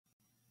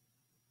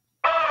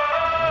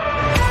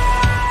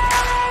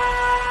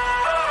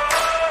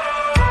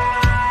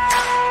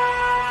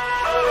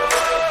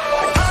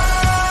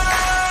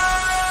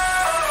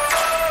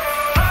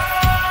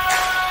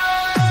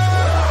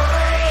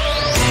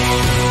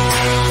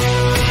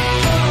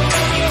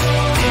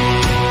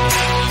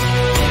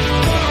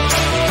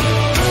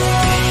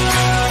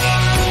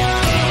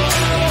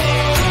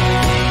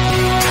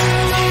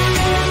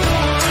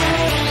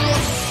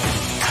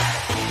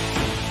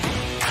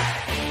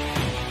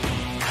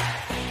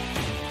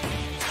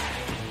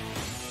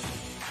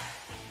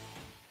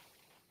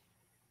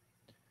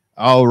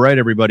All right,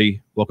 everybody.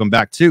 Welcome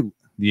back to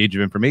the Age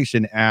of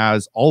Information.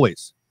 As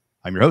always,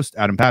 I'm your host,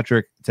 Adam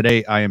Patrick.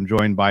 Today, I am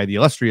joined by the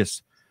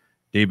illustrious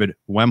David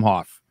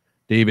Wemhoff.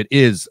 David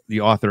is the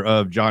author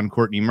of John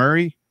Courtney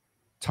Murray,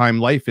 Time,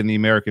 Life, and the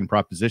American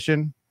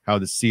Proposition, How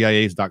the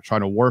CIA's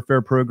Doctrinal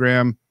Warfare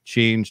Program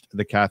Changed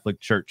the Catholic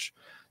Church.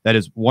 That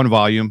is one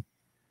volume,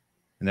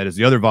 and that is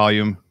the other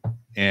volume.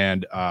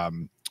 And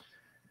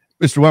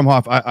Mr.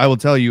 Wemhoff, I will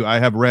tell you, I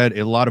have read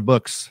a lot of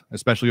books,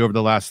 especially over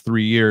the last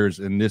 3 years,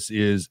 and this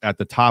is at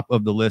the top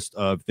of the list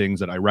of things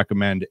that I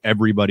recommend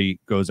everybody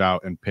goes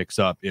out and picks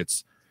up.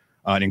 It's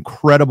an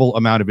incredible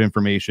amount of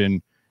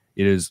information.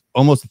 It is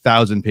almost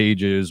 1,000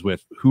 pages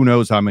with who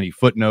knows how many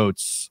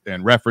footnotes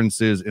and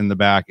references in the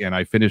back, and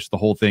I finished the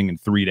whole thing in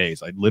 3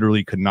 days. I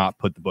literally could not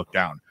put the book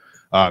down.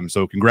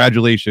 So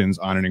congratulations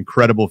on an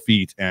incredible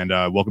feat, and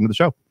welcome to the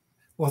show.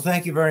 Well,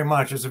 thank you very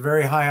much. It's a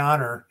very high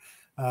honor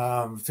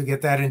to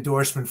get that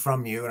endorsement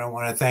from you, and I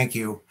want to thank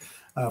you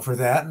for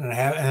that, and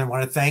I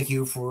want to thank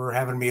you for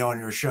having me on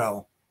your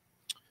show.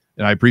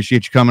 And I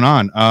appreciate you coming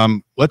on.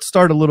 Let's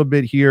start a little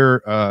bit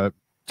here.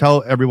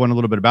 Tell everyone a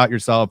little bit about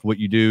yourself, what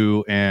you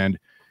do, and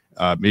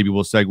maybe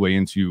we'll segue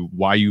into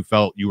why you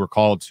felt you were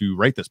called to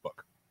write this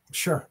book.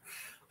 Sure.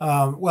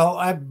 Well,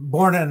 I'm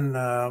born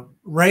and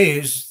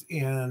raised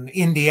in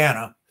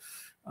Indiana.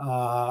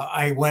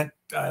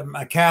 I'm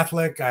a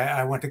Catholic.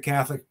 I went to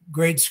Catholic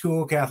grade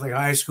school, Catholic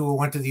high school,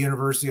 went to the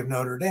University of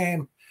Notre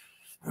Dame.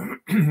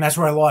 That's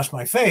where I lost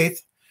my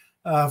faith,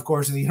 of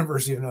course, at the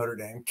University of Notre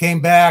Dame.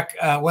 Came back,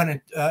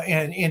 went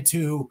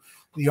into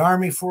the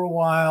Army for a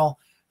while.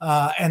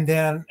 And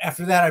then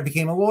after that, I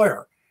became a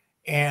lawyer.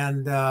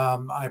 And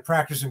I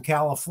practiced in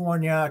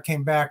California,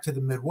 came back to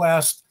the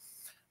Midwest,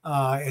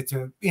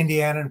 to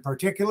Indiana in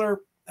particular.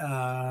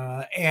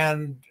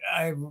 And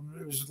it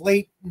was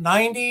late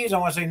 90s. I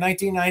want to say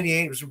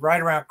 1998. It was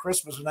right around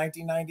Christmas of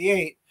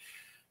 1998.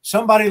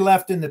 Somebody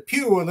left in the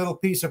pew a little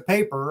piece of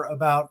paper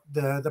about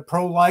the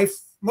pro-life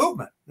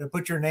movement. They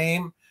put your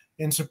name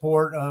in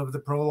support of the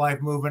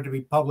pro-life movement to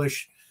be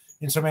published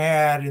in some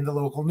ad in the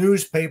local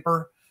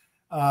newspaper.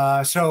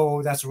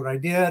 So that's what I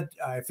did.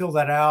 I filled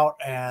that out,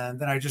 and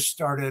then I just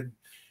started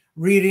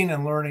reading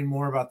and learning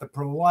more about the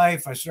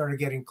pro-life. I started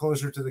getting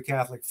closer to the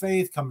Catholic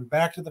faith, coming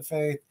back to the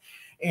faith.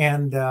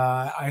 And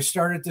I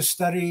started to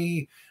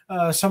study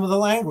some of the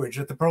language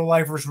that the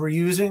pro-lifers were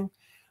using.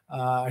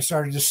 I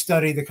started to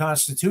study the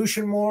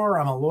Constitution more.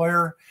 I'm a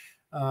lawyer.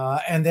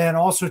 And then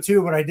also,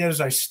 too, what I did is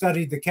I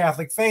studied the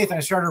Catholic faith, and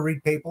I started to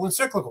read papal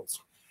encyclicals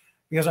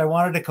because I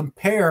wanted to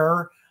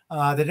compare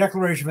the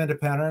Declaration of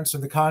Independence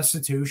and the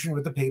Constitution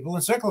with the papal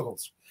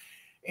encyclicals.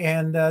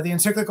 And the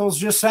encyclicals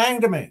just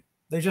sang to me.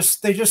 They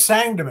just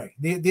sang to me.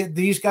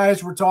 These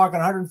guys were talking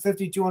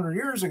 150, 200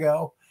 years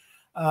ago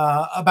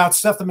about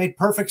stuff that made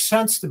perfect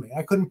sense to me.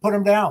 I couldn't put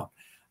them down.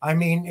 I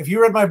mean, if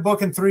you read my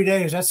book in 3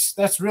 days,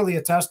 that's really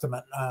a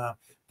testament.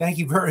 Thank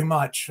you very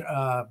much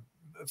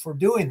for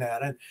doing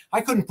that. And I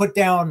couldn't put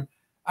down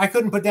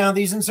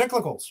these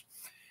encyclicals.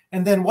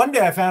 And then one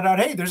day I found out,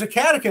 hey, there's a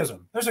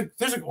catechism. There's a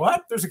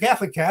what? There's a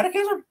Catholic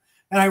catechism?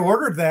 And I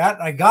ordered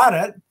that. I got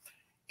it,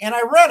 and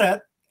I read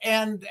it.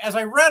 And as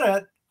I read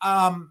it,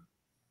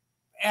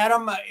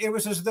 Adam, it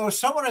was as though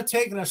someone had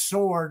taken a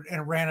sword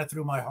and ran it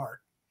through my heart.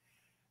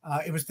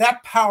 It was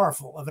that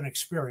powerful of an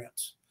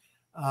experience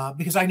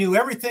because I knew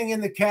everything in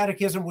the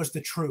catechism was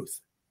the truth.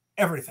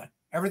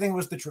 Everything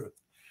was the truth.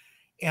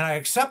 And I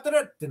accepted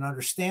it, didn't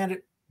understand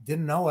it,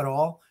 didn't know it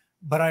all,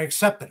 but I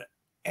accepted it.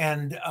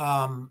 And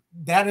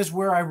that is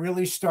where I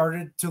really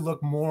started to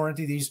look more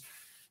into these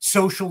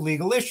social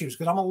legal issues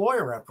because I'm a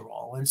lawyer after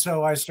all. And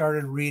so I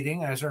started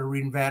reading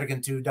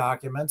Vatican II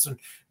documents, and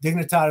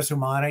Dignitatis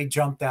Humanae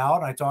jumped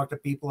out. I talked to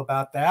people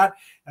about that,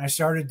 and I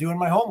started doing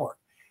my homework.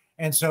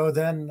 And so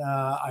then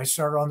I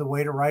started on the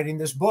way to writing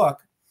this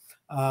book.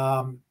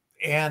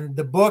 And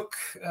the book,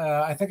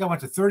 I think I went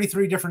to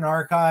 33 different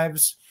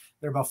archives.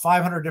 There are about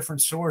 500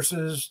 different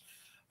sources.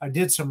 I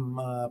did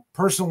some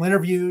personal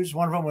interviews.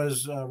 One of them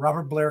was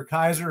Robert Blair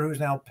Kaiser, who's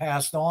now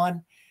passed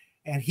on.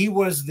 And he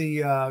was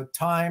the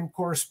Time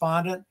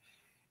correspondent.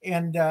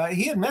 And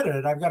he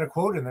admitted, I've got a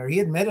quote in there, he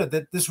admitted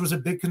that this was a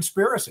big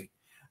conspiracy,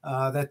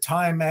 that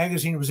Time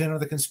magazine was in on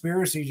the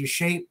conspiracy to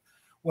shape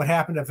what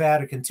happened at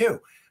Vatican II.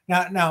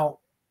 Now,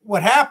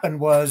 what happened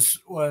was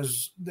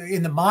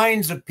in the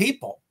minds of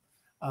people,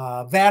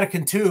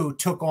 Vatican II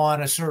took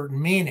on a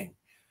certain meaning.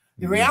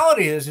 The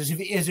reality is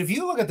if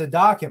you look at the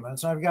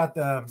documents, I've got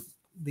the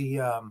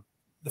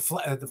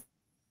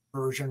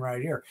version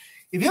right here.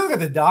 If you look at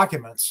the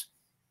documents,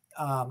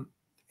 and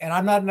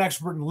I'm not an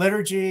expert in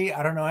liturgy,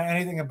 I don't know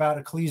anything about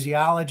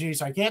ecclesiology,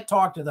 so I can't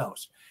talk to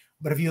those.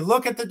 But if you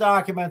look at the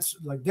documents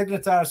like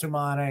Dignitatis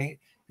Humanae,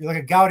 you look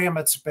at Gaudium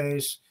et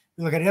Spes,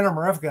 you look at Inter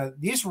Mirifica,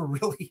 these were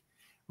really,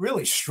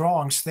 really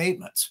strong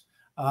statements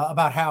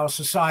about how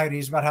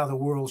societies, about how the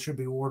world should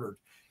be ordered.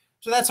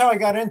 So that's how I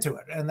got into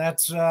it. And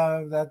that's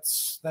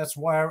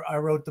why I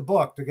wrote the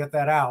book, to get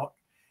that out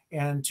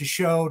and to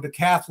show the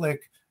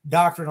Catholic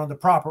doctrine on the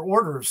proper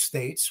order of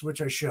states,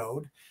 which I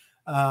showed,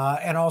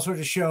 and also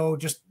to show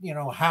just,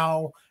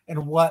 how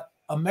and what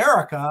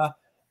America,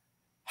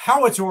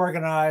 how it's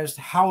organized,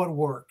 how it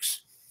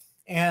works.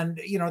 And,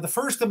 the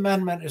First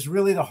Amendment is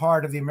really the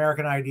heart of the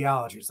American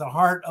ideology. It's the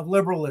heart of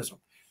liberalism.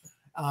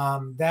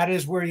 That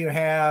is where you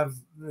have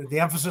the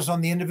emphasis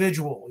on the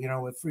individual,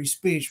 with free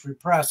speech, free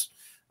press,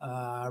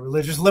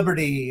 religious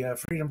liberty,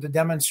 freedom to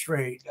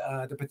demonstrate,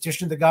 to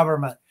petition the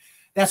government.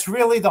 That's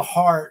really the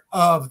heart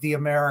of the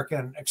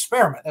American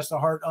experiment. That's the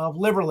heart of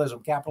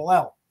liberalism, capital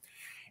L.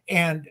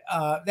 And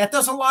that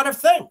does a lot of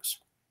things.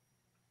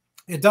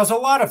 It does a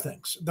lot of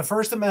things. The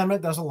First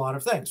Amendment does a lot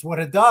of things. What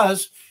it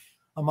does,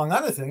 among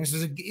other things,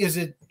 is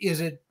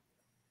it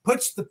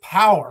puts the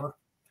power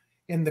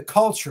in the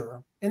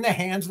culture in the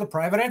hands of the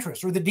private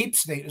interest, or the deep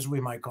state, as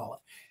we might call it.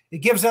 It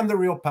gives them the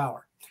real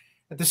power.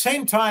 At the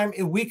same time,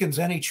 it weakens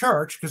any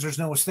church because there's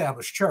no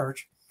established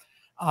church.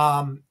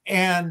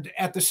 And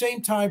at the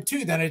same time,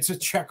 too, then it's a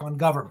check on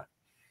government.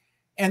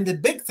 And the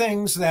big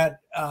things that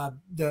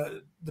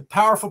the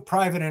powerful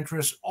private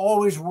interests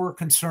always were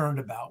concerned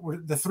about were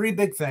the three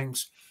big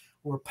things: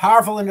 were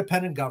powerful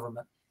independent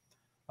government,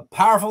 a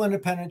powerful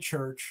independent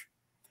church,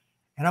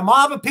 and a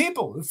mob of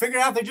people who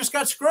figured out they just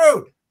got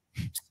screwed.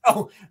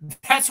 So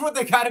that's what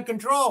they got to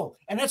control.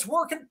 And it's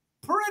working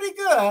pretty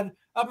good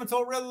up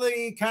until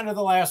really kind of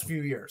the last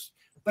few years.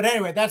 But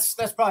anyway, that's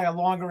probably a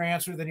longer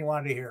answer than you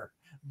wanted to hear.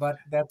 But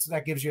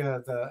that gives you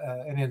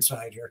an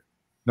insight here.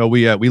 No,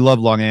 we love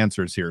long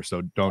answers here,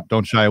 so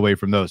don't shy away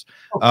from those.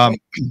 Okay.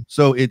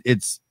 So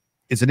it's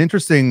an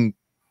interesting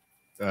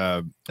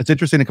it's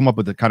interesting to come up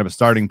with a kind of a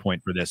starting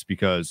point for this,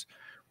 because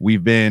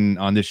we've been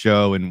on this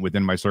show and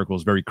within my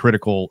circles very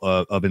critical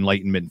of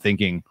Enlightenment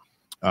thinking,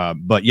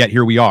 but yet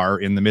here we are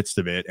in the midst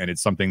of it, and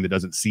it's something that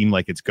doesn't seem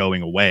like it's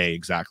going away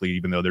exactly,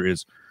 even though there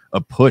is a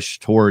push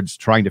towards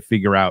trying to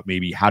figure out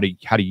maybe how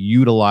to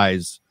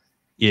utilize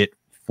it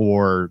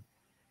for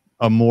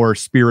a more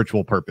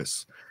spiritual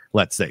purpose,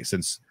 let's say,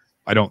 since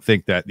I don't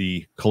think that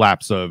the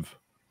collapse of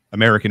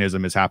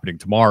Americanism is happening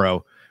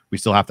tomorrow. We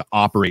still have to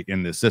operate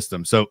in this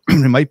system. So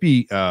it might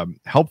be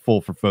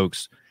helpful for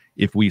folks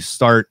if we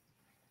start,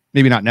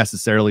 maybe not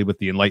necessarily with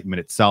the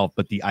Enlightenment itself,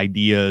 but the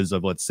ideas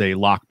of, let's say,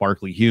 Locke,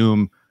 Berkeley,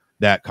 Hume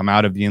that come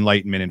out of the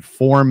Enlightenment and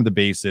form the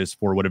basis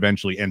for what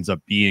eventually ends up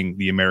being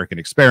the American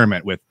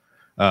experiment, with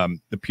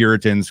the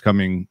Puritans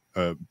coming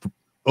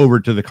over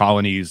to the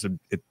colonies,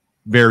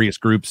 various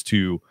groups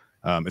to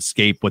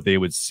escape what they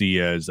would see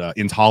as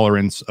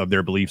intolerance of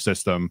their belief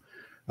system.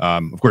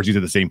 Of course, these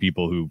are the same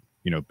people who,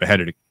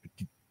 beheaded,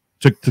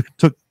 took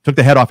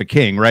the head off a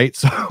king, right?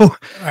 So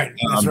right,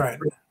 that's right.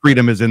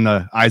 Freedom is in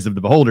the eyes of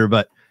the beholder,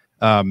 but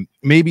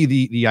maybe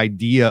the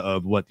idea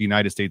of what the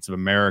United States of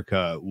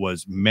America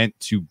was meant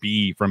to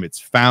be from its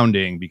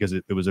founding, because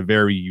it was a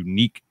very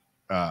unique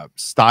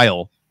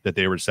style that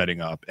they were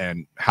setting up,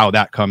 and how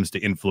that comes to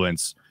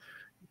influence,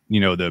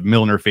 the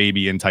Milner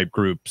Fabian type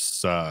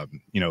groups,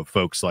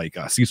 folks like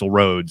Cecil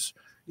Rhodes,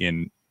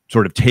 in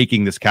sort of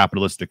taking this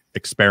capitalistic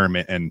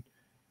experiment and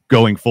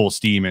going full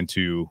steam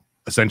into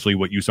essentially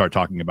what you start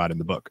talking about in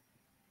the book.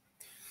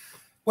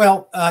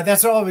 Well,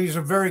 that's always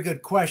a very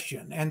good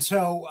question. And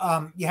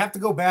so you have to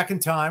go back in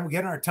time. We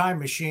get in our time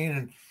machine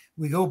and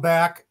we go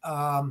back,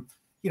 to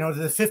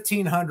the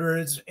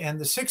 1500s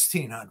and the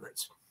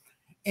 1600s.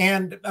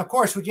 And of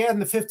course, what you had in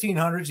the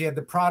 1500s, you had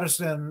the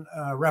Protestant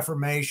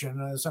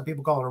Reformation. Some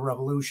people call it a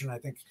revolution, I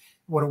think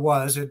what it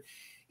was.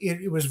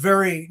 It was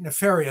very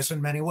nefarious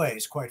in many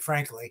ways, quite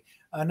frankly.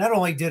 Not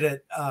only did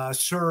it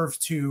serve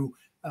to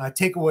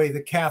take away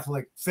the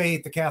Catholic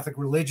faith, the Catholic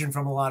religion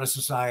from a lot of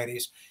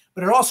societies,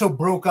 but it also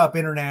broke up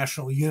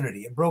international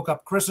unity. It broke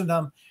up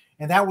Christendom,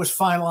 and that was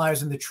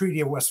finalized in the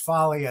Treaty of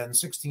Westphalia in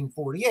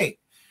 1648,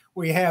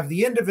 where you have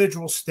the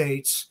individual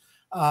states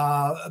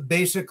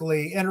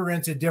basically enter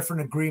into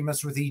different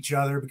agreements with each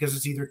other because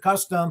it's either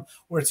custom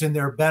or it's in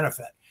their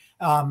benefit.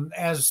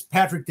 As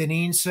Patrick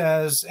Deneen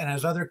says, and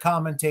as other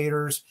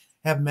commentators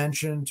have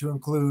mentioned, to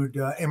include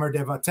Emer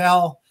de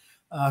Vattel,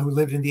 who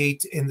lived in the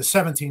 18th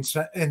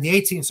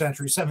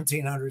century,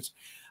 1700s,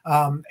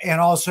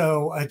 and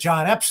also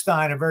John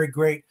Epstein, a very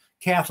great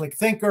Catholic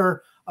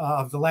thinker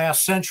of the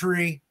last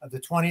century, of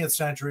the 20th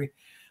century.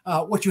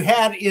 What you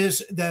had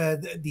is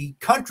the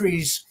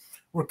countries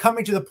were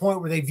coming to the point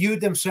where they viewed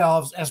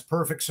themselves as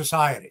perfect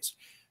societies.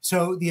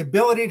 So the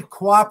ability to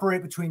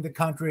cooperate between the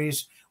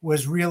countries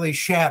was really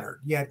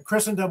shattered. Yet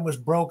Christendom was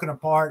broken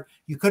apart.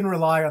 You couldn't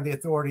rely on the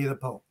authority of the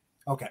Pope.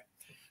 Okay.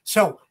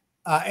 So,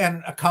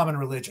 and a common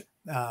religion.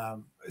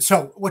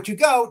 So what you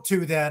go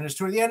to then is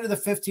toward the end of the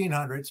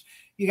 1500s,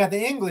 you got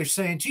the English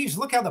saying, geez,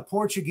 look how the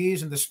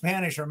Portuguese and the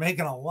Spanish are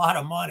making a lot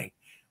of money.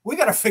 We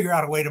got to figure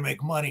out a way to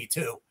make money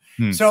too.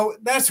 So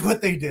that's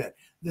what they did.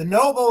 The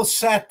nobles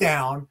sat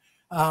down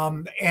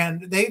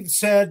and they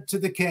said to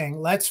the king,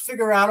 let's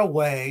figure out a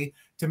way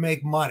to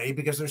make money,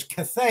 because there's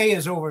Cathay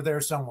is over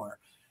there somewhere.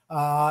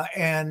 We're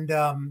going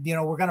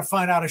to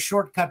find out a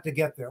shortcut to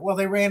get there. Well,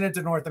 they ran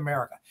into North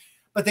America,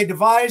 but they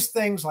devised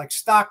things like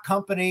stock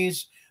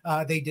companies.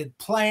 They did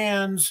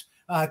plans.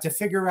 to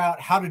figure out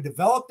how to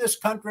develop this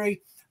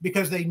country,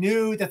 because they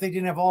knew that they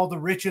didn't have all the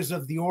riches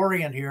of the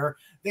Orient here.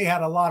 They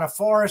had a lot of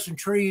forests and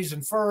trees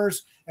and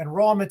furs and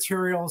raw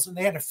materials, and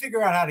they had to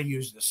figure out how to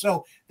use this.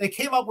 So they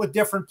came up with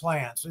different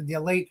plans in the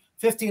late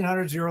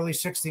 1500s, the early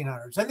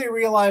 1600s. And they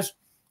realized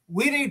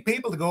we need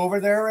people to go over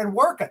there and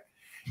work it.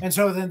 And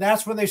so then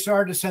that's when they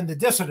started to send the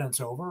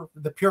dissidents over,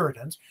 the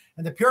Puritans.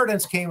 And the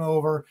Puritans came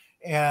over,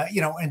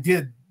 and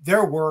did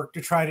their work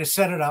to try to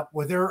set it up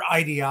with their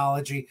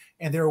ideology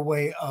and their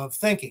way of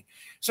thinking.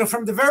 So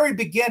from the very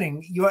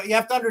beginning, you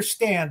have to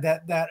understand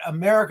that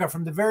America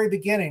from the very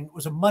beginning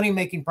was a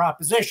money-making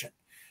proposition.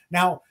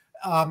 Now,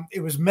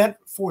 it was meant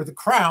for the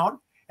crown.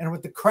 And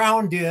what the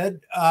crown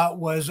did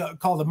was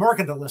called the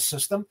mercantilist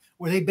system,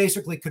 where they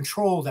basically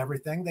controlled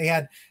everything. They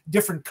had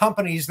different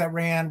companies that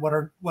ran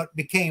what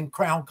became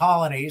crown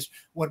colonies,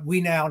 what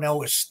we now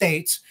know as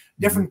states.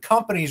 Different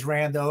companies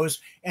ran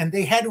those, and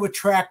they had to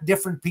attract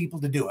different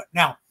people to do it.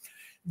 Now,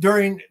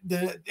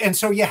 and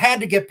so you had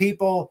to get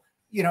people,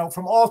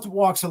 from all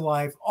walks of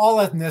life, all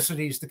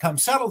ethnicities to come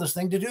settle this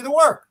thing to do the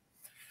work.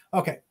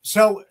 Okay,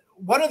 so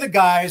one of the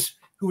guys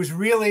who was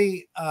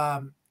really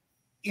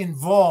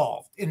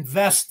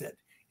invested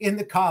in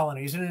the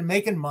colonies and in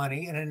making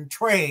money and in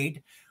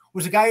trade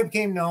was a guy who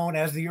became known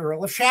as the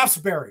Earl of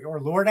Shaftesbury, or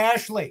Lord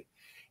Ashley.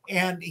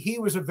 And he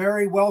was a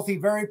very wealthy,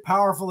 very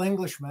powerful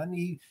Englishman.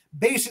 He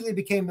basically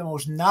became the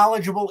most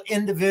knowledgeable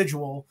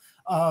individual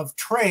of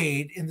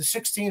trade in the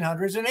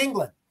 1600s in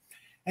England.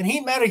 And he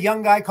met a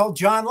young guy called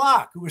John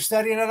Locke, who was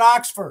studying at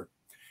Oxford.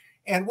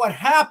 And what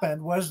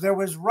happened was there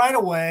was right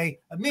away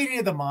a meeting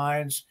of the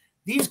minds.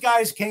 These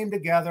guys came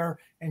together,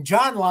 and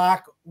John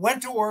Locke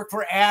went to work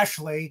for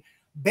Ashley,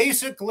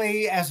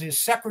 basically as his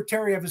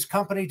secretary of his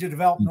company to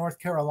develop North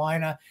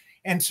Carolina.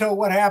 And so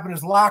what happened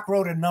is Locke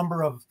wrote a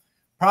number of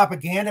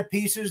propaganda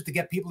pieces to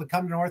get people to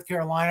come to North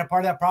Carolina.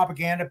 Part of that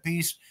propaganda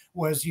piece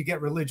was you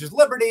get religious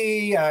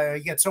liberty,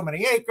 you get so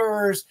many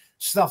acres,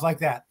 stuff like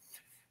that.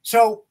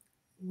 So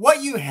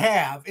what you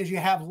have is you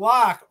have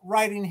Locke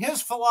writing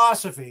his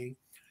philosophy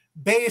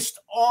based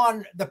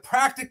on the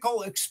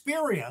practical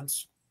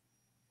experience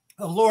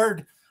of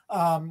Lord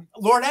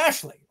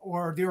Ashley,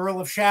 or the Earl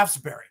of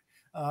Shaftesbury.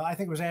 I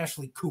think it was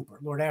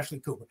Lord Ashley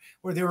Cooper,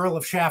 or the Earl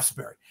of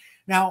Shaftesbury.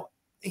 Now,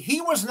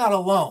 he was not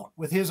alone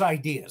with his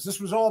ideas.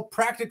 This was all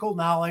practical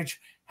knowledge,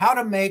 how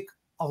to make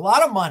a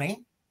lot of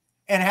money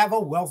and have a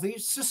wealthy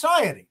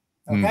society.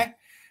 Okay.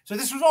 So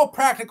this was all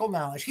practical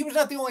knowledge. He was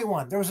not the only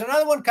one. There was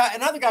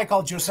another guy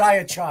called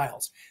Josiah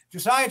Childs.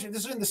 This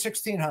is in the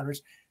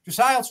 1600s.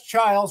 Josiah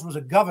Childs was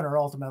a governor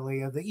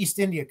ultimately of the East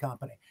India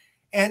Company.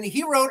 And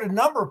he wrote a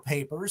number of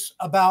papers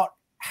about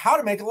how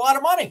to make a lot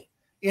of money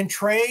in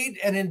trade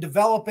and in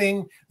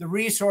developing the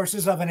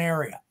resources of an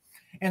area.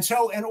 And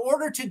so in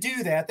order to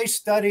do that, they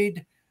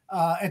studied,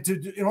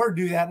 in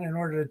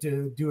order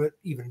to do it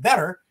even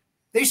better,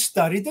 they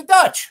studied the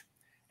Dutch.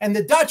 And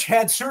the Dutch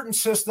had certain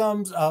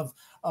systems of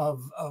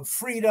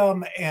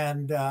freedom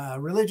and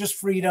religious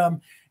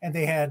freedom, and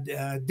they had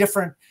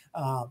different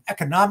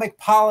economic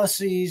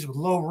policies with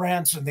low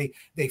rents, and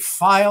they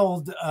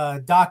filed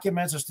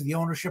documents as to the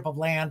ownership of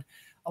land,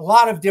 a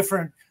lot of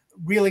different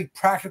really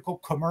practical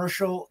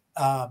commercial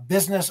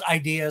business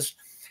ideas.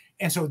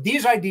 And so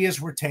these ideas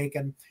were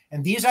taken,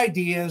 and these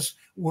ideas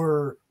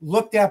were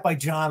looked at by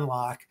John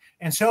Locke.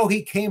 And so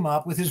he came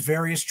up with his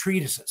various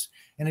treatises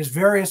and his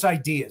various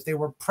ideas. They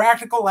were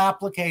practical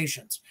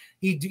applications.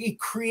 He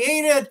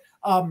created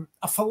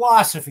a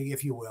philosophy,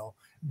 if you will,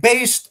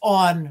 based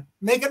on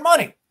making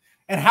money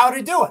and how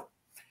to do it.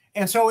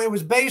 And so it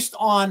was based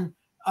on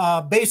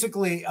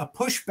basically a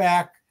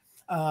pushback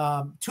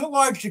to a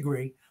large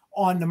degree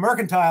on the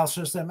mercantile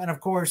system. And of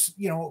course,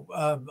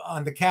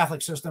 on the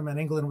Catholic system, and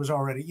England was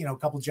already, a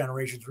couple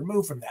generations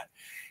removed from that.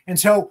 And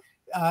so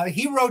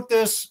he wrote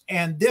this,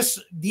 and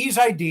these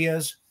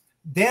ideas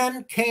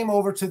then came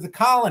over to the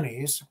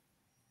colonies,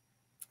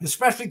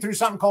 especially through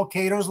something called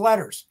Cato's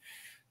Letters.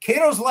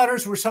 Cato's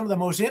Letters were some of the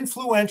most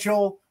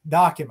influential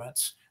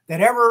documents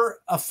that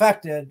ever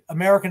affected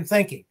American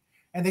thinking.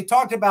 And they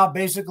talked about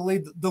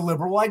basically the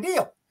liberal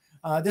ideal.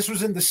 This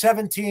was in the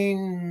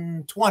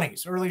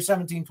 1720s, early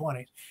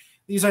 1720s.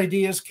 These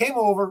ideas came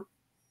over,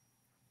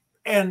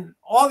 and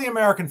all the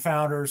American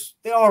founders,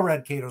 they all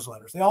read Cato's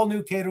Letters. They all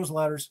knew Cato's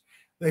Letters.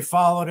 They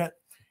followed it,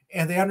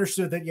 and they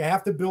understood that you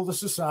have to build a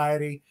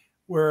society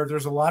where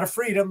there's a lot of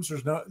freedoms.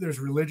 There's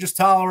religious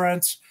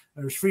tolerance.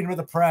 There's freedom of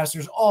the press.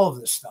 There's all of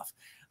this stuff,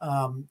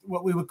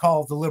 what we would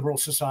call the liberal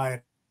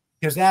society,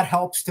 because that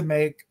helps to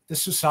make the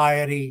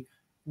society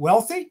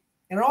wealthy,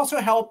 and it also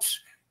helps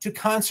to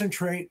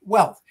concentrate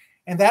wealth.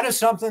 And that is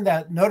something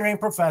that Notre Dame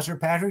professor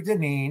Patrick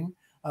Deneen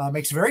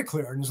makes very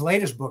clear in his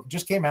latest book. It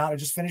just came out. I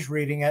just finished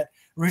reading it.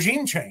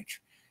 Regime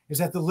Change, is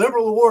that the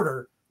liberal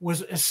order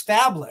was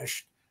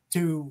established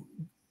to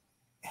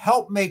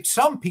help make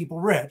some people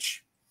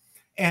rich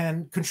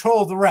and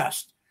control the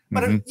rest.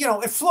 But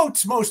it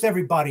floats most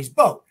everybody's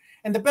boat.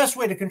 And the best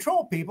way to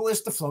control people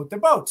is to float their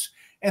boats.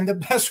 And the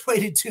best way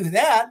to do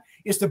that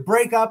is to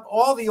break up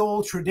all the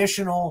old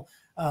traditional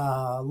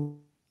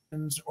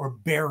or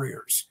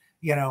barriers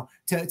you know,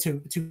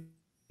 to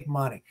make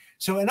money.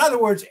 So in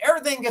other words,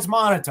 everything gets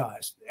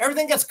monetized,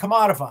 everything gets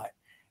commodified.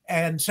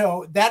 And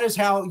so that is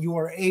how you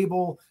are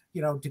able,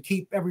 you know, to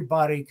keep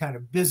everybody kind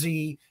of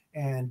busy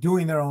and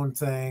doing their own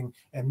thing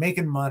and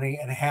making money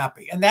and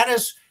happy. And that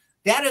is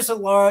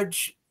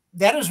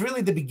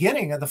really the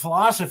beginning of the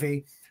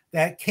philosophy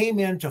that came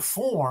in to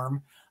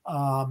form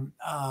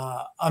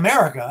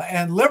America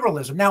and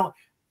liberalism. Now,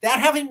 that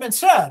having been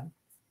said,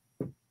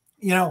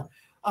 you know,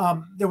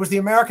 there was the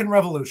American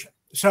Revolution.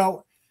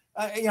 So,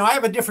 you know, I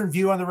have a different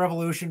view on the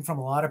revolution from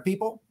a lot of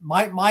people.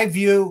 My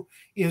view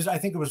is I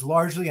think it was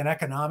largely an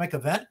economic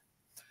event.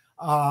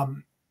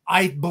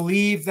 I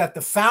believe that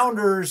the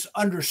founders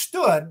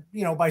understood,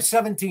 you know, by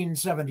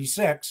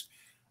 1776,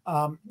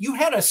 you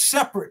had a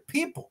separate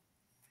people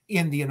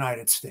in the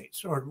United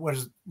States, or what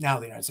is now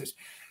the United States.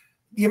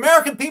 The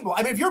American people,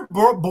 I mean, if you're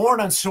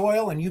born on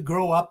soil and you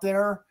grow up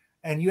there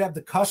and you have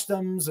the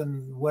customs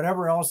and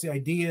whatever else, the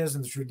ideas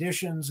and the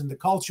traditions and the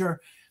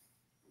culture,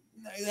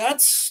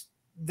 that's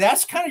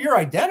kind of your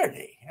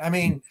identity. I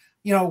mean,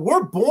 you know,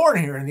 we're born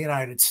here in the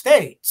United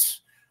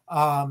States,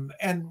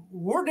 and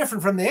we're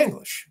different from the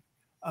English.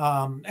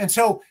 And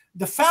so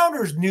the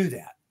founders knew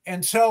that.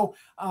 And so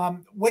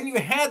when you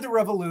had the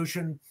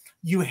revolution,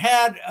 you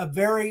had a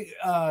very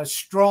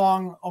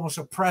strong, almost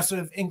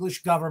oppressive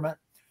English government,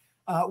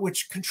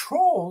 which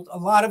controlled a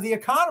lot of the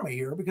economy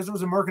here because it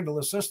was a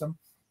mercantilist system.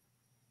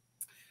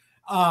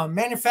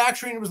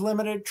 Manufacturing was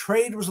limited,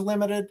 trade was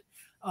limited,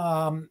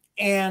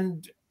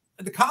 and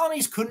the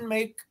colonies couldn't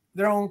make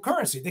their own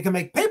currency. They could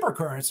make paper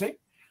currency,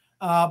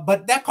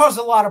 but that caused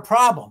a lot of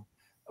problem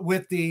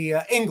with the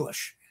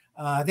English.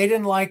 They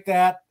didn't like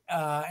that,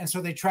 and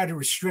so they tried to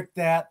restrict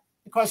that.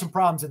 It caused some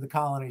problems in the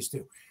colonies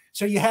too.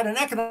 So you had an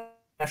economic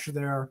pressure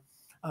there.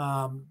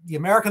 The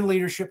American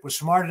leadership was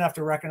smart enough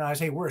to recognize,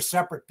 hey, we're a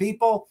separate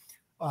people.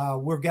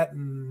 We're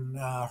getting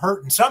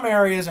hurt in some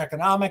areas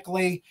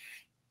economically.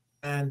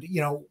 And, you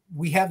know,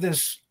 we have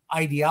this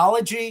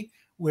ideology,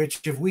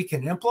 which if we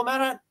can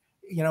implement it,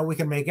 you know, we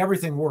can make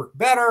everything work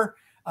better.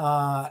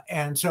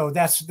 And so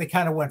they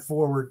kind of went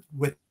forward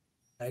with,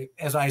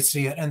 as I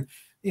see it. And,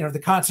 you know, the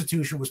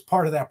Constitution was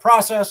part of that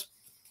process.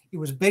 It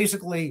was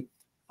basically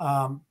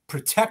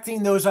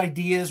protecting those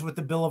ideas with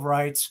the Bill of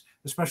Rights,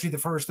 especially the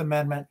First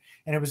Amendment.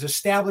 And it was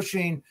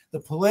establishing the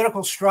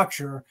political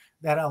structure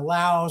that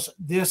allows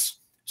this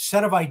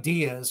set of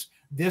ideas,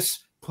 this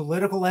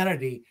political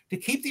entity, to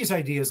keep these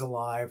ideas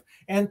alive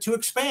and to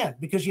expand,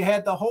 because you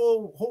had the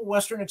whole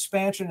Western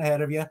expansion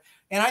ahead of you.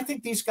 And I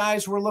think these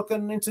guys were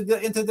looking into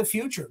the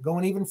future,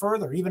 going even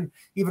further. Even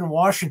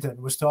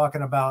Washington was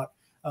talking about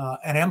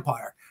an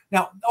empire.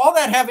 Now, all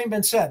that having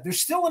been said,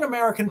 there's still an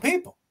American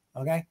people,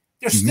 okay?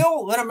 There's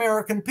still an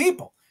American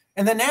people.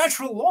 And the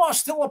natural law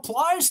still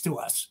applies to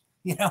us,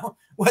 you know,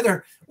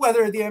 whether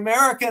the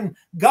American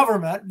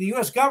government, the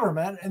U.S.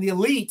 government, and the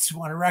elites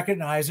want to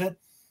recognize it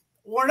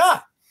or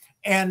not.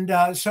 And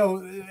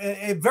so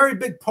a very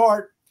big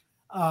part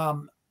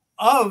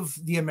of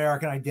the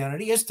American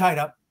identity is tied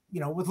up, you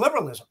know, with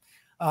liberalism.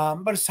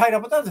 But it's tied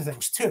up with other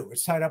things too.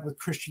 It's tied up with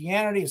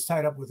Christianity. It's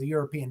tied up with the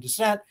European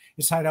descent.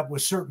 It's tied up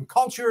with certain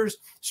cultures,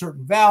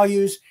 certain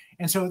values.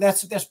 And so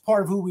that's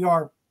part of who we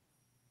are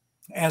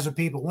as a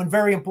people. One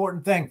very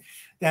important thing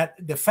that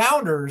the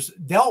founders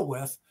dealt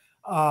with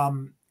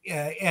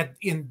at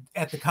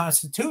the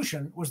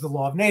Constitution was the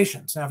law of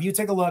nations. Now, if you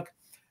take a look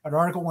at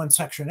Article 1,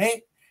 Section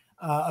 8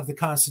 of the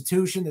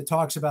Constitution that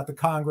talks about the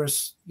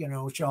Congress, you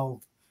know,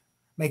 shall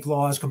make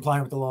laws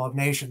complying with the law of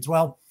nations.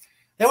 Well,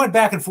 they went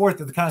back and forth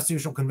at the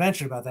Constitutional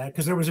Convention about that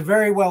because there was a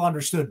very well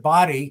understood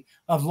body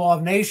of law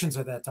of nations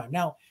at that time.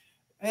 Now,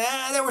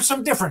 there were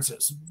some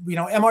differences. You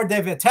know, M.R.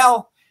 de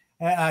Vittel,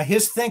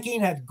 his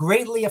thinking had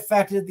greatly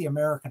affected the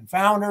American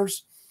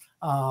founders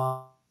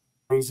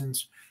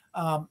reasons.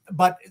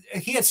 But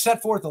he had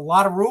set forth a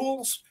lot of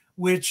rules,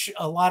 which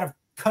a lot of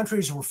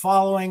countries were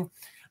following.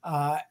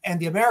 And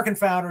the American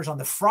founders on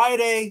the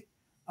Friday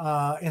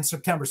in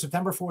September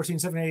 14,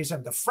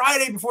 1787, the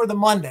Friday before the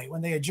Monday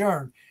when they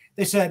adjourned,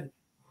 they said,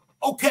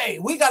 okay,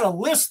 we got to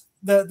list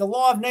the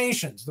law of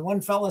nations. The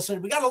one fellow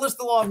said, we got to list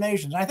the law of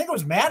nations. And I think it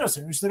was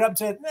Madison who stood up and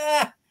said,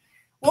 nah,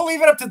 we'll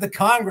leave it up to the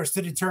Congress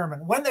to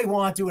determine when they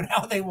want to and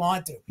how they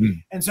want to.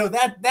 And so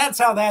that's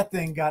how that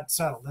thing got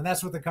settled. And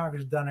that's what the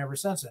Congress has done ever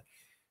since then.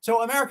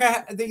 So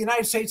America, the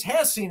United States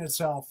has seen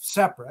itself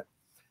separate.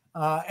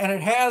 And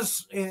it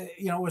has,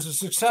 you know, it was a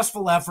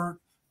successful effort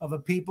of a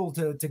people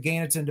to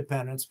gain its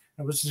independence.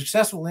 It was a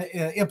successful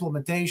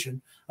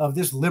implementation of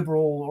this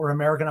liberal or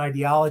American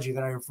ideology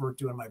that I referred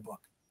to in my book.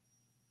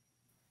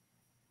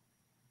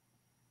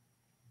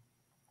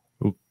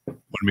 Ooh, I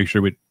want to make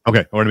sure we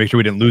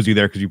didn't lose you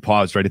there because you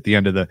paused right at the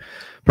end of the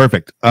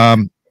perfect.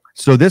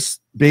 So this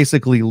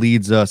basically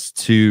leads us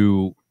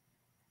to,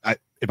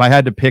 if I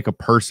had to pick a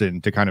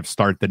person to kind of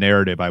start the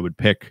narrative, I would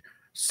pick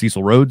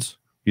Cecil Rhodes.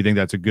 You think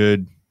that's a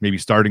good maybe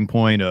starting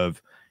point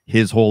of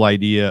his whole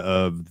idea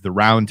of the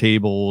round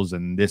tables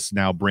and this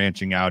now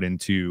branching out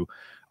into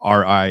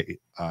RIA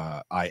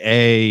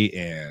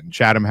and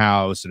Chatham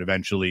House, and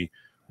eventually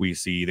We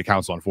see the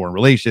Council on Foreign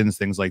Relations,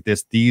 things like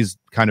this. These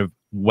kind of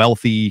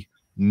wealthy,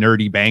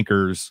 nerdy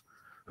bankers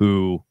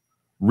who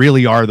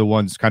really are the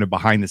ones kind of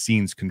behind the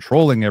scenes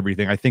controlling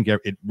everything. I think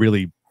it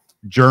really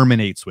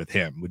germinates with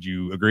him. Would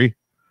you agree?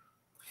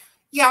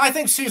 Yeah, I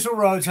think Cecil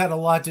Rhodes had a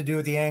lot to do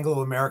with the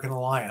Anglo-American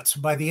alliance.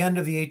 By the end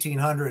of the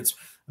 1800s,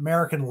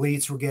 American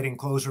elites were getting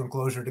closer and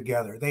closer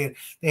together. They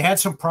had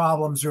some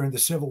problems during the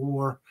Civil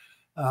War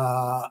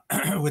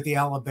with the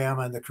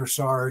Alabama and the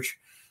Kearsarge.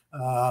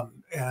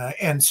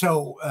 And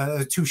so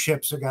the two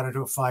ships got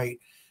into a fight,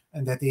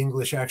 and that the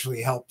English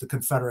actually helped the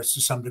Confederates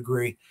to some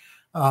degree.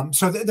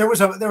 So there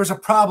was a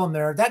problem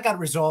there that got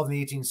resolved in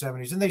the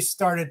 1870s, and they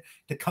started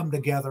to come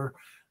together.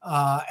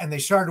 And they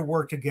started to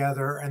work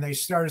together, and they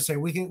started to say,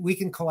 we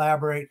can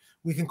collaborate,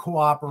 we can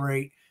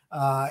cooperate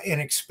in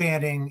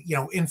expanding,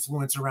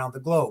 influence around the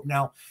globe.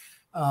 Now,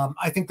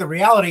 I think the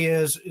reality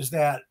is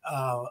that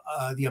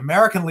the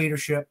American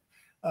leadership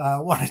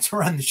wanted to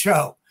run the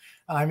show.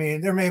 I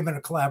mean, there may have been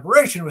a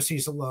collaboration with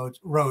Cecil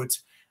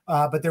Rhodes,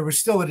 but there was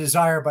still a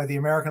desire by the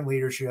American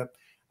leadership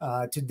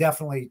to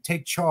definitely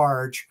take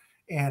charge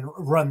and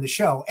run the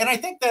show. And I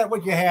think that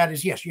what you had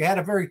is, yes, you had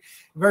a very,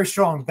 very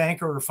strong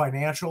banker or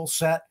financial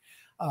set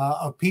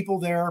of people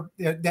there.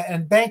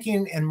 And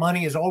banking and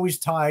money is always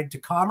tied to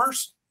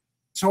commerce.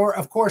 So,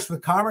 of course,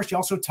 with commerce, you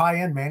also tie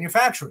in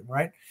manufacturing,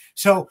 right?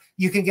 So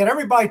you can get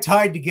everybody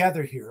tied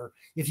together here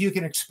if you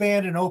can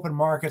expand and open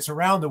markets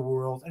around the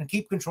world and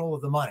keep control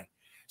of the money.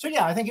 So,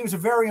 yeah, I think he was a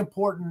very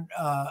important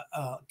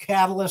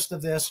catalyst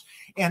of this.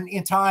 And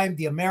in time,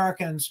 the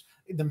Americans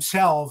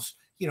themselves,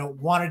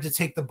 wanted to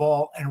take the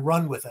ball and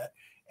run with it.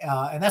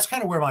 And that's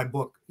kind of where my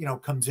book,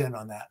 comes in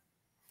on that.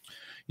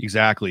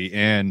 Exactly.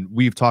 And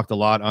we've talked a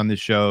lot on this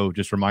show,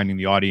 just reminding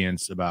the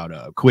audience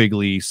about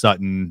Quigley,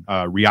 Sutton,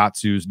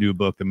 Ryatsu's new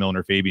book, The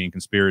Milner-Fabian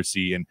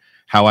Conspiracy, and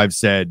how I've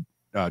said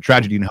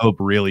Tragedy and Hope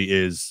really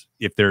is,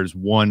 if there's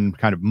one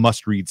kind of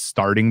must-read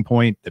starting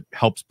point that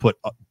helps put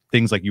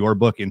things like your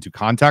book into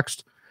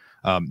context,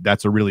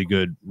 that's a really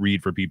good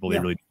read for people. They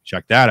really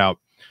check that out.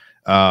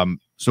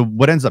 So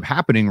what ends up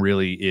happening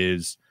really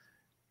is,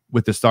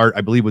 with the start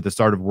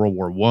of World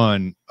War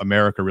I,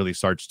 America really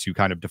starts to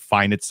kind of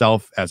define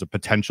itself as a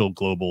potential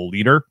global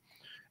leader.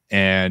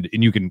 And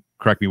you can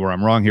correct me where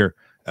I'm wrong here.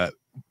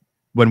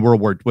 When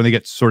they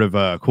get sort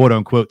of quote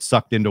unquote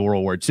sucked into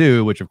World War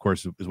II, which of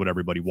course is what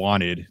everybody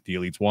wanted, the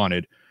elites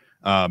wanted,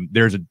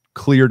 there's a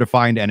clear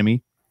defined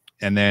enemy.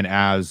 And then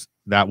as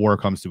that war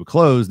comes to a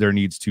close, there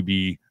needs to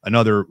be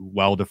another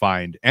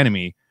well-defined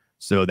enemy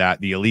so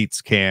that the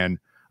elites can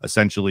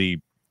essentially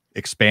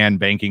expand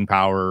banking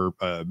power,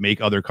 make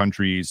other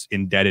countries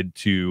indebted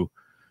to,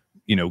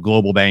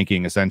 global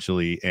banking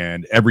essentially.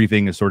 And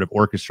everything is sort of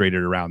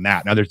orchestrated around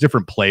that. Now there's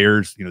different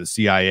players, the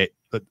CIA,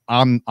 but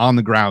on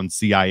the ground,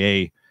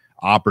 CIA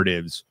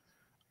operatives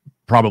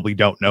probably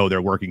don't know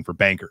they're working for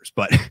bankers,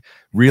 but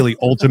really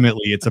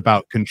ultimately it's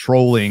about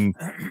controlling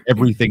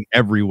everything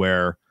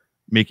everywhere,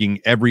 making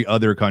every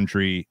other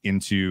country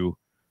into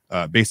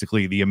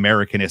basically the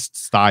Americanist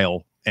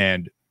style.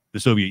 And the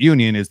Soviet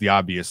Union is the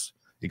obvious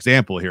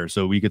example here.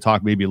 So we could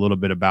talk maybe a little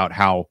bit about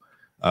how,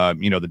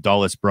 the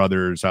Dulles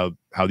brothers,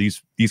 how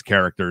these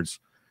characters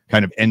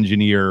kind of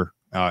engineer,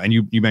 and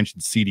you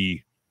mentioned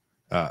C.D.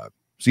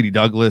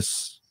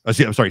 Douglas,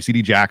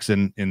 C.D.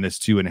 Jackson in this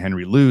too, and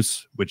Henry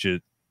Luce,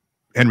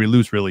 Henry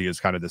Luce really is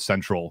kind of the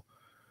central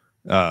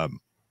kind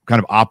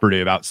of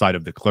operative outside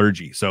of the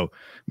clergy. So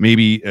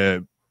maybe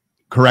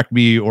correct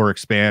me or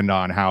expand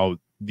on how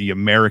the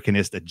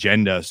Americanist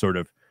agenda sort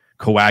of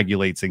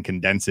coagulates and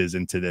condenses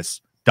into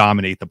this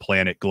dominate the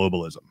planet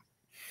globalism.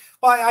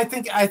 Well, I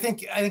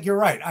think you're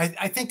right.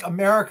 I think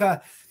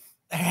America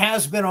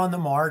has been on the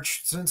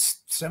march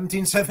since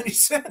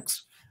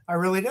 1776. I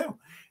really do.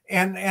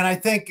 And I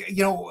think,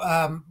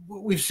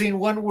 we've seen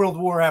one world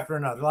war after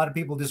another. A lot of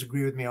people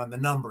disagree with me on the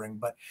numbering,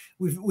 but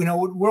World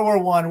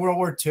War I, World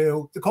War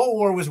II, the Cold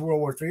War was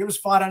World War III. It was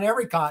fought on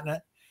every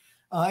continent,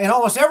 in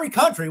almost every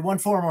country, one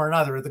form or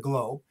another of the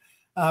globe.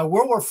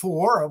 World War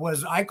IV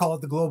was, I call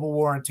it the Global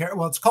War on Terror.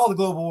 Well, it's called the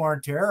Global War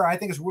on Terror. I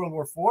think it's World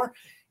War IV.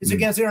 It's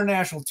against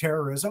international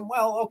terrorism.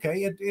 Well,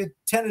 okay, it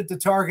tended to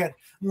target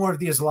more of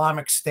the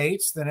Islamic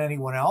states than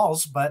anyone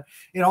else, but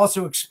it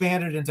also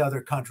expanded into other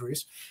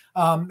countries.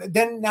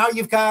 Then now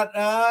you've got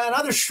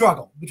another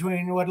struggle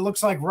between what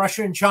looks like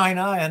Russia and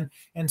China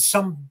and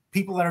some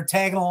people that are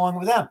tagging along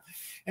with them.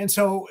 And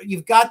so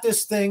you've got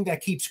this thing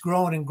that keeps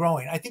growing and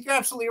growing. I think you're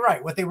absolutely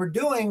right. What they were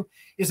doing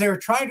is they were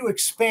trying to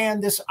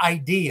expand this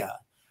idea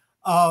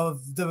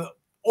of the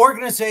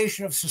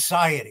organization of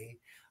society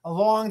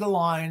along the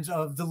lines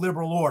of the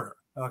liberal order.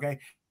 Okay.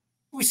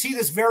 We see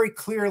this very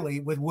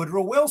clearly with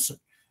Woodrow Wilson.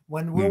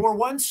 When World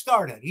War I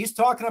started, he's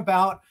talking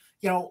about,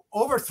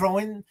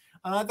 overthrowing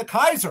the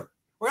Kaiser.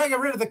 We're going to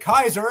get rid of the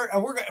Kaiser,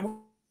 and we're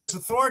going to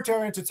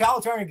authoritarian,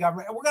 totalitarian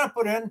government, and we're going to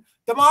put in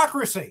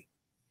democracy.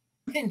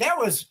 I mean, that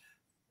was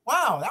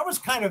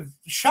kind of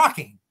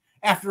shocking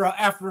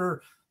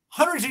after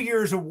hundreds of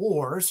years of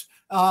wars,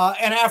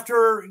 and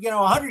after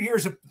 100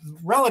 years of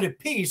relative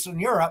peace in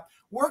Europe.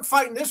 we're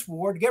fighting this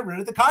war to get rid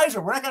of the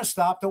Kaiser. We're not going to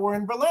stop till we're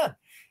in Berlin.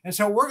 And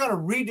so we're going to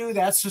redo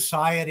that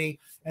society.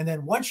 And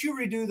then once you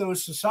redo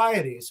those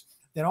societies,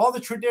 then all the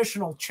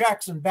traditional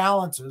checks and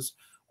balances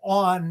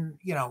on,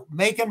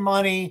 making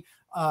money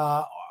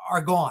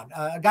are gone.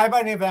 A guy by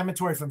the name of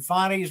Amatore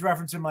Fanfani, he's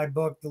referenced in my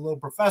book, The Little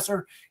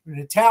Professor, an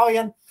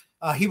Italian.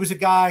 He was a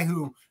guy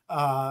who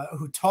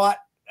taught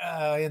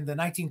in the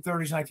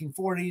 1930s,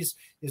 1940s.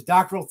 His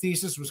doctoral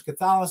thesis was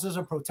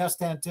Catholicism,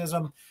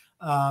 Protestantism,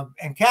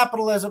 and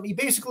capitalism. He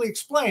basically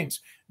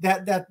explains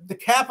that the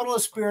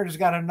capitalist spirit has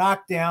got to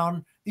knock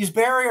down these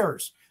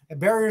barriers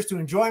to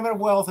enjoyment of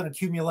wealth and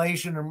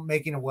accumulation and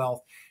making of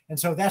wealth. And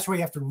so that's where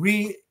you have to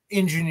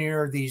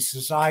re-engineer these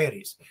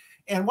societies.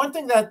 And one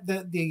thing that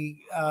that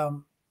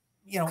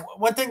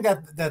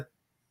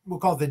we'll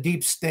call the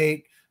deep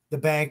state, the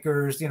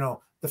bankers,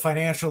 the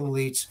financial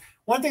elites,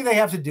 one thing they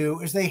have to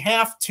do is they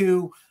have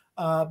to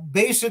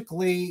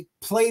basically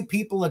play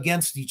people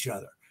against each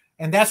other.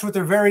 And that's what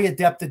they're very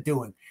adept at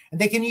doing.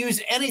 And they can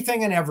use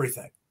anything and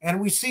everything. And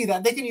we see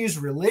that they can use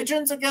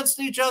religions against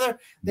each other.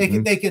 They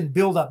can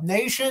build up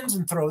nations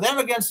and throw them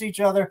against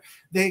each other.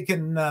 They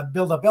can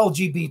build up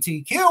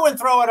LGBTQ and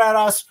throw it at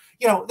us.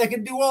 They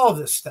can do all of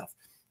this stuff.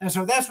 And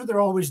so that's what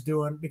they're always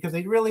doing, because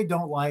they really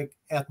don't like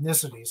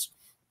ethnicities,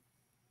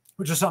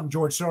 which is something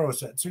George Soros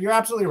said. So you're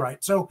absolutely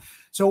right. So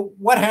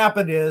what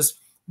happened is,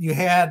 you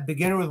had,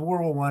 beginning with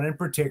World War I in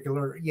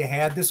particular, you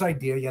had this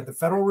idea, you had the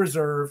Federal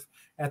Reserve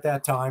at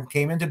that time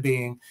came into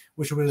being,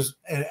 which was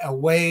a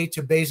way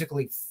to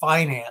basically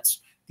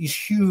finance these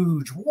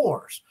huge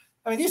wars.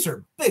 I mean, these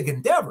are big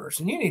endeavors,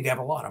 and you need to have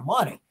a lot of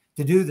money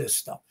to do this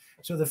stuff.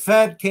 So the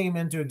Fed came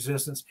into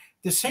existence.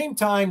 At the same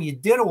time, you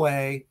did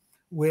away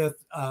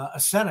with a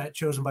Senate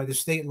chosen by the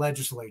state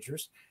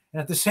legislatures.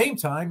 And at the same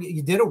time,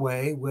 you did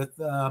away with,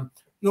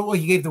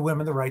 you gave the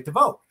women the right to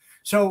vote.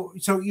 So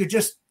you're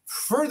just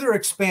further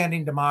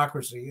expanding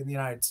democracy in the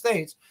United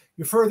States.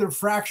 You're further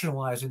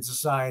fractionalizing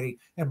society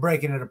and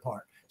breaking it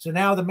apart. So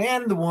now the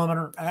man and the woman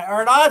are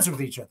at odds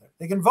with each other.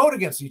 They can vote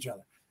against each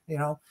other,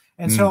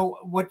 And so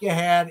what you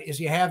had is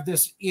you have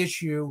this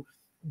issue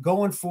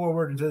going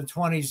forward into the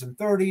 20s and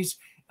 30s.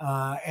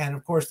 And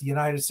of course, the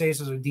United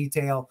States, as a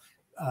detail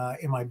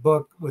in my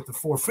book with the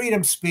Four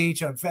Freedoms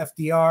speech of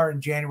FDR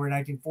in January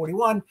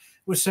 1941,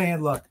 was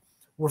saying, look,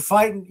 we're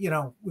fighting,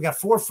 we got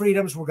four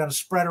freedoms we're going to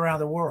spread around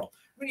the world.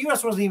 I mean, the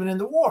U.S. wasn't even in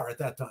the war at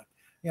that time.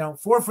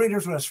 Four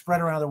freedoms were going to spread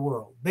around the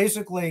world.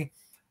 Basically,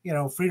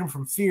 freedom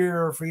from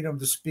fear, freedom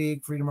to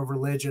speak, freedom of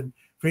religion,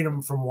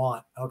 freedom from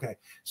want. Okay,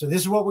 so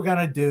this is what we're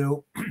going to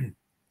do.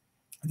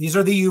 These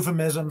are the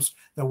euphemisms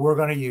that we're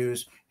going to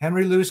use.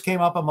 Henry Luce came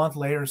up a month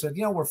later and said,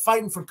 we're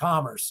fighting for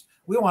commerce.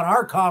 We want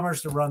our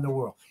commerce to run the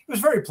world. It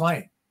was very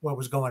plain what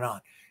was going on.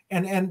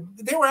 And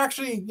they were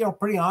actually,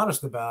 pretty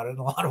honest about it in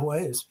a lot of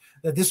ways,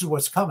 that this is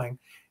what's coming.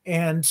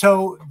 And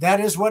so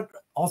that is what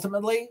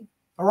ultimately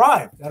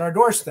arrived at our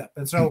doorstep.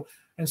 And so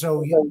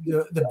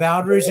the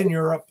boundaries in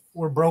Europe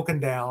were broken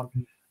down,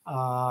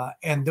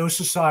 and those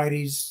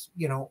societies,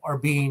 are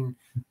being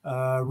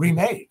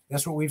remade.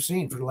 That's what we've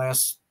seen for the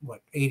last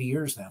 80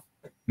 years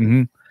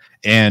now.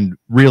 And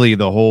really,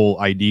 the whole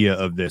idea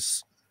of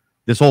this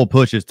whole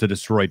push is to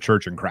destroy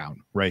church and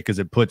crown, right? Because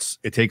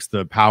it takes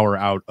the power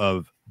out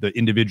of the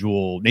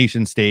individual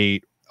nation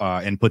state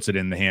and puts it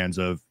in the hands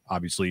of,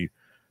 obviously,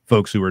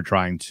 folks who are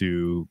trying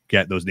to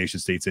get those nation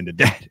states into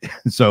debt.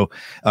 So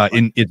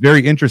it's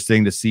very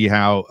interesting to see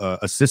how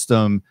a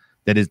system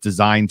that is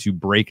designed to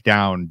break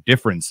down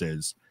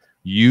differences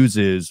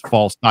uses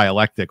false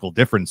dialectical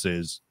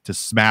differences to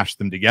smash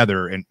them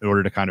together in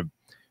order to kind of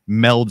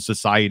meld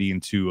society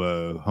into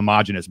a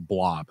homogenous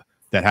blob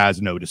that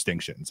has no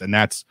distinctions. And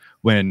that's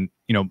when,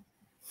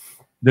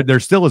 there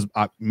still is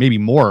maybe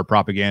more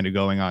propaganda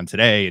going on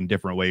today in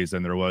different ways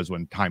than there was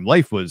when Time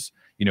Life was,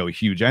 a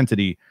huge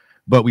entity.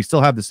 But we still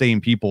have the same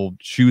people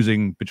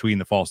choosing between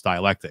the false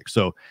dialectics.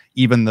 So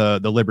even the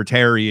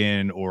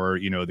libertarian or,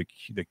 the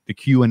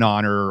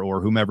QAnoner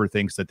or whomever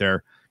thinks that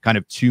they're kind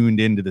of tuned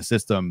into the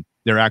system,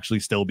 they're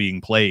actually still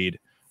being played,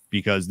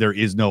 because there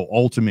is no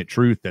ultimate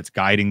truth that's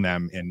guiding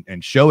them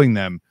and showing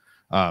them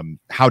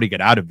how to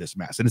get out of this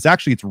mess. And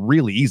it's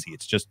really easy.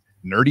 It's just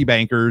nerdy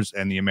bankers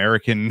and the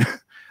American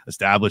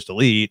established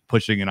elite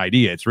pushing an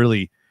idea. It's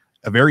really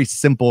a very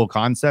simple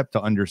concept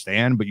to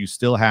understand, but you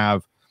still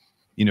have,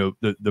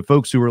 the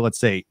folks who are, let's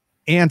say,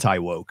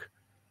 anti-woke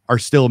are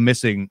still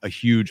missing a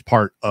huge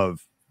part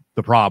of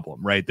the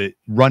problem, right? That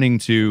running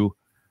to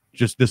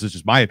this is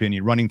just my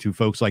opinion, running to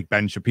folks like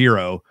Ben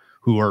Shapiro,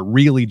 who are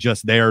really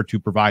just there to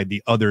provide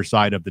the other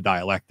side of the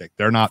dialectic.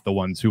 They're not the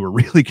ones who are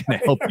really going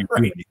to help you,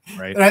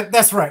 right. Right?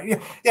 That's right. Yeah,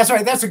 that's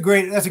right. That's a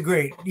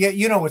great. Yeah,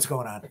 you know what's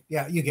going on.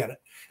 Yeah, you get it.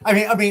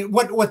 I mean,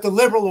 what the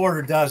liberal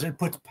order does, it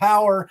puts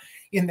power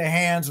in the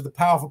hands of the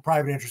powerful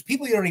private interests,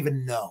 people you don't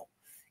even know.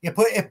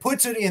 It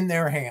puts it in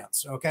their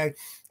hands, okay?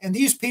 And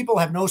these people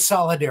have no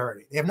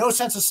solidarity. They have no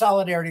sense of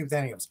solidarity with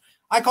any of us.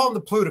 I call them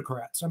the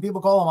plutocrats. Some people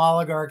call them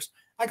oligarchs.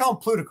 I call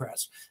them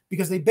plutocrats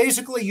because they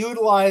basically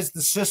utilize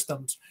the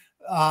systems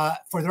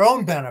for their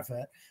own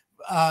benefit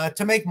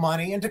to make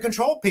money and to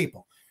control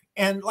people.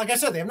 And like I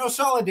said, they have no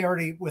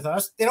solidarity with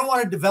us. They don't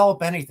want to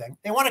develop anything.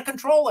 They want to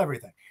control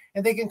everything.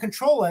 And they can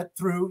control it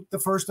through the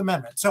First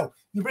Amendment. So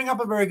you bring up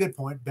a very good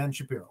point, Ben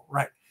Shapiro,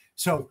 right?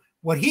 So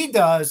what he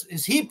does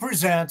is he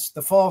presents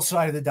the false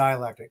side of the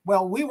dialectic.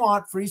 Well, we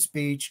want free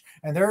speech,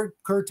 and they're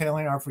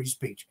curtailing our free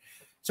speech.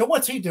 So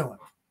what's he doing?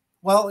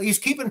 Well, he's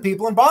keeping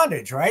people in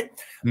bondage, right?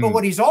 But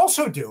what he's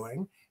also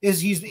doing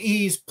is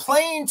he's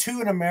playing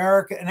to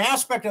an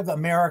aspect of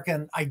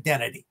American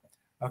identity.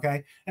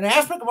 Okay, an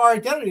aspect of our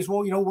identity is,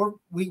 well,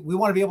 we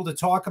want to be able to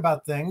talk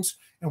about things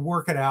and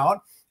work it out,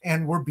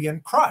 and we're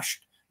being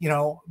crushed,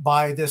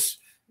 by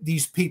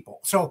these people.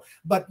 So,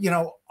 but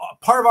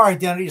part of our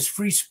identity is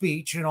free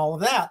speech and all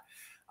of that,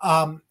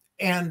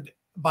 and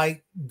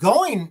by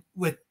going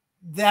with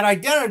that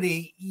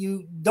identity,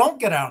 you don't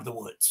get out of the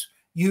woods.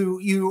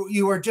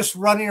 You are just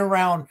running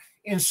around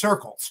in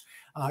circles.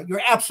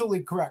 You're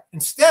absolutely correct.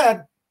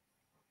 Instead,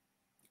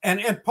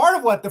 and part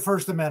of what the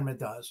First Amendment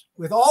does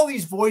with all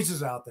these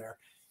voices out there,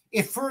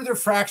 it further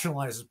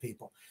fractionalizes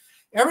people.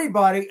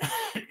 Everybody,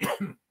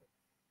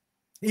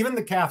 even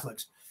the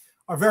Catholics,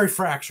 are very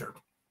fractured,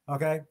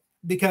 okay?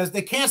 Because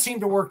they can't seem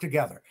to work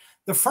together.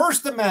 The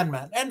First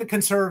Amendment and the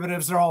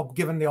conservatives are all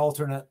given the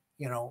alternate,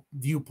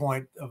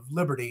 viewpoint of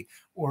liberty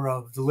or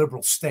of the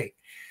liberal state.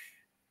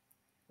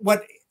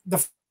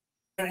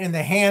 In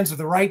the hands of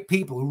the right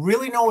people who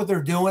really know what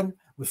they're doing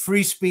with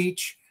free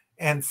speech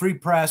and free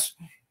press,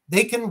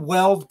 they can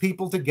weld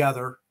people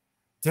together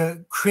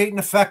to create an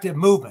effective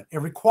movement. It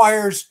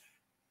requires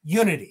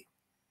unity.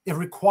 It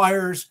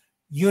requires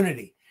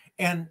unity.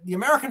 And the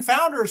American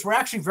founders were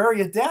actually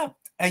very adept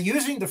at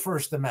using the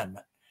First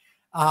Amendment,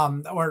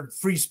 or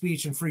free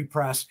speech and free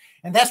press.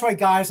 And that's why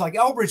guys like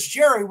Elbridge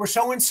Gerry were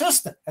so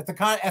insistent at the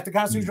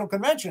Constitutional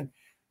Convention.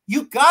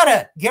 You got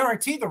to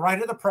guarantee the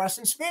right of the press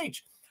and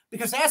speech,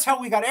 because that's how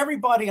we got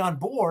everybody on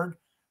board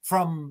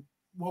from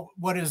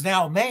what is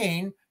now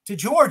Maine to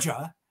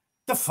Georgia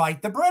to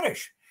fight the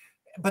British.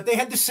 But they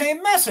had the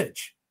same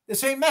message. The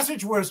same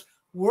message was,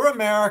 we're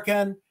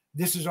American,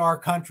 this is our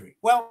country.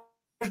 Well,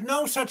 there's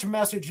no such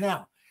message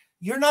now.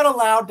 You're not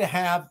allowed to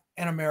have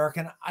an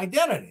American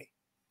identity,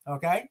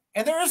 okay?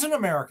 And there is an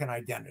American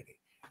identity.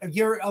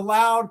 You're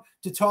allowed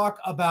to talk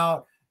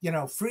about,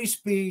 free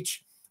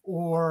speech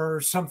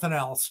or something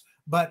else,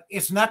 but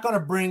it's not going to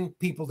bring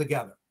people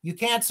together. You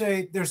can't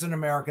say there's an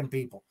American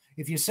people.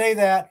 If you say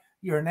that,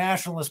 you're a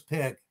nationalist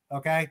pig,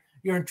 okay?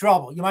 You're in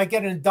trouble. You might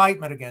get an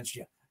indictment against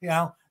you.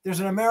 There's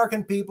an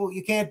American people.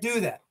 You can't do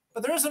that.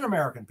 But there is an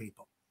American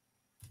people.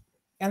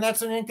 And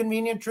that's an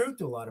inconvenient truth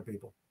to a lot of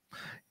people.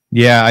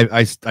 Yeah,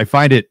 I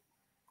find it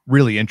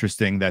really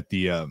interesting that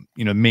the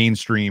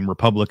mainstream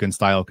Republican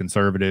style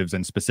conservatives,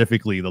 and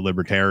specifically the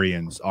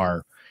libertarians,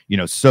 are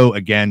so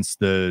against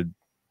the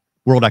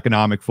World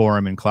Economic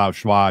Forum and Klaus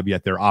Schwab,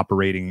 yet they're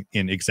operating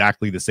in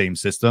exactly the same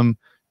system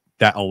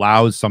that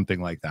allows something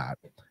like that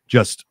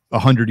just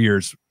 100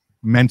 years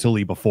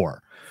mentally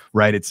before,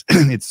 right?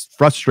 It's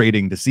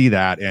frustrating to see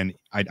that, and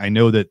I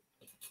know that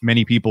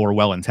many people are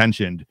well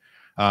intentioned,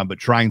 but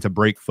trying to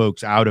break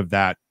folks out of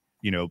that,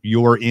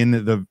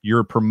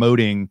 you're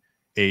promoting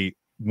a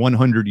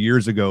 100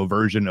 years ago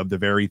version of the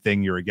very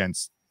thing you're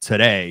against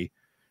today,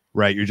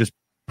 right? You're just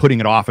putting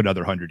it off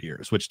another 100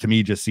 years, which to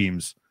me just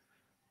seems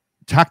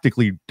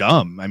tactically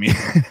dumb. I mean,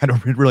 I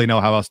don't really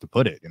know how else to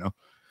put it,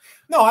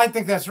 No, I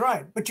think that's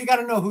right. But you got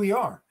to know who you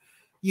are.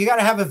 You got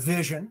to have a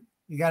vision.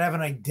 You got to have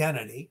an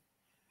identity.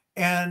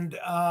 And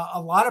a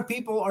lot of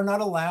people are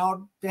not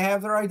allowed to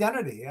have their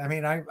identity. I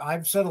mean,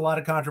 I've said a lot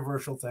of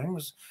controversial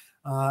things.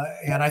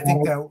 And I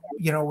think that,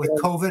 with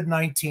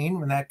COVID-19,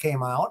 when that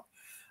came out,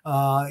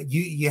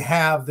 you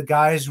have the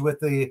guys with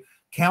the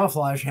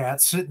camouflage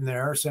hats sitting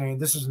there saying,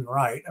 this isn't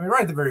right. I mean,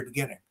 right at the very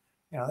beginning,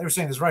 they were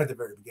saying this right at the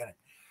very beginning.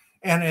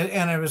 And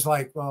it was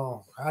like,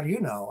 well, how do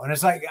you know? And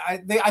it's like,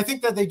 I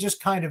think that they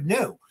just kind of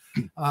knew.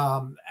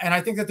 And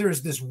I think that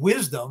there's this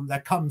wisdom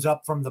that comes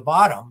up from the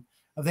bottom.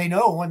 They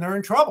know when they're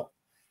in trouble.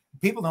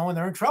 People know when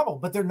they're in trouble,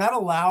 but they're not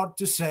allowed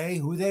to say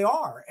who they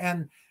are.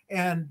 And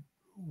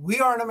we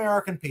are an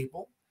American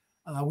people.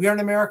 We are an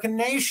American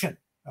nation.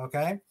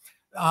 Okay.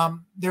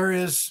 There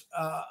is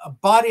a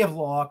body of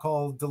law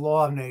called the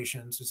Law of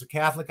Nations. It's a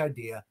Catholic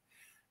idea.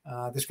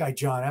 This guy,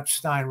 John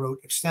Epstein, wrote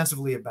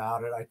extensively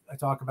about it. I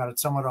talk about it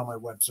somewhat on my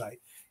website.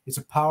 It's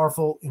a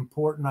powerful,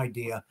 important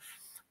idea.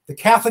 The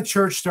Catholic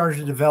Church started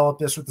to develop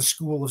this with the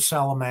School of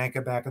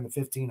Salamanca back in the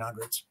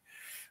 1500s.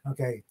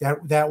 Okay,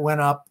 that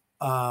went up,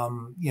 up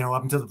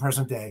until the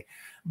present day.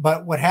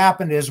 But what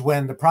happened is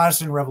when the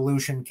Protestant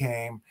Revolution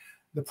came,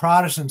 the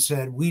Protestants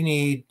said, we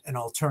need an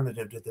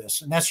alternative to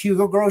this. And that's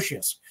Hugo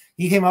Grotius.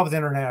 He came up with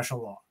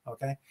international law,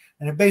 okay?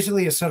 And it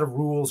basically a set of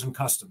rules and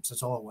customs.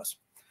 That's all it was.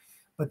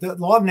 But the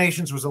Law of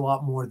Nations was a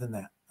lot more than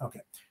that.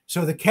 Okay.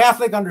 So the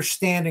Catholic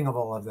understanding of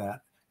all of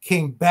that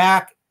came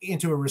back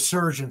into a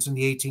resurgence in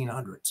the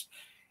 1800s.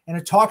 And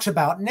it talks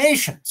about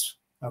nations.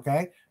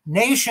 Okay.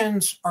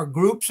 Nations are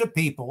groups of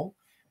people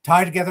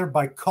tied together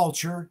by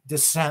culture,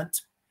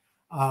 descent.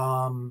 They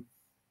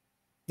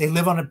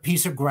live on a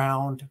piece of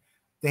ground.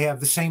 They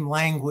have the same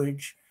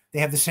language. They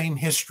have the same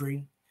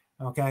history.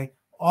 Okay.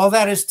 All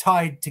that is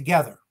tied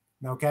together.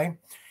 Okay.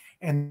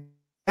 And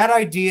that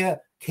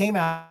idea came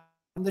out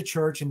from the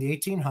church in the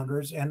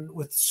 1800s and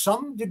with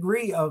some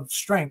degree of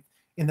strength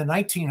in the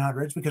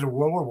 1900s because of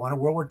World War I and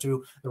World War II,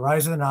 the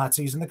rise of the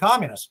Nazis and the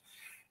communists.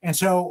 And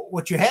so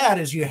what you had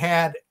is you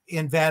had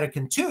in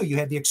Vatican II, you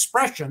had the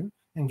expression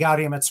in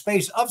Gaudium et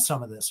Spes of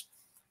some of this.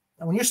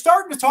 And when you're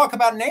starting to talk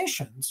about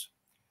nations,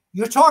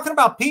 you're talking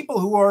about people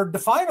who are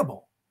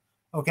definable.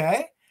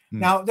 Okay.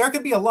 Now, there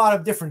could be a lot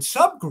of different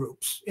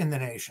subgroups in the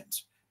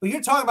nations, but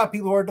you're talking about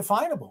people who are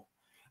definable.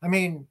 I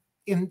mean,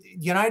 in the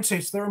United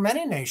States, there are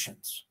many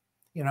nations.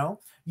 You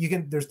know,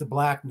 there's the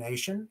Black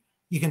nation.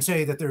 You can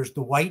say that there's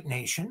the white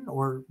nation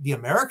or the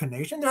American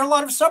nation. There are a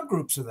lot of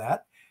subgroups of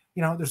that.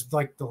 You know, there's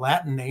like the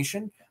Latin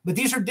nation, but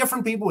these are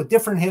different people with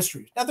different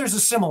histories. Now, there's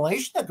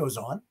assimilation that goes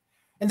on,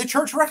 and the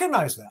church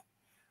recognized that.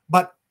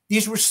 But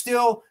these were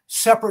still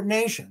separate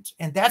nations.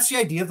 And that's the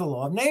idea of the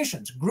law of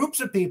nations, groups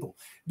of people,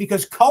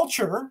 because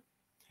culture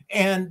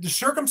and the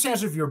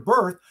circumstance of your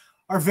birth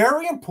are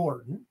very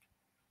important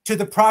to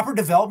the proper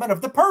development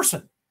of the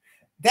person.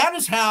 That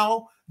is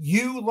how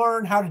you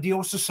learn how to deal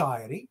with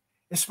society,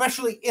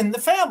 especially in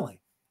the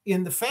family.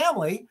 In the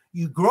family,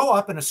 you grow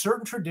up in a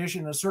certain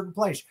tradition in a certain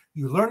place.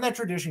 You learn that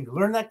tradition, you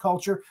learn that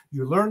culture,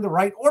 you learn the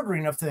right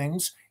ordering of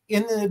things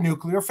in the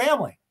nuclear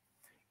family.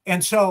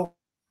 And so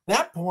at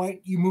that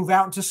point, you move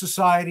out into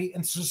society,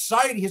 and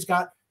society has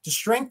got to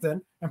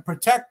strengthen and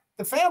protect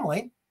the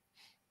family.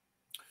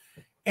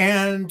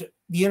 And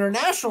the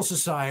international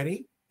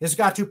society has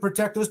got to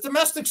protect those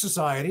domestic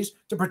societies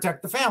to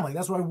protect the family.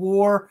 That's why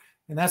war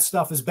and that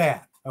stuff is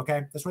bad.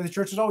 Okay. That's why the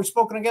church has always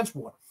spoken against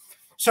war.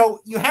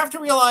 So you have to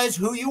realize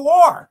who you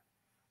are.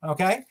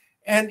 Okay.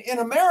 And in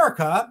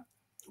America,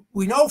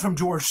 we know from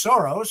George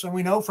Soros, and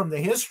we know from the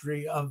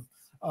history of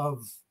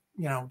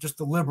you know, just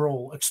the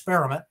liberal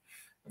experiment,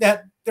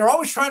 that they're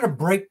always trying to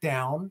break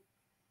down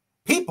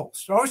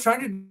peoples. They're always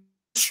trying to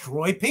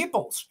destroy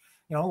peoples.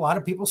 You know, a lot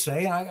of people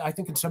say, and I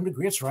think in some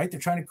degree it's right, they're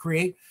trying to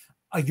create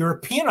a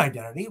European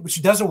identity,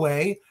 which does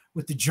away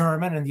with the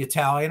German and the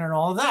Italian and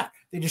all of that.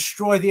 They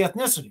destroy the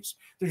ethnicities.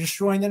 They're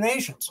destroying the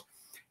nations.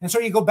 And so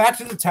you go back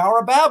to the Tower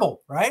of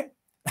Babel, right?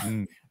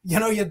 You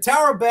know, you had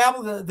Tower of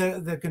Babel,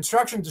 the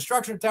construction,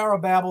 destruction of Tower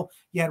of Babel.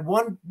 You had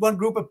one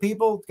group of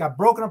people got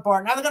broken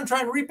apart. Now they're going to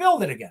try and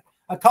rebuild it again.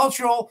 A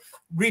cultural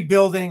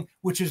rebuilding,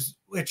 which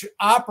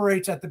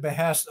operates at the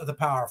behest of the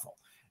powerful.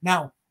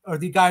 Now, or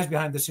the guys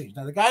behind the scenes.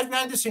 Now, the guys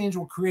behind the scenes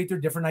will create their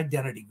different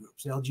identity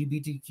groups,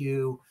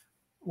 LGBTQ,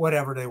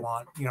 whatever they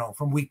want, you know,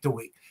 from week to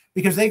week,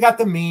 because they got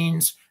the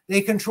means,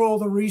 they control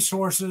the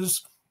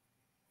resources,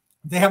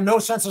 they have no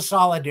sense of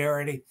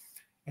solidarity,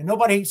 and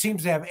nobody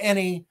seems to have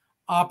any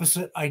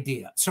opposite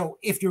idea. So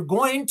if you're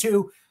going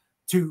to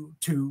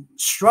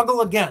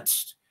struggle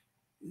against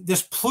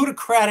this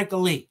plutocratic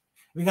elite,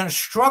 we're going to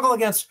struggle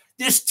against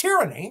this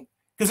tyranny,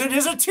 because it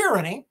is a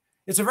tyranny.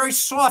 It's a very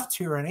soft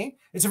tyranny.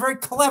 It's a very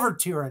clever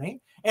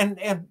tyranny. And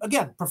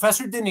again,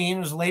 Professor Deneen,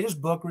 in his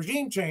latest book,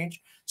 Regime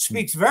Change,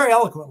 speaks very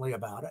eloquently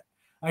about it.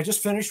 I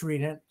just finished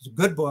reading it. It's a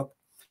good book.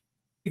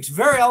 Speaks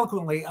very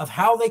eloquently of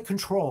how they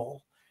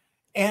control.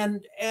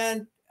 And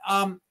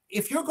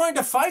if you're going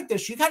to fight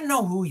this, you got to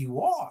know who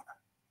you are.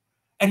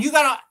 And you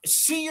got to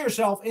see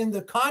yourself in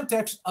the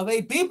context of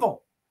a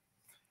people.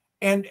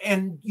 And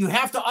you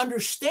have to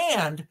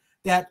understand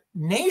that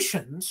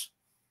nations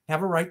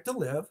have a right to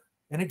live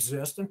and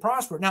exist and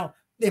prosper. Now,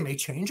 they may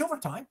change over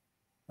time.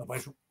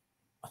 Nobody's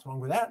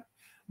wrong with that.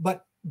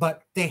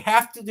 But they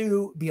have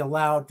to be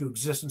allowed to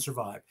exist and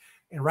survive.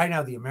 And right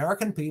now, the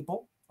American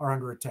people are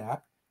under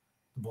attack.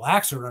 The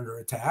blacks are under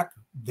attack.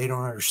 They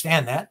don't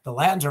understand that. The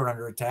Latins are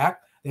under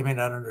attack. They may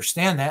not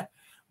understand that.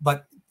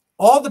 But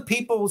all the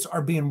peoples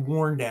are being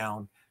worn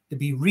down to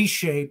be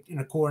reshaped in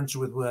accordance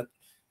with what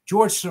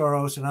George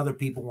Soros and other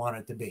people want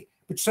it to be.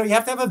 But so you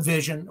have to have a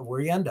vision of where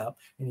you end up,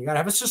 and you got to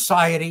have a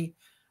society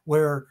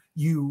where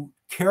you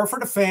care for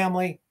the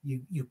family,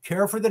 you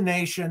care for the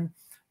nation,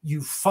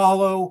 you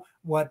follow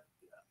what,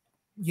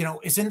 you know,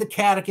 is in the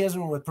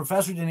catechism, what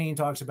Professor Deneen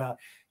talks about.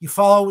 You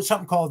follow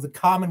something called the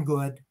common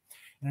good,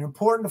 and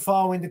important to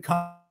follow in the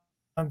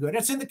common good.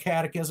 It's in the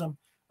catechism.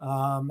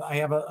 I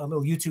have a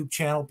little YouTube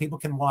channel people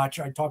can watch.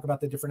 I talk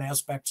about the different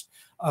aspects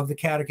of the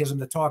catechism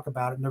that talk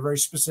about it, and they're very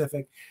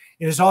specific.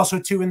 It is also,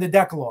 too, in the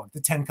Decalogue,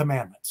 the 10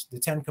 Commandments. The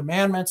 10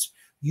 Commandments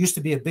used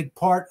to be a big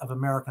part of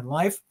American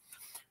life.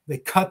 They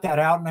cut that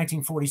out in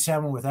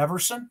 1947 with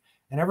Everson,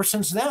 and ever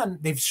since then,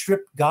 they've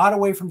stripped God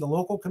away from the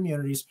local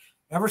communities.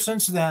 Ever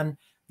since then,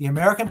 the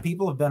American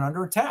people have been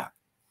under attack.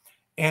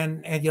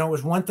 And you know, it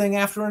was one thing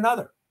after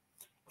another.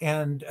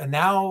 And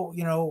now,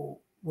 you know,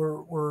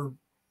 we're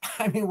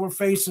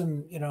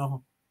facing, you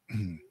know,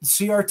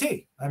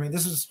 CRT. I mean,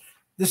 this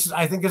is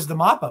I think is the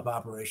mop-up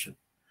operation.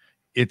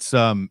 It's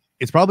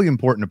probably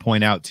important to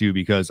point out too,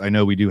 because I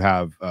know we do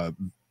have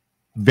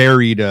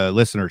varied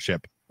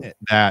listenership,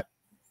 that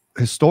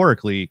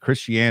historically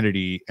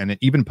Christianity, and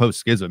even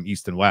post-schism,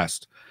 East and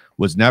West,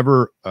 was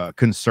never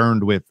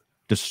concerned with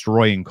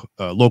destroying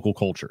local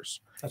cultures.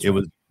 That's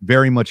right.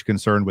 very much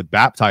concerned with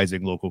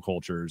baptizing local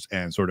cultures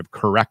and sort of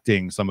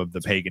correcting some of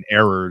the pagan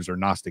errors or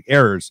Gnostic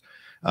errors.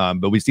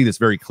 But we see this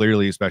very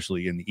clearly,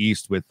 especially in the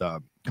East, with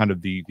kind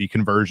of the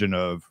conversion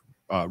of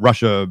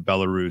Russia,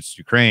 Belarus,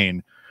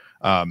 Ukraine,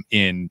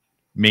 in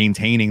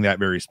maintaining that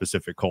very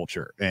specific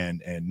culture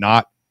and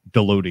not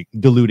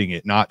diluting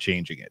it, not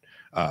changing it.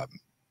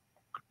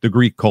 The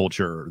Greek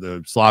culture,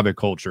 the Slavic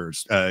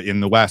cultures in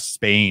the West,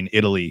 Spain,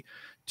 Italy,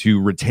 to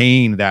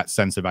retain that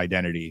sense of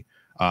identity,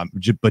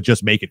 but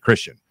just make it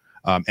Christian.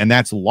 And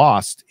that's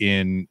lost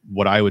in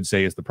what I would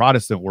say is the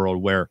Protestant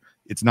world, where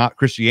it's not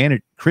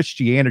Christianity.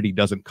 Christianity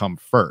doesn't come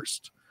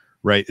first,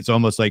 right? It's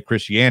almost like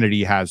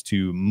Christianity has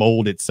to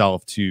mold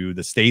itself to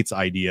the state's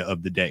idea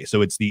of the day.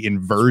 So it's the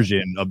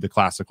inversion of the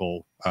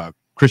classical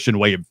Christian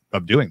way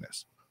of doing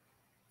this.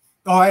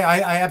 Oh,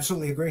 I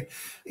absolutely agree.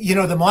 You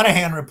know, the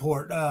Moynihan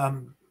report,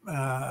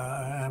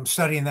 I'm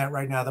studying that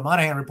right now. The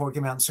Moynihan report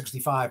came out in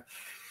 '65,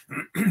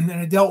 and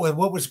it dealt with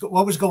what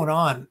was going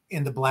on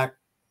in the black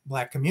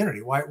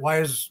community. Why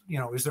is, you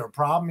know, is there a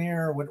problem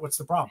here? What's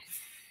the problem?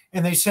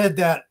 And they said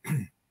that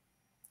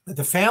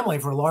the family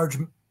for large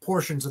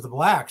portions of the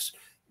blacks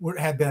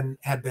had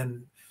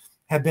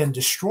been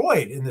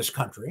destroyed in this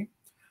country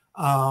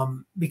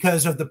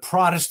because of the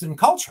Protestant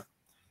culture,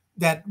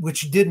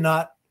 which did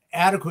not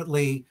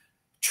adequately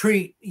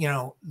treat, you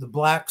know, the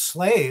black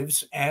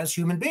slaves as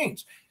human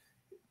beings.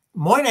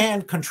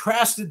 Moynihan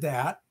contrasted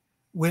that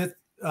with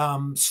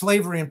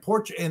slavery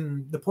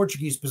in the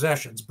Portuguese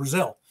possessions,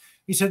 Brazil.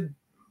 He said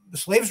the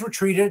slaves were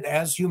treated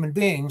as human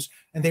beings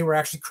and they were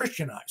actually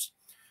Christianized.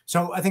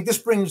 So I think this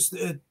brings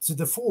to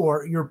the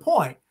fore your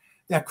point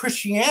that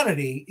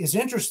Christianity is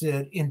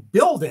interested in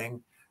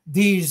building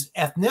these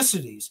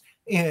ethnicities,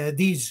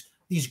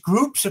 these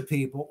groups of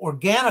people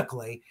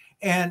organically,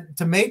 and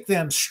to make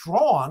them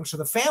strong, so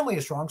the family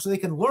is strong, so they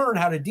can learn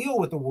how to deal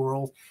with the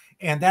world.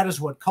 And that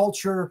is what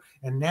culture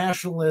and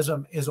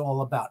nationalism is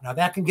all about. Now,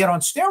 that can get on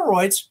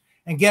steroids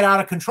and get out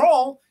of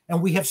control,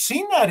 and we have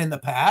seen that in the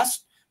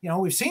past. You know,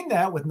 we've seen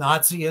that with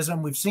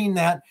Nazism. We've seen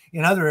that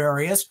in other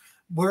areas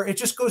where it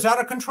just goes out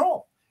of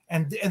control.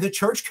 And the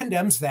church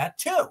condemns that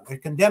too.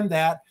 It condemned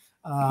that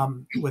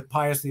with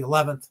Pius XI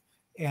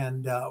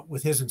and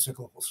with his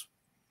encyclicals.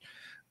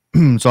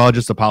 So I'll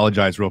just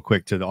apologize real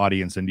quick to the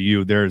audience and to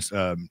you. There's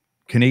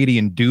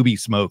Canadian doobie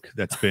smoke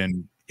that's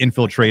been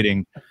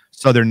infiltrating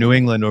southern New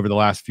England over the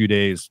last few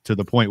days to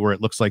the point where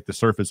it looks like the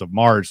surface of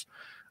Mars.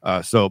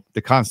 So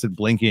the constant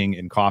blinking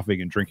and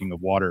coughing and drinking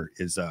of water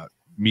is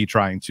me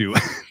trying to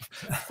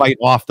fight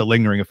off the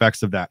lingering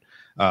effects of that.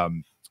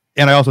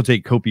 And I also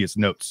take copious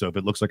notes. So if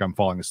it looks like I'm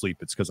falling asleep,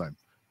 it's because I'm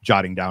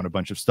jotting down a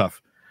bunch of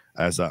stuff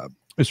as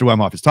Mr.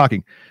 Wemhoff is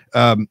talking.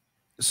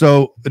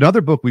 So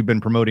another book we've been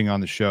promoting on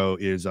the show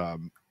is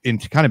in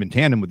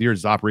tandem with yours,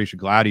 is Operation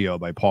Gladio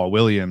by Paul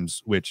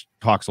Williams, which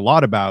talks a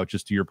lot about,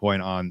 just to your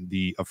point, on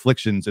the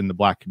afflictions in the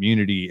black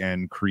community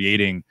and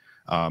creating,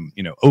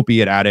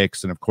 opiate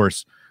addicts. And of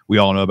course, we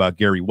all know about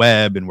Gary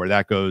Webb and where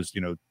that goes,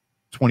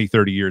 20,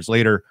 30 years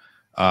later,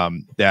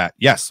 that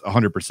yes,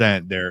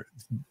 100%, they're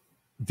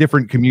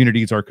different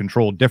communities are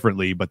controlled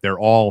differently, but they're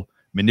all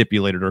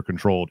manipulated or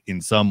controlled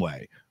in some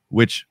way,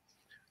 which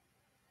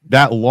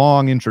that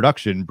long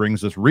introduction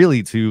brings us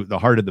really to the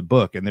heart of the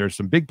book. And there's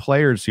some big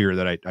players here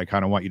that I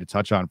kind of want you to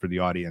touch on for the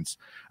audience.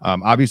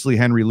 Obviously,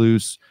 Henry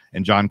Luce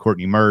and John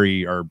Courtney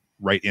Murray are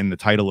right in the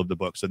title of the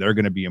book, so they're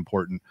going to be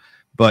important.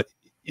 But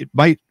it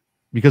might,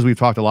 because we've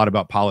talked a lot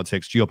about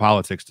politics,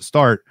 geopolitics to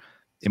start,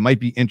 it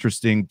might be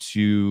interesting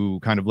to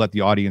kind of let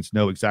the audience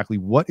know exactly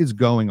what is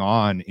going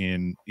on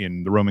in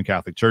the Roman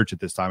Catholic Church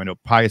at this time. I know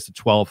Pius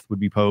XII would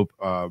be Pope,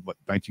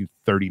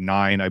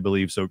 1939, I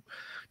believe. So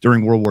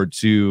during World War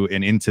II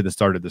and into the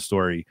start of the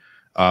story,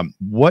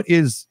 what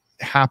is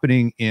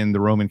happening in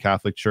the Roman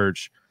Catholic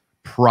Church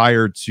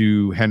prior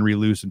to Henry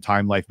Luce and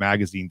Time Life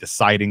magazine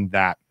deciding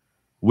that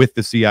with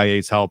the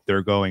CIA's help,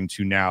 they're going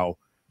to now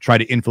try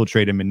to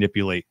infiltrate and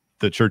manipulate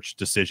the church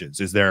decisions?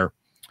 Is there...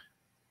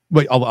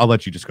 Wait, I'll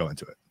let you just go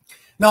into it.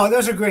 No,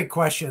 those are great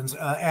questions,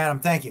 Adam.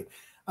 Thank you.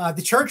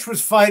 The church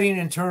was fighting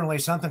internally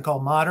something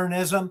called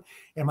modernism,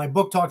 and my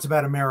book talks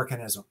about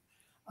Americanism.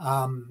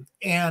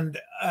 And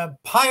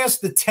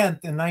Pius X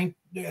in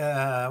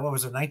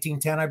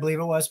 1910, I believe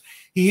it was,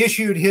 he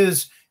issued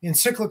his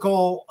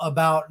encyclical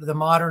about the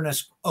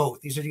modernist oath.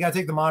 He said, you got to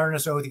take the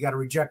modernist oath. You got to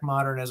reject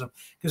modernism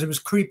because it was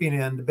creeping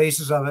in. The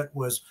basis of it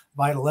was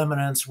vital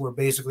eminence, where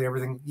basically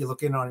everything you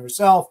look in on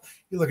yourself,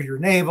 you look at your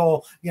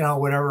navel,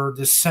 whatever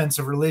this sense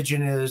of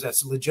religion is,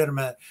 that's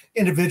legitimate,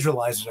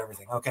 individualizes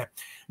everything. Okay.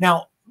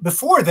 Now,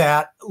 before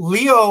that,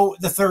 Leo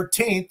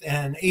XIII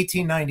in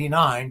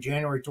 1899,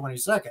 January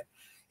 22nd,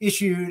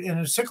 issued an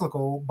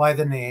encyclical by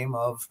the name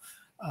of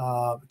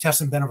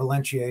Tessum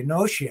Benevolentiae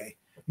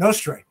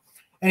Nostrae.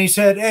 And he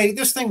said, hey,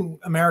 this thing,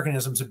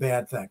 Americanism, is a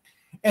bad thing.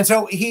 And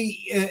so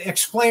he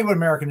explained what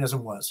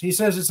Americanism was. He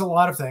says it's a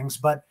lot of things,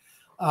 but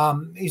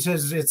he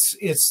says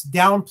it's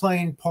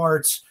downplaying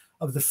parts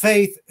of the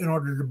faith in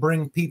order to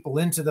bring people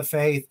into the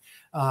faith.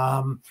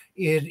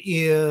 It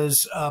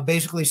is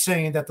basically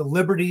saying that the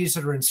liberties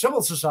that are in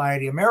civil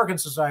society, American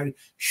society,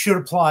 should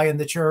apply in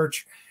the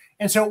church.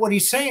 And so what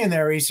he's saying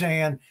there, he's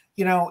saying,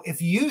 you know,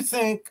 if you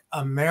think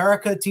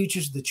America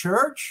teaches the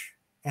church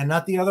and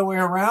not the other way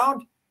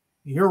around,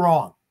 you're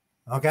wrong.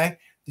 Okay?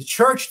 The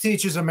church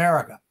teaches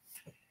America.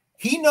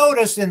 He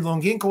noticed in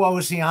Longínquo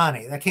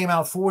Oceani, that came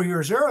out 4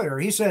 years earlier,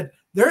 he said,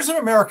 there's an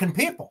American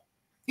people.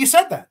 He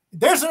said that.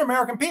 There's an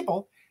American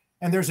people,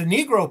 and there's a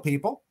Negro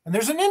people, and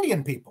there's an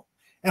Indian people.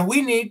 And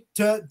we need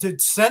to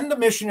send the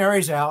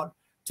missionaries out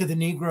to the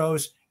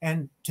Negroes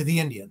and to the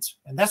Indians.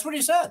 And that's what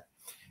he said.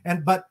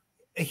 But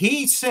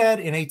he said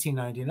in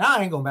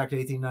 1899, going back to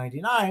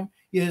 1899,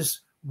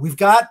 is we've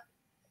got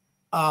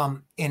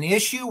an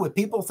issue with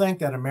people think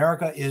that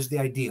America is the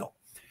ideal.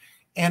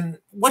 And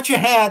what you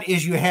had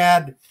is you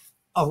had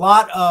a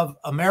lot of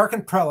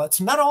American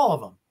prelates, not all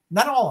of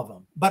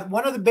them, but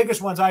one of the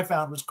biggest ones I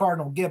found was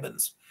Cardinal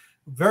Gibbons,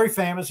 very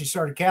famous. He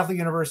started Catholic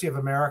University of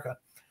America,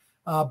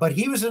 but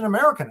he was an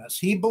Americanist.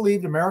 He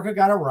believed America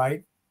got it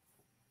right.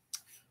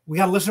 We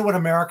got to listen to what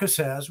America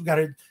says. We got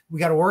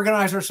to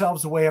organize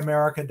ourselves the way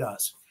America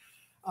does.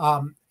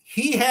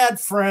 He had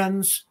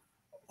friends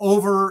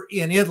over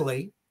in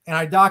Italy, and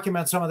I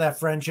document some of that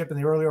friendship in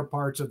the earlier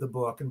parts of the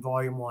book in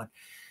volume 1.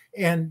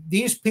 And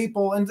these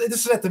people, and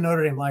this is at the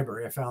Notre Dame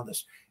Library, I found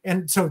this.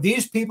 And so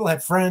these people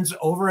had friends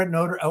over at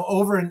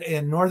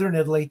in northern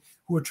Italy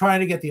who were trying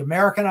to get the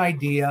American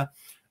idea,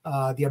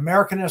 the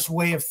Americanist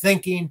way of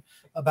thinking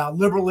about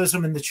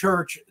liberalism in the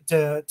church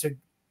to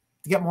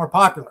get more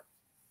popular.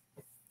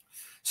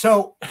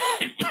 So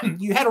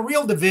you had a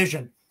real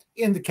division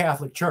in the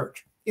Catholic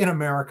Church in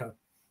America,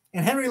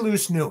 and Henry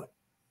Luce knew it.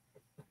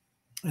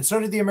 And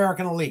so did the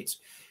American elites,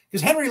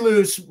 because Henry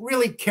Luce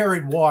really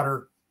carried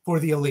water for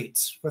the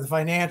elites, for the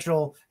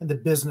financial and the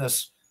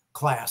business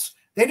class.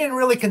 They didn't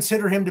really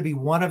consider him to be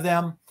one of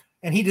them,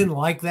 and he didn't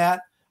like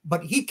that,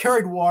 but he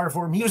carried water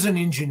for him. He was an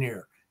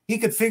engineer. He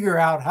could figure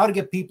out how to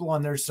get people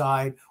on their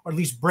side, or at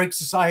least break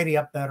society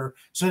up better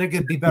so that it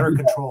could be better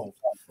controlled.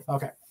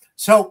 Okay,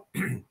 so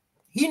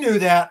he knew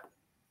that,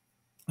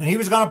 and he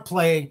was going to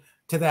play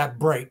to that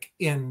break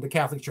in the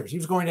Catholic Church. He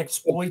was going to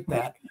exploit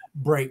that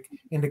break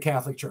in the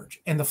Catholic Church.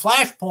 And the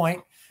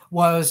flashpoint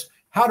was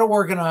how to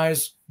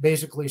organize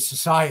basically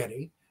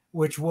society,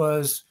 which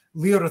was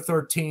Leo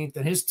XIII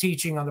and his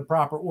teaching on the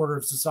proper order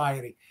of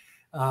society.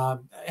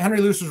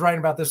 Henry Luce was writing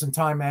about this in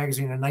Time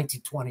magazine in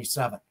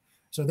 1927.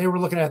 So they were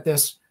looking at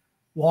this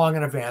long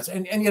in advance.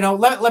 And you know,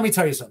 let me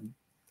tell you something.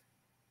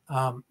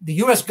 The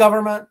U.S.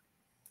 government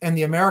and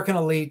the American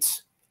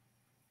elites,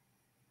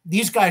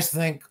 these guys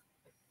think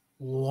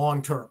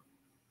long-term.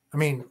 I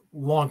mean,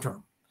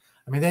 long-term.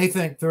 I mean, they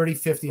think 30,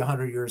 50,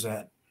 100 years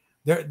ahead.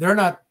 They're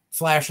not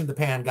flash in the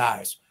pan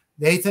guys.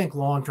 They think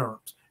long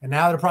terms, and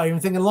now they're probably even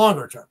thinking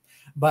longer term.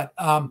 But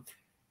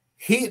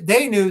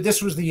they knew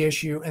this was the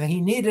issue, and he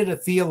needed a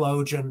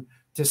theologian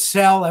to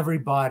sell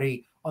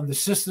everybody on the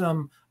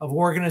system of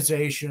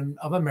organization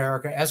of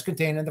America as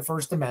contained in the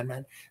First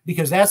Amendment,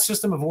 because that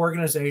system of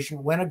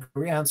organization went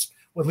against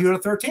what Leo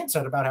XIII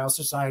said about how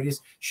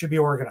societies should be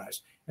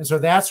organized. And so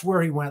that's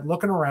where he went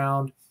looking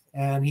around,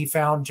 and he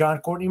found John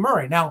Courtney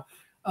Murray. Now,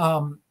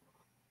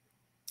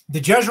 the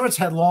Jesuits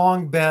had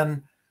long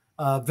been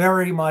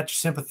very much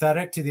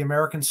sympathetic to the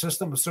American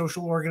system of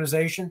social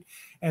organization.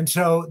 And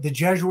so the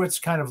Jesuits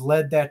kind of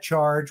led that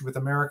charge with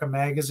America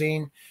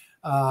Magazine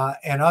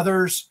and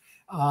others.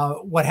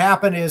 What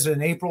happened is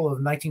in April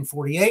of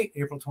 1948,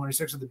 April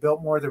 26th at the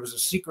Biltmore, there was a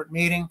secret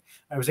meeting.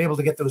 I was able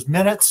to get those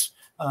minutes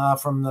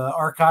from the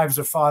archives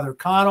of Father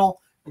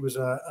Connell, who was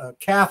a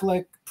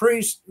Catholic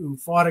priest who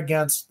fought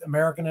against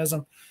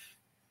Americanism.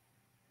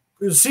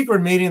 It was a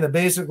secret meeting that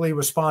basically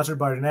was sponsored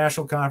by the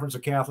National Conference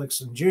of Catholics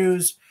and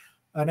Jews,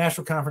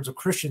 National Conference of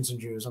Christians and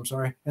Jews, I'm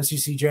sorry,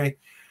 NCCJ.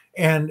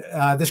 And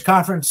this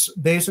conference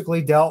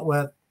basically dealt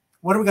with,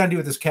 what are we going to do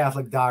with this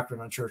Catholic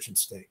doctrine on church and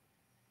state?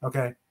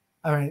 Okay.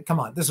 I mean, come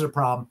on, this is a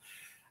problem.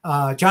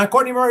 John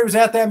Courtney Murray was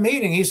at that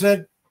meeting. He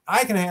said,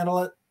 I can handle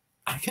it.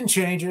 I can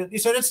change it. He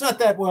said, it's not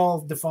that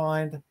well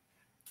defined.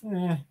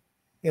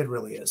 It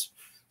really is.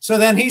 So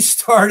then he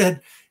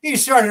started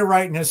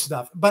writing his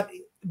stuff, but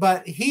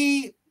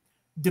he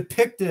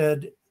picked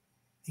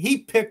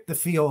the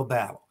field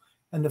battle.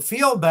 And the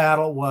field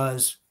battle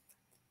was,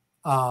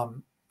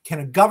 can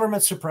a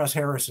government suppress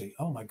heresy?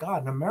 Oh my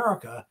God, in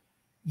America,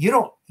 you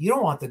don't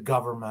want the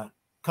government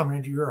coming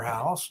into your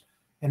house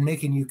and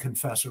making you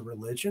confess a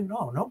religion.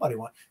 No, nobody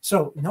wants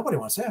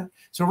that.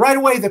 So right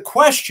away, the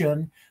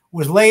question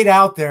was laid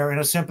out there in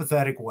a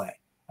sympathetic way,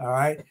 all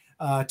right,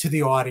 to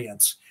the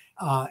audience.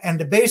 And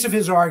the base of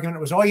his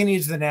argument was all you need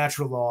is the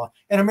natural law,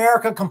 and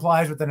America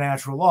complies with the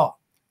natural law.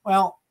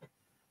 Well,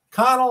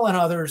 Connell and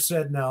others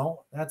said,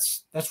 no,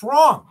 that's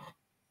wrong.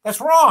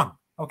 That's wrong,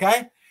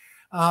 okay?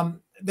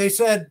 They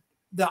said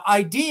the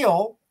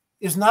ideal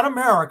is not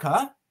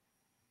America.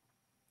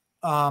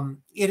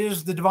 It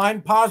is the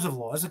divine positive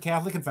law as a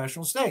Catholic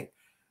confessional state.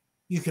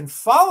 You can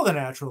follow the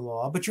natural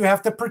law, but you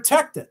have to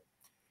protect it.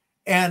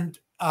 And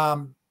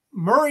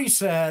Murray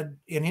said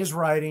in his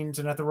writings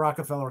and at the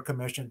Rockefeller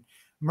Commission,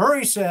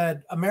 Murray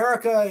said,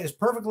 America is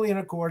perfectly in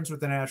accordance with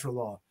the natural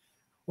law.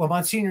 Well,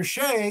 Monsignor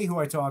Shea, who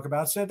I talk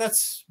about, said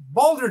that's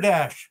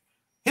balderdash.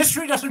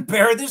 History doesn't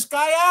bear this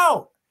guy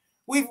out.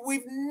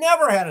 We've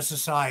never had a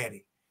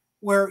society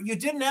where you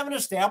didn't have an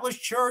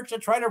established church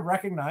that tried to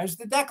recognize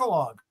the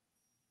Decalogue,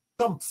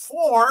 some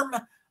form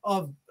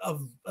of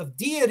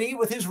deity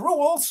with his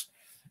rules.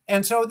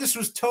 And so this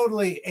was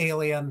totally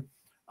alien.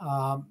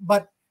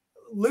 But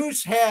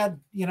Luce had,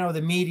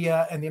 the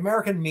media, and the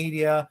American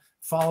media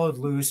followed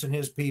Luce and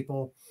his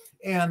people.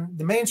 And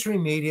the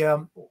mainstream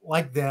media,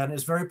 like then,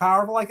 is very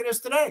powerful like it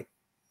is today.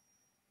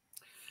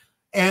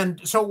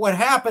 And so what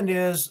happened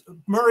is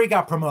Murray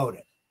got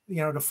promoted.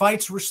 The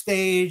fights were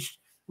staged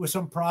with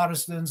some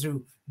Protestants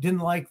who didn't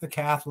like the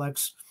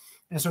Catholics.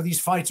 And so these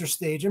fights are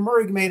staged. And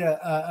Murray made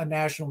a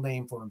national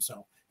name for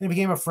himself. And he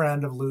became a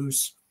friend of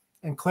Luce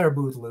and Clare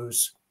Boothe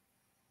Luce.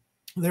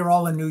 They were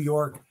all in New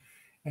York.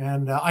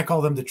 And I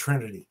call them the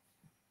Trinity.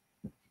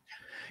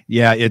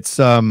 Yeah, it's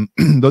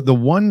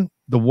the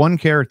one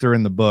character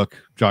in the book,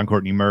 John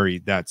Courtney Murray,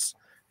 that's,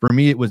 for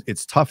me,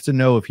 it's tough to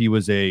know if he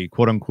was a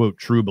quote unquote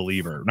true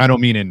believer. And I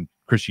don't mean in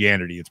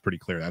Christianity, it's pretty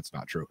clear that's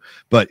not true.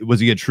 But was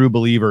he a true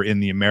believer in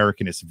the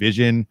Americanist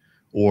vision,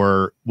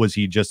 or was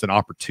he just an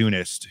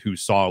opportunist who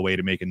saw a way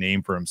to make a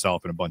name for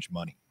himself and a bunch of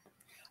money?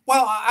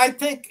 Well, I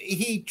think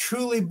he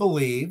truly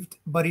believed,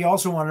 but he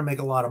also wanted to make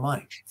a lot of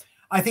money.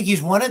 I think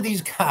he's one of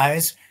these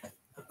guys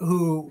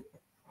who,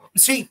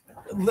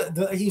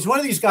 he's one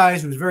of these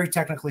guys who's very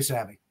technically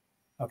savvy.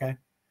 Okay.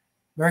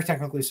 Very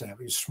technically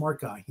savvy. He's a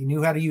smart guy. He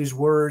knew how to use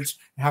words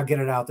and how to get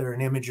it out there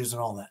and images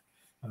and all that.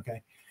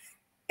 Okay.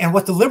 And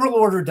what the liberal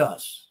order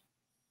does,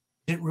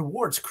 it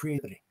rewards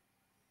creativity.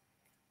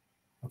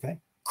 Okay.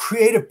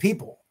 Creative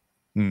people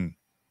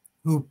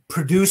who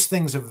produce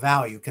things of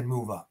value can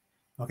move up.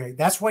 Okay.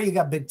 That's why you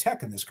got big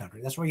tech in this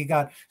country. That's why you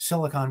got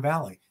Silicon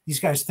Valley. These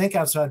guys think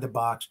outside the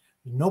box.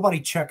 Nobody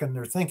checking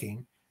their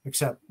thinking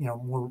except,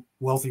 more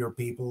wealthier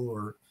people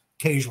or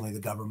occasionally the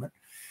government.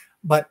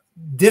 But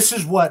this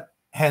is what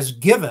has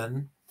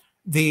given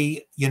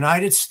the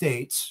United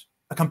States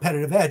a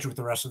competitive edge with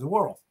the rest of the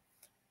world,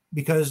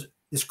 because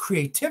this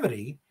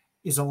creativity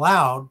is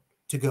allowed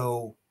to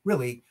go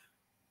really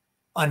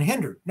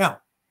unhindered. Now,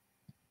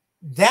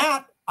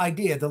 that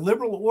idea, the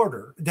liberal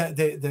order,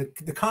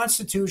 the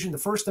Constitution, the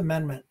First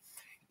Amendment,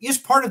 is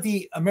part of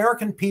the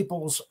American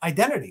people's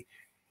identity.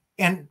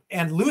 And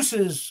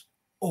Luce's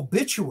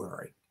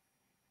obituary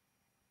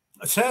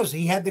says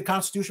he had the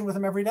Constitution with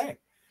him every day.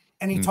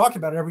 And he talked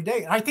about it every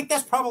day. And I think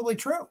that's probably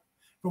true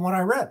from what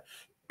I read.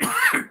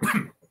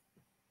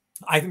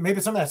 Maybe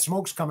some of that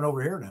smoke's coming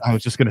over here now. I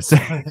was just going to say,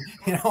 I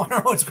don't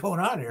know what's going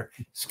on here.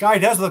 Sky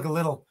does look a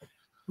little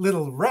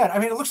red. I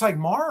mean, it looks like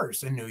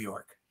Mars in New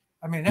York.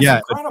 I mean,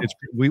 that's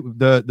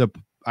incredible.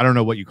 I don't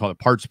know what you call it,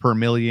 parts per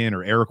million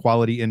or air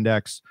quality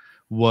index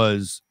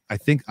was, I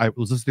think I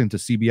was listening to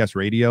CBS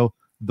radio,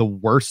 the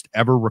worst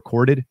ever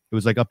recorded. It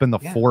was like up in the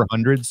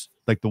 400s,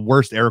 like the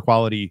worst air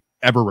quality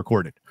ever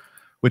recorded,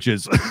 which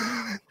is,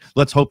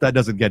 let's hope that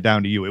doesn't get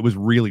down to you. It was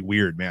really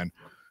weird, man.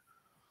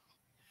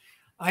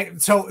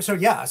 So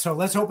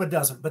let's hope it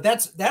doesn't. But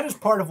that is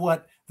part of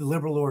what the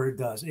liberal order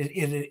does.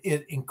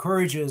 It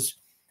encourages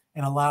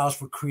and allows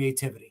for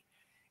creativity,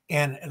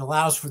 and it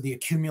allows for the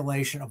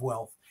accumulation of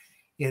wealth.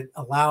 It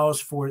allows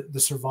for the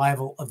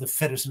survival of the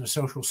fittest in a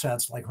social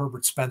sense, like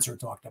Herbert Spencer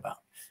talked about.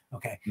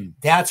 Okay.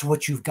 That's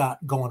what you've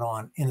got going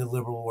on in the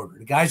liberal order.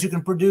 The guys who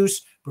can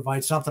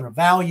provide something of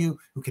value,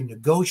 who can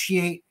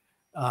negotiate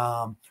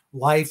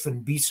life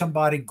and be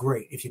somebody,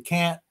 great. If you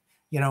can't,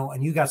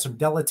 and you got some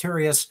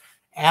deleterious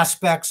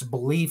aspects,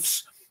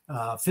 beliefs,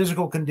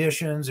 physical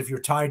conditions, if you're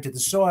tied to the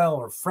soil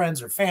or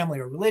friends or family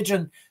or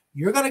religion,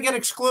 you're going to get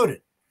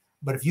excluded.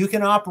 But if you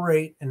can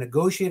operate and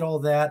negotiate all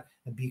that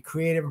and be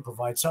creative and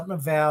provide something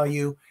of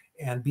value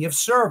and be of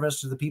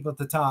service to the people at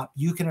the top,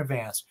 you can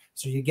advance.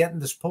 So you're getting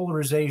this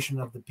polarization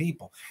of the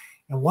people.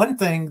 And one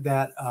thing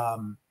that,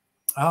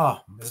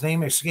 his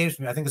name escapes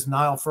me, I think it's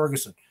Niall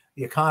Ferguson,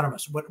 the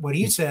economist. What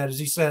he said is,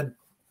 he said,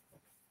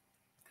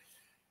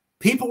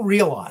 people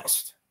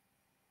realized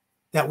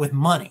that with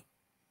money,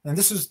 and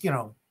this is,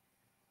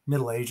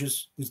 Middle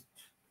Ages,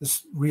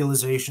 this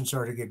realization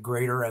started to get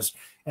greater as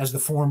the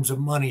forms of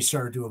money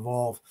started to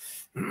evolve.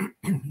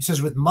 He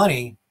says, with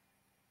money,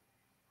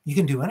 you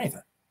can do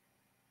anything.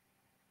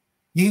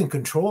 You can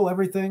control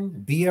everything,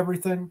 be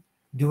everything,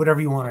 do whatever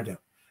you want to do.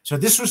 So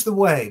this was the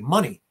way,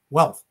 money,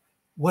 wealth,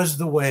 was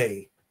the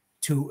way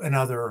to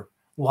another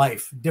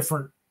life,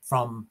 different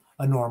from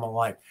a normal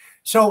life.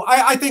 So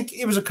I think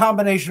it was a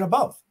combination of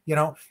both,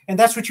 and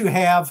that's what you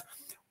have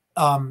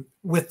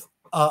with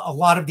a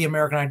lot of the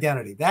American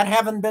identity. That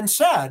having been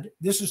said,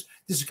 this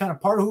is kind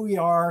of part of who we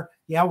are.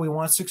 Yeah, we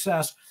want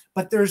success,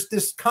 but there's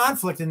this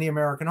conflict in the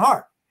American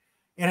heart.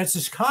 And it's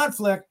this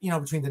conflict,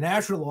 between the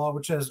natural law,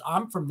 which says,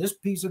 I'm from this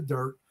piece of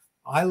dirt.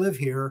 I live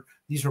here.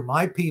 These are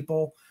my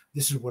people.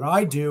 This is what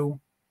I do.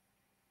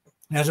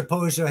 As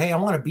opposed to, hey, I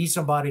want to be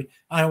somebody.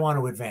 I want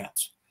to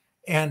advance.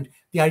 And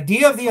the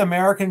idea of the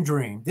American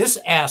dream, this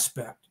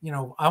aspect, you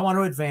know, I want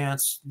to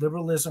advance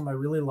liberalism. I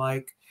really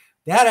like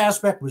that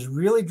aspect was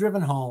really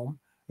driven home,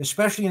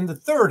 especially in the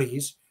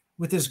 30s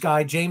with this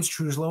guy, James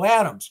Truslow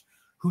Adams,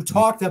 who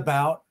talked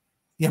about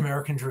the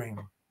American dream,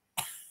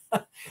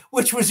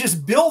 which was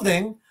just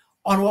building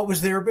on what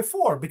was there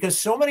before, because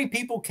so many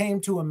people came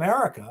to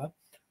America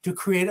to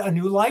create a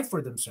new life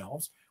for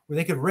themselves, where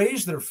they could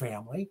raise their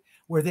family,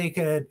 where they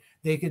could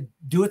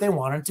do what they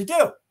wanted to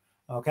do.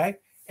 Okay.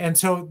 And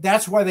so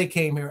that's why they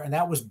came here, and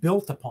that was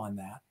built upon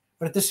that.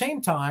 But at the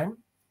same time,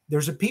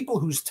 there's a people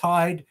who's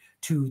tied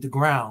to the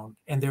ground,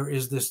 and there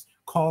is this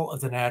call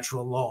of the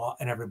natural law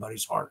in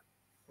everybody's heart.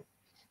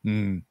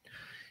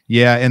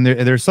 Yeah, and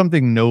there's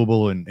something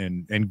noble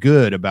and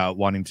good about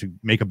wanting to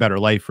make a better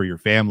life for your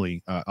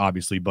family,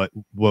 obviously. But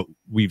what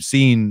we've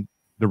seen,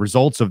 the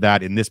results of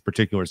that in this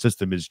particular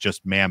system is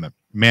just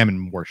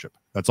mammon worship.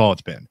 That's all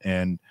it's been.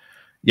 And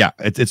yeah,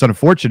 it's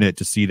unfortunate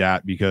to see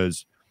that,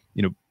 because,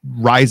 you know,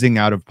 rising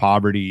out of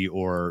poverty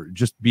or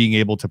just being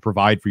able to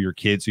provide for your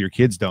kids so your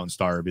kids don't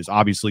starve is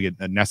obviously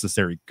a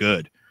necessary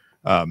good.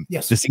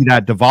 Yes. To see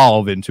that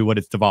devolve into what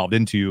it's devolved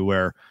into,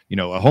 where, you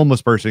know, a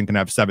homeless person can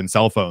have 7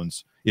 cell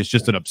phones, is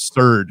just an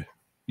absurd,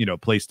 you know,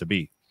 place to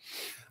be.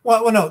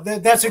 Well, no,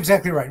 that's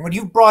exactly right. What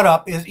you brought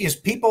up is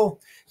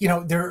people, you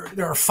know, there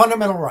are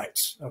fundamental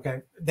rights,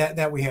 okay,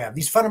 that we have.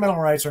 These fundamental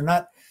rights are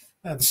not,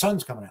 the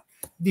sun's coming out.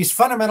 These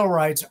fundamental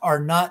rights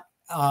are not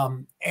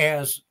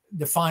as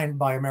defined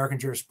by American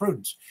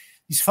jurisprudence.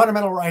 These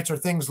fundamental rights are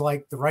things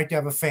like the right to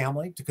have a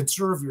family, to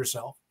conserve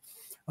yourself,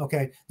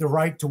 okay, the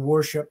right to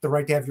worship, the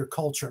right to have your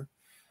culture.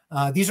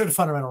 These are the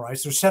fundamental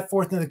rights. They're set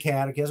forth in the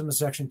Catechism in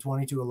section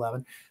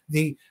 2211.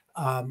 The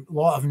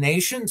Law of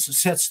Nations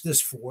sets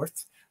this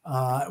forth.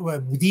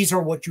 These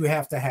are what you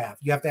have to have.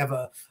 You have to have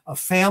a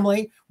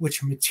family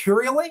which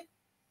materially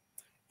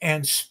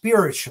and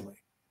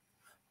spiritually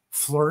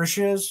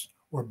flourishes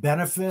or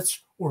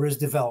benefits or is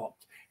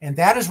developed. And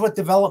that is what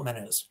development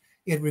is.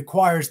 It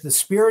requires the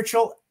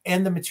spiritual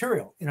and the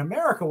material. In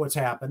America, what's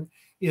happened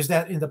is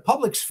that in the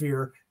public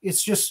sphere,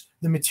 it's just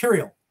the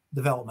material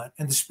development,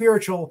 and the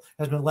spiritual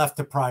has been left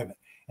to private.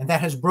 And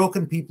that has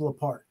broken people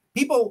apart.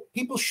 People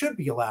should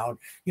be allowed,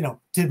 you know,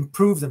 to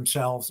improve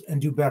themselves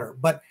and do better.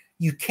 But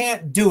you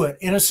can't do it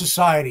in a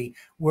society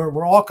where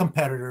we're all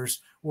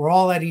competitors. We're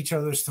all at each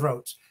other's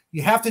throats.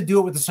 You have to do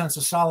it with a sense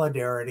of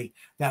solidarity,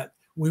 that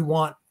we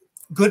want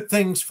good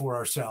things for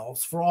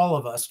ourselves, for all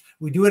of us.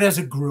 We do it as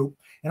a group,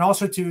 and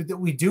also that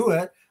we do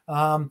it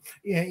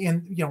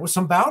in you know, with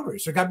some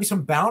boundaries. There got to be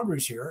some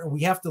boundaries here, and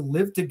we have to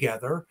live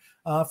together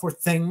for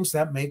things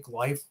that make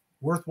life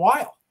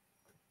worthwhile.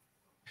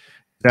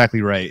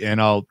 Exactly right.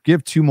 And I'll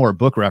give 2 more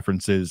book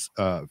references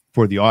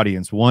for the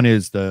audience. One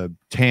is the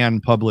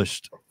Tan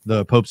published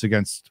The Popes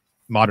Against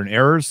Modern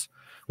Errors,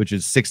 which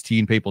is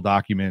 16 papal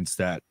documents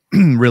that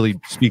really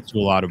speak to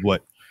a lot of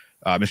what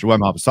Mr.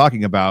 Wemhoff is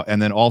talking about.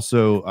 And then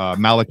also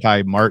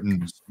Malachi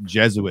Martin's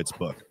Jesuits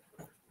book,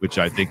 which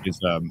I think is,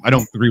 I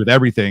don't agree with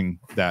everything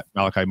that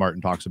Malachi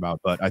Martin talks about,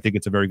 but I think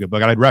it's a very good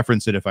book. I'd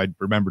reference it if I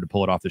remember to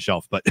pull it off the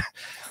shelf, but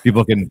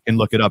people can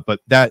look it up. But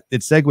that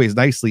it segues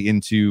nicely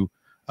into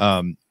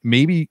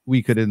maybe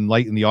we could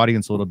enlighten the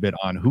audience a little bit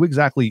on who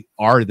exactly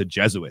are the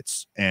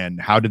Jesuits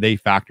and how do they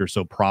factor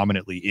so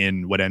prominently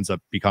in what ends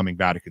up becoming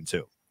Vatican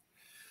II.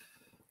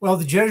 Well,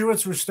 the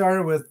Jesuits were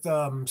started with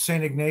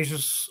St.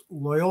 Ignatius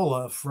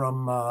Loyola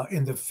from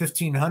in the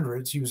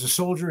 1500s. He was a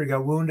soldier. He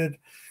got wounded.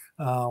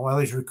 While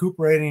he's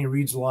recuperating, he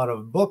reads a lot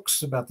of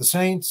books about the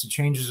saints. It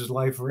changes his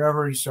life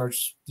forever. He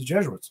starts the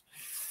Jesuits.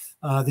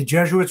 The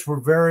Jesuits were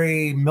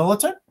very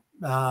militant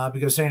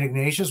because St.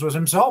 Ignatius was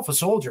himself a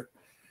soldier.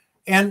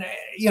 And,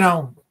 you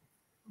know,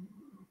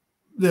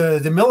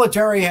 the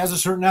military has a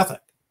certain ethic,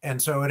 and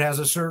so it has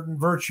a certain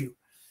virtue.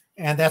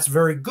 And that's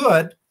very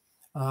good,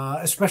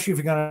 especially if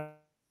you're going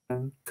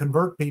to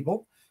convert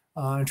people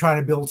and try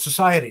to build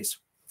societies.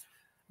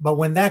 But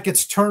when that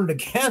gets turned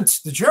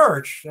against the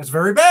church, that's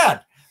very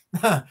bad.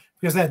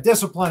 Because that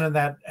discipline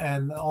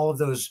and all of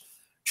those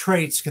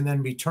traits can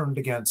then be turned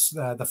against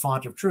the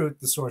font of truth,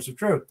 the source of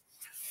truth.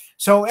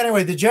 So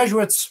anyway, the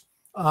Jesuits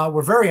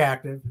were very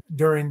active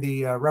during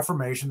the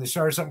Reformation. They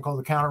started something called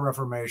the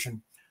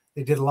Counter-Reformation.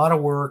 They did a lot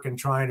of work in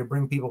trying to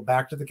bring people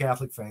back to the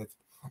Catholic faith.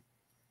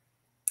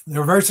 They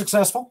were very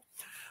successful.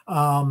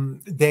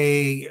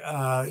 They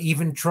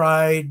even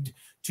tried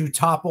to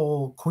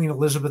topple Queen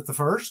Elizabeth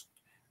I.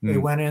 They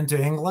went into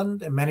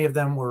England, and many of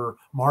them were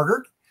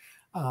martyred.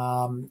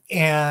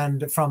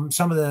 And from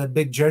some of the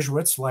big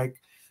Jesuits like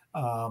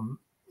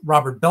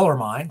Robert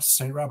Bellarmine,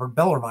 St. Robert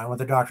Bellarmine, one of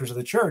the doctors of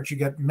the church, you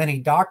get many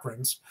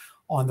doctrines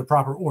on the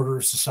proper order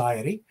of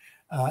society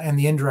and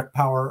the indirect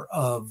power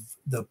of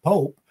the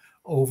Pope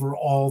over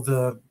all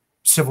the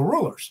civil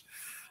rulers.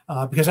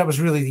 Because that was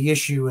really the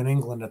issue in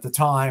England at the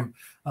time.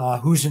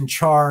 Who's in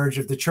charge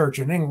of the church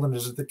in England?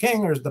 Is it the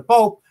king or is it the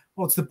Pope?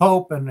 Well, it's the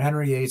Pope. And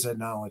Henry VIII said,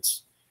 no,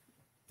 it's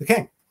the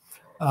king.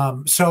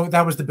 So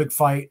that was the big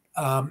fight.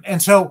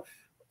 And so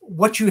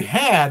what you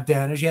had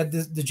then is you had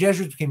the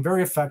Jesuits became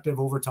very effective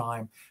over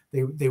time.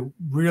 They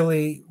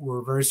really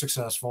were very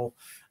successful.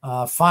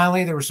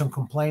 Finally, there were some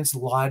complaints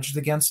lodged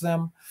against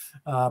them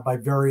by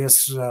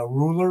various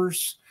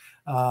rulers.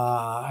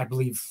 I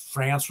believe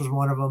France was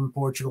one of them,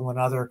 Portugal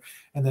another.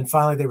 And then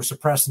finally they were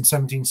suppressed in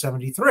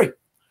 1773,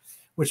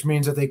 which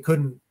means that they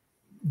couldn't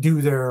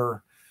do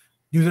their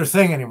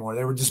thing anymore.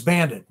 They were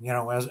disbanded,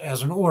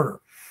 as an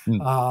order.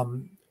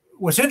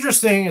 What's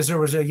interesting is there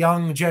was a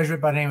young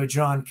Jesuit by the name of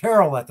John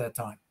Carroll at that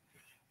time.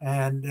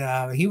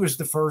 And he was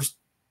the first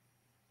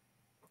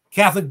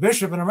Catholic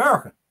bishop in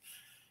America.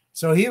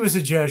 So he was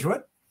a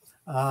Jesuit,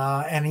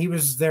 and he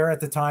was there at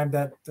the time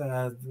that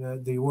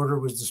the order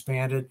was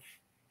disbanded.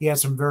 He had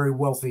some very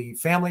wealthy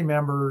family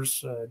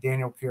members,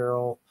 Daniel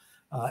Carroll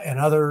and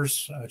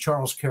others,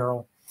 Charles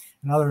Carroll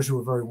and others who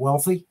were very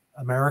wealthy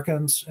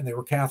Americans, and they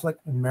were Catholic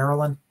in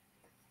Maryland.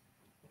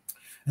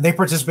 And they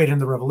participated in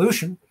the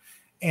revolution,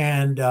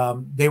 and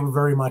they were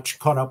very much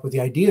caught up with the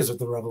ideas of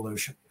the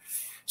revolution.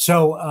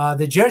 So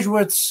the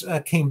Jesuits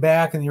came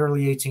back in the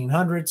early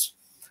 1800s.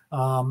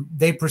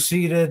 They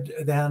proceeded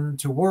then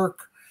to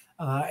work.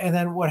 And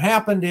then what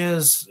happened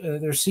is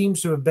there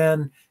seems to have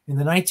been in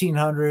the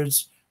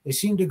 1900s, they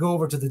seemed to go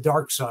over to the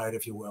dark side,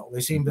 if you will.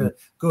 They seemed to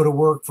go to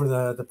work for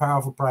the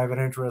powerful private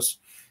interests.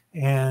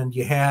 And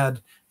you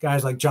had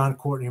guys like John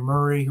Courtney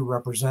Murray who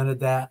represented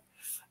that.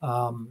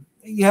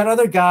 You had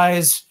other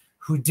guys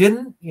who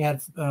didn't. You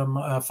had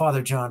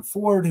Father John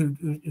Ford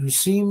who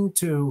seemed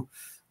to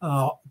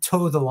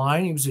toe the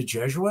line. He was a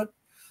Jesuit.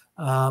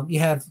 You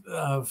had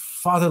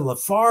Father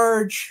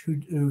Lafarge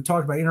who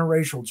talked about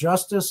interracial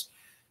justice.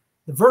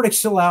 The verdict's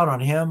still out on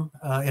him,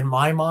 in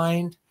my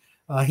mind.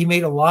 He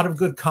made a lot of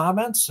good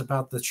comments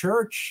about the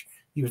church.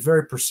 He was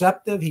very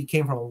perceptive. He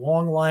came from a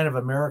long line of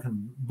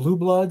American blue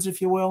bloods,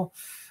 if you will.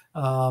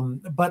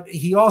 But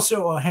he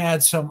also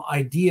had some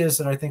ideas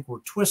that I think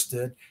were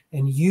twisted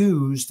and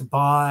used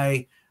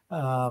by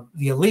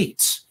the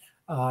elites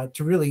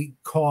to really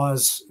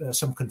cause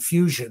some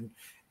confusion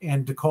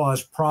and to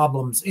cause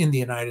problems in the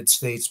United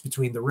States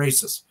between the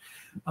races.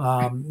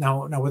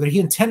 Now, whether he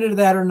intended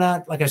that or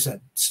not, like I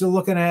said, still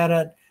looking at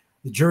it,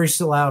 the jury's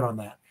still out on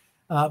that.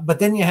 But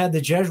then you had the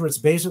Jesuits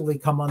basically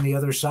come on the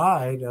other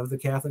side of the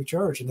Catholic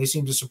Church, and they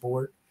seem to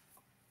support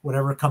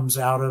whatever comes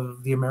out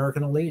of the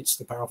American elites,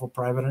 the powerful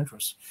private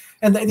interests.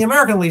 And the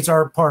American elites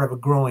are part of a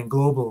growing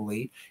global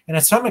elite. And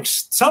at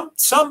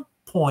some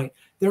point,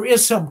 there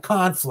is some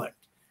conflict,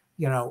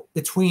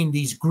 between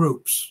these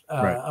groups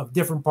of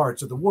different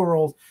parts of the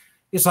world.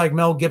 It's like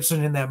Mel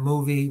Gibson in that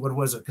movie, what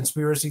was it,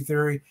 Conspiracy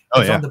Theory?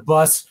 He's on the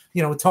bus,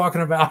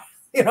 talking about,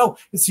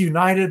 it's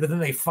united, but then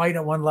they fight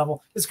at one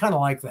level. It's kind of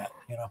like that,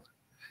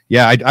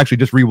 Yeah, I actually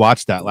just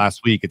rewatched that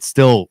last week. It's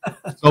still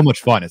so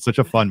much fun. It's such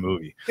a fun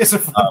movie. It's a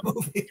fun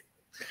movie.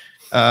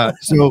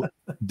 So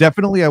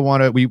definitely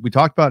we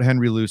talked about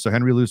Henry Luce. So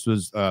Henry Luce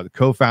was the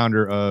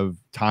co-founder of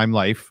Time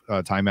Life,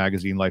 Time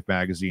Magazine, Life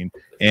Magazine.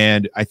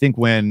 And I think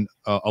when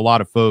a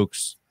lot of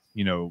folks,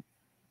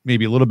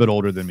 maybe a little bit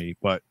older than me,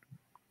 but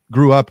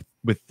grew up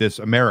with this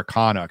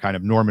Americana kind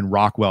of Norman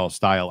Rockwell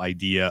style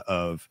idea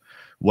of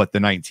what the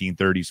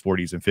 1930s,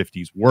 40s, and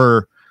 50s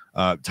were.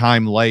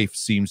 Time Life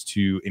seems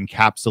to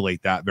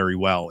encapsulate that very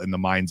well in the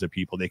minds of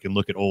people. They can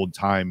look at old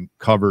Time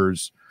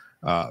covers,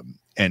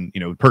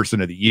 and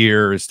Person of the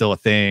Year is still a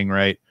thing,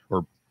 right?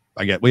 Or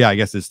I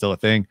guess it's still a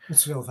thing.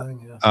 It's still a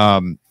thing, yeah.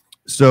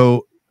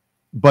 So,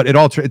 but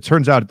it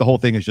turns out the whole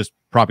thing is just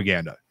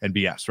propaganda and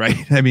BS,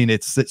 right? I mean,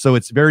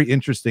 it's very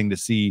interesting to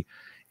see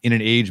in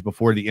an age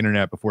before the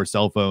internet, before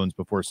cell phones,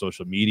 before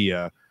social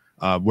media,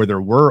 where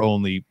there were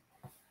only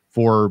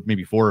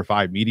maybe four or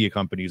five media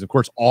companies. Of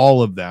course,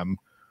 all of them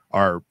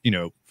are,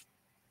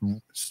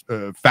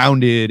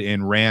 founded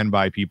and ran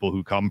by people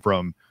who come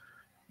from,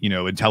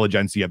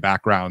 intelligentsia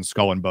backgrounds,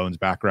 skull and bones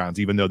backgrounds.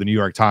 Even though the New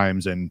York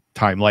Times and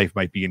Time Life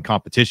might be in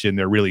competition,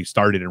 they're really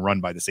started and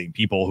run by the same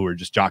people who are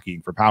just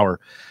jockeying for power.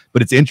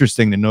 But it's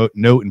interesting to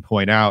note and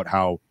point out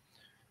how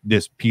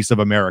this piece of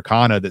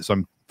Americana that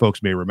some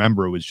folks may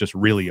remember was just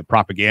really a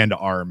propaganda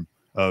arm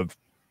of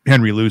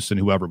Henry Luce and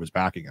whoever was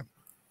backing him.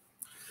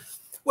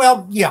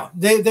 Well, yeah,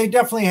 they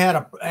definitely had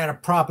a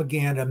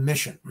propaganda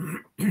mission,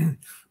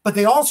 but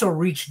they also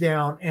reached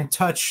down and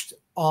touched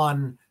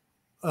on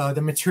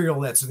the material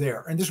that's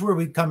there. And this is where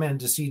we come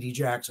into C.D.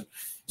 Jackson.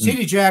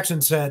 C.D.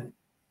 Jackson said,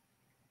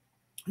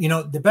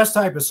 the best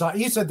type of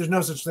he said there's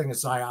no such thing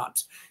as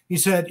psyops. He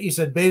said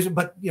basically,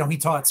 but he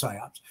taught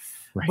psyops,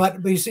 right.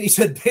 But he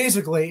said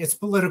basically it's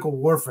political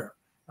warfare,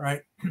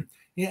 right?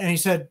 And he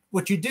said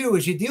what you do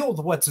is you deal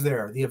with what's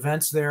there, the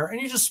events there, and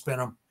you just spin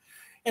them.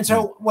 And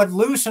so what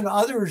Luce and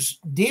others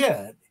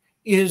did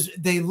is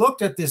they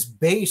looked at this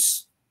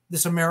base,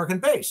 this American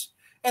base.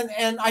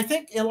 And I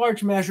think in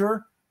large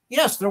measure,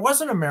 yes, there was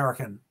an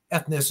American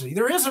ethnicity.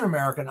 There is an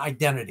American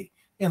identity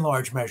in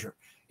large measure.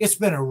 It's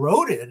been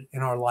eroded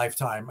in our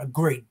lifetime a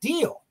great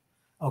deal.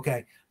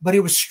 Okay. But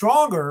it was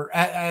stronger,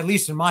 at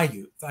least in my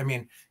youth. I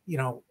mean,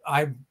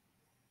 I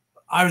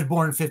was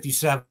born in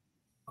 57.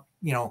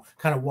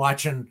 kind of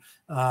watching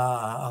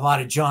a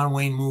lot of John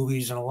Wayne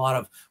movies and a lot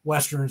of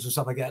Westerns and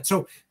stuff like that.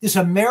 So this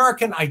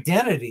American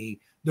identity,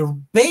 the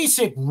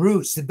basic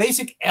roots, the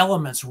basic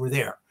elements were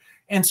there.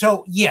 And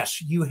so,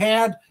 yes, you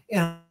had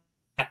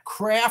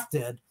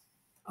crafted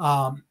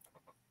a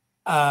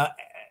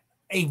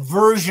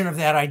version of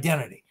that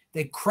identity.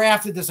 They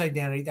crafted this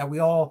identity that we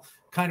all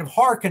kind of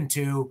hearken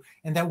to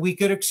and that we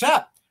could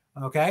accept.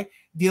 Okay.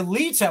 The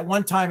elites at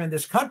one time in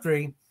this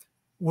country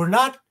were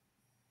not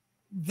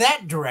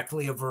that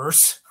directly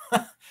averse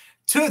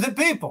to the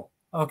people.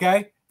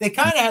 Okay. They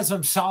kind of had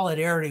some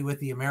solidarity with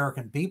the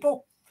American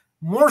people,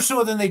 more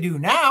so than they do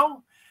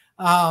now.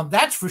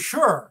 That's for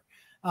sure.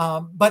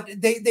 But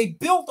they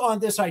built on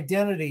this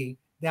identity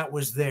that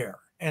was there.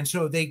 And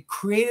so they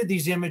created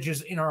these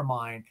images in our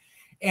mind.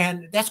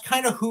 And that's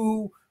kind of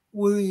who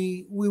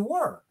we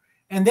were.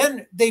 And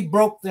then they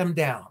broke them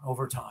down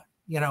over time.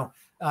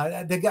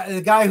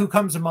 The guy who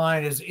comes to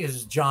mind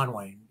is John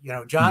Wayne.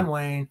 John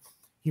Wayne,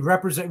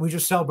 we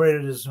just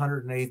celebrated his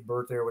 108th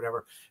birthday or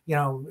whatever.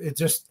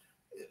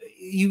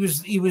 He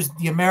was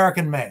the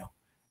American male.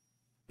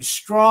 He was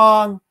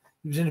strong,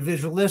 he was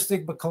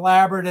individualistic but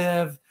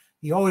collaborative.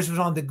 He always was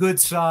on the good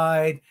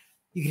side.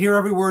 You could hear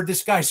every word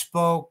this guy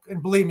spoke.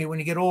 And believe me, when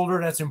you get older,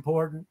 that's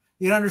important.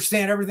 You'd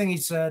understand everything he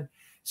said.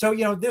 So,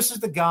 this is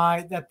the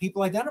guy that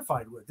people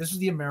identified with. This is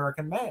the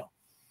American male.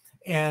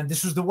 And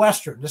this was the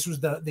Western. This was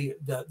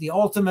the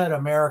ultimate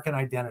American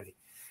identity.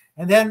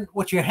 And then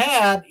what you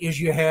had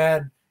is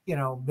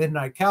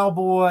Midnight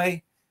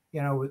Cowboy,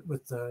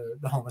 with the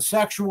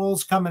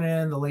homosexuals coming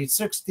in the late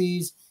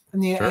 60s.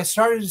 And I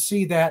started to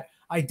see that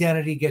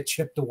identity get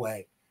chipped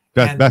away.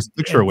 Best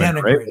Picture win,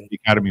 right? The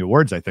Academy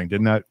Awards, I think.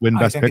 Didn't that win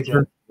Best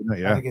Picture?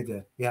 Yeah. I think it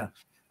did. Yeah.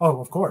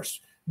 Oh, of course.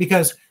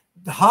 Because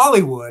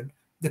Hollywood,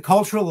 the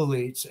cultural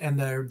elites and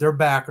their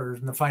backers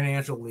and the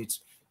financial elites,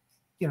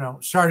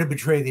 started to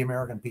betray the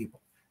American people.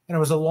 And it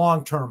was a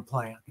long-term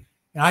plan.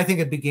 And I think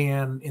it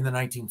began in the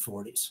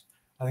 1940s.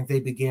 I think they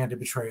began to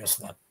betray us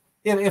then,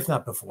 if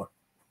not before.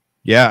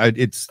 Yeah,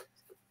 it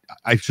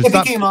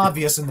became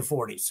obvious in the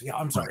 40s. Yeah,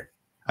 I'm sorry.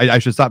 I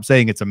should stop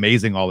saying it's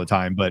amazing all the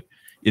time, but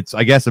it's,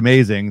 I guess,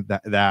 amazing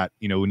that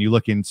when you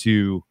look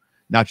into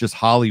not just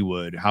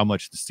Hollywood, how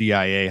much the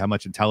CIA, how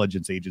much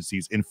intelligence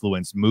agencies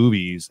influence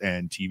movies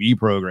and TV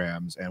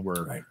programs, and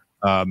were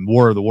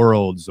War of the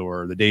Worlds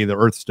or The Day the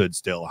Earth Stood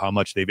Still, how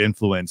much they've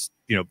influenced,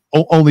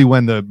 only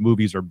when the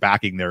movies are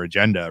backing their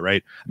agenda,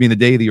 right? I mean, The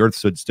Day the Earth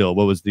Stood Still,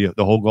 what was the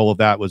whole goal of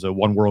that? Was a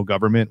one world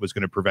government was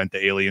going to prevent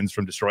the aliens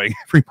from destroying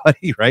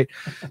everybody, right?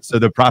 So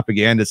the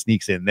propaganda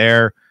sneaks in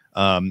there.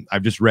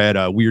 I've just read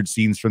Weird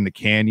Scenes from the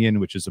Canyon,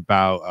 which is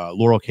about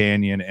Laurel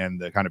Canyon and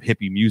the kind of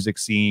hippie music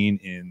scene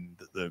in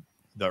the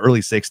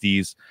early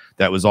 60s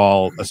that was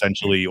all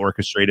essentially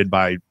orchestrated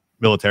by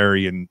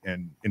military and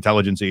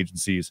intelligence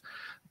agencies.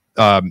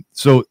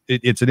 So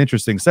it's an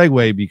interesting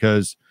segue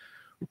because,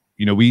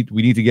 we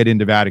need to get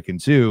into Vatican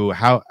II.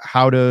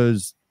 How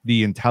does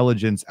the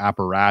intelligence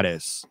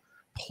apparatus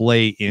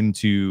play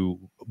into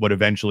what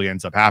eventually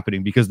ends up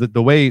happening? Because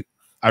the way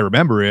I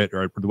remember it,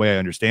 or the way I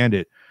understand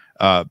it,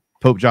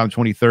 Pope John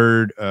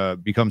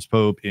 23rd becomes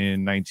Pope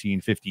in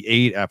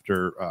 1958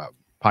 after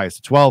Pius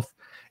XII,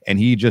 and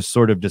he just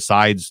sort of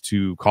decides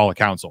to call a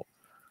council.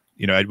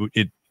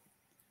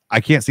 I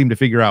can't seem to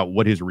figure out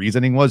what his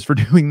reasoning was for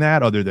doing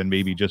that, other than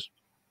maybe just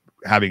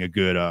having a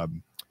good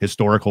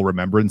historical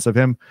remembrance of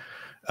him.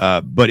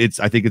 But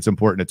I think it's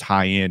important to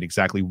tie in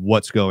exactly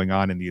what's going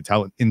on in the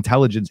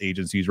intelligence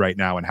agencies right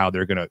now and how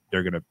they're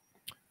gonna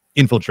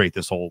infiltrate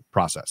this whole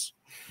process.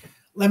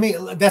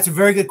 That's a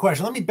very good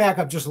question. Let me back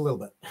up just a little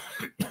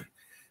bit.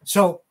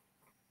 So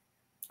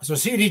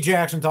C.D.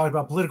 Jackson talked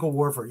about political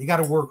warfare. You got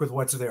to work with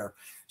what's there.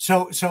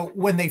 So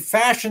when they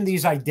fashion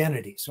these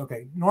identities,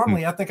 okay,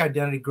 normally I think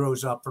identity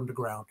grows up from the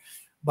ground,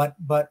 but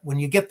when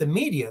you get the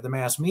media, the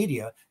mass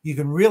media, you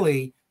can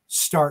really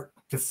start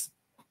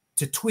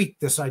to tweak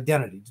this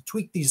identity, to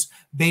tweak these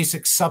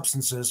basic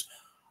substances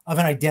of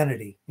an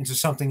identity into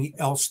something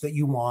else that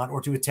you want,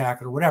 or to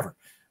attack it, or whatever.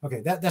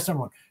 Okay, that's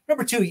number one.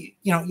 Number two,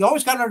 you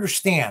always got to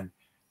understand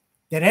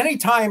that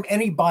anytime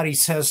anybody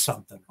says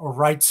something or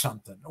writes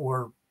something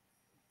or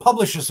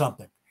publishes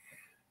something,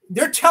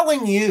 they're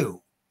telling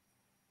you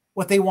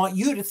what they want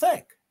you to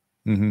think.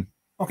 Mm-hmm.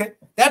 Okay,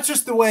 that's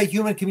just the way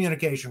human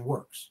communication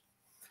works.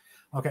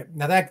 Okay,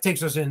 now that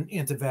takes us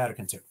into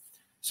Vatican II.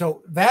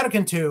 So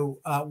Vatican II,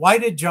 why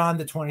did John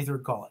the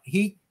 23rd call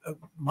it?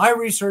 My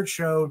research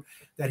showed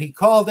that he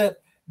called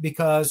it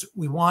because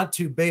we want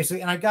to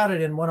basically, and I got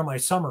it in one of my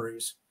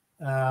summaries.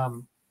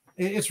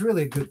 It's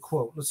really a good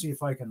quote. Let's see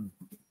if I can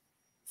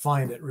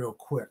find it real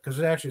quick, because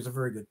it actually is a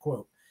very good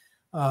quote.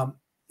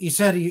 He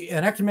said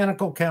an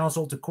ecumenical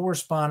council to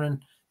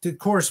correspond to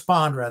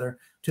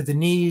the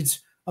needs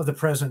of the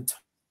present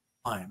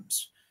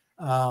times.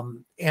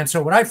 And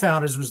so what I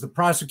found it was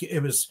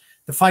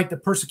to fight the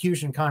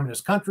persecution in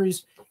communist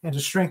countries and to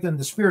strengthen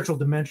the spiritual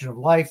dimension of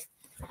life,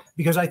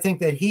 because I think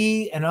that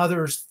he and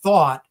others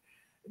thought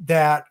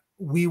that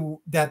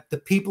that the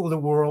people of the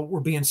world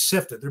were being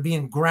sifted. They're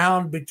being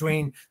ground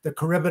between the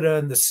Charybdis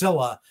and the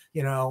Scylla,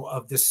 you know,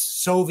 of this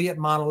Soviet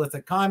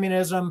monolithic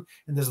communism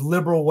and this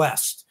liberal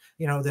West,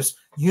 you know, this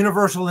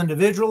universal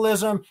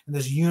individualism and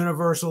this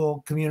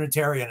universal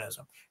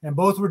communitarianism. And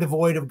both were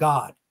devoid of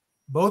God.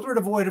 Both were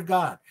devoid of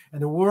God.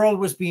 And the world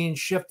was being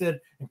shifted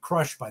and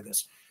crushed by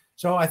this.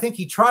 So I think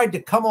he tried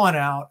to come on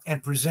out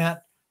and present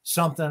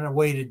something, a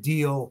way to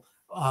deal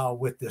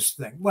with this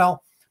thing.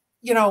 Well,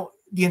 you know,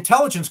 the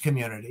intelligence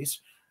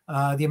communities,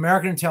 the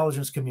American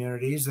intelligence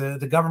communities,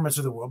 the governments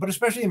of the world, but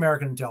especially the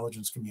American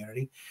intelligence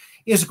community,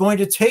 is going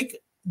to take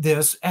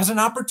this as an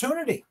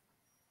opportunity.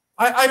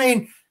 I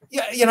mean,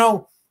 yeah, you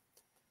know,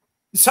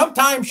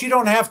 sometimes you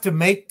don't have to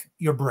make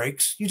your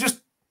breaks. You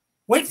just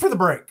wait for the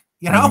break,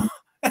 you know?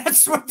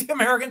 That's what the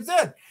Americans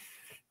did.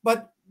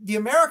 But the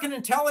American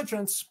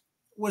intelligence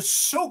was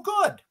so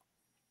good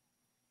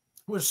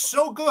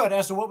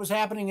as to what was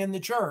happening in the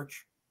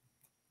church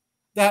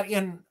that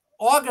in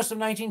August of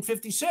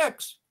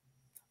 1956,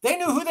 they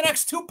knew who the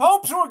next two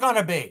popes were going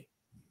to be.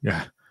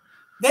 Yeah.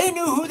 They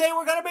knew who they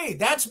were going to be.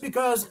 That's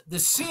because the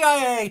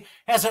CIA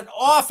has an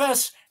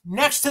office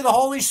next to the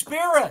Holy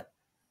Spirit.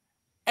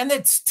 And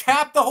it's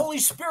tapped the Holy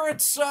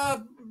Spirit's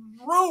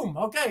room.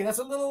 Okay, that's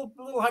a little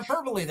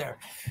hyperbole there.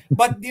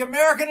 But the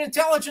American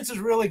intelligence is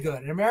really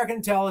good. And American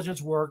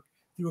intelligence worked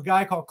through a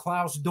guy called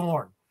Klaus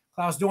Dorn.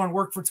 Klaus Dorn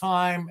worked for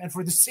Time and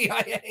for the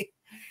CIA.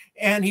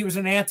 And he was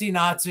an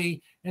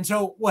anti-Nazi. And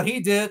so what he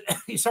did,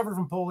 he suffered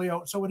from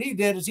polio. So what he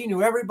did is he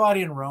knew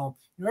everybody in Rome,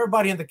 knew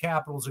everybody in the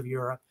capitals of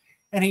Europe,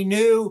 and he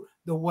knew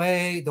the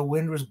way the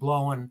wind was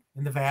blowing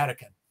in the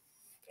Vatican.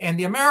 And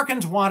the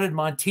Americans wanted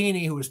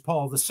Montini, who was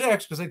Paul VI,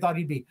 because they thought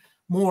he'd be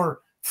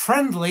more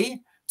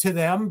friendly to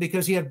them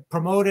because he had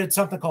promoted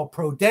something called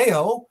Pro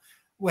Deo,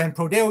 when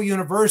Pro Deo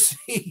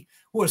University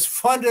was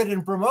funded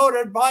and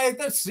promoted by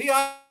the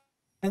CIA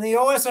and the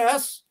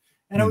OSS.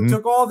 And it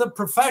took all the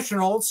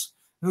professionals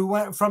who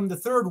went from the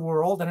third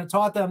world, and it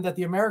taught them that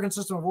the American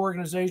system of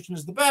organization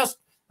is the best.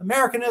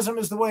 Americanism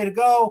is the way to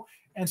go.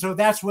 And so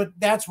that's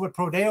what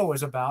Pro Deo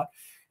was about.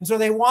 And so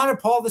they wanted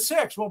Paul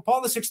VI. Well,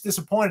 Paul VI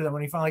disappointed them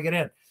when he finally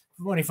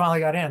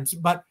got in.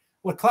 But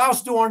what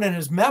Klaus Dorn in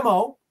his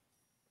memo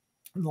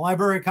in the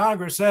Library of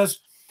Congress says,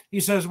 he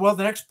says, well,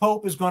 the next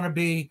pope is going to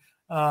be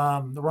the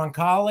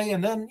Roncalli,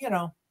 and then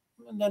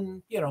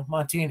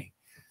Montini.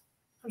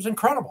 It was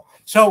incredible.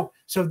 So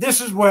this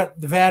is what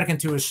the Vatican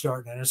II is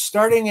starting. And it's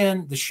starting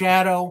in the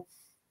shadow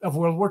of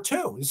World War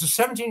II. This is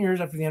 17 years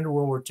after the end of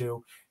World War II.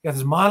 You got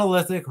this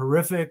monolithic,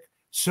 horrific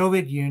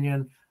Soviet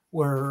Union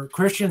where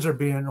Christians are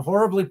being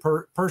horribly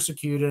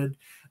persecuted.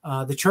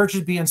 The church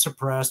is being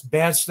suppressed.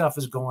 Bad stuff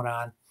is going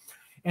on.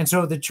 And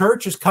so the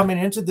church is coming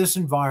into this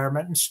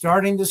environment and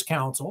starting this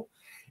council.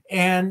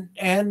 And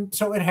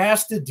so it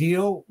has to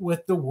deal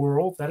with the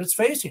world that it's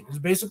facing. It's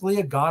basically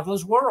a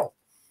godless world.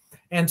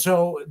 And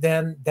so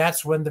then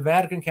that's when the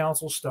Vatican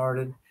Council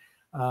started.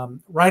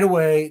 Right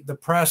away, the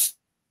press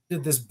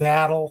did this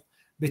battle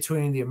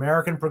between the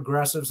American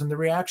progressives and the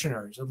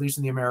reactionaries, at least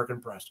in the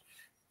American press.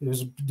 It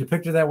was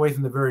depicted that way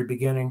from the very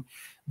beginning.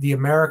 The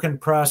American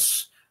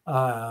press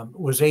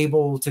was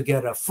able to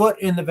get a foot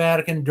in the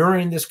Vatican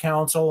during this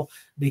council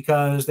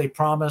because they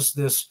promised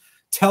this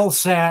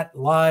Telsat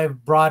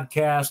live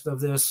broadcast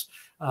of this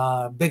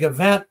big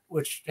event,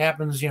 which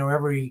happens,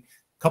 every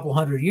couple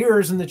hundred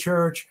years in the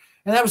church.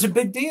 And that was a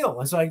big deal.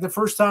 It's like the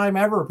first time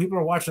ever people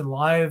are watching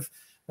live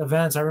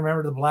events. I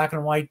remember the black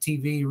and white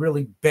TV,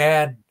 really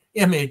bad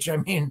image. I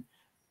mean,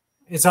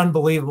 it's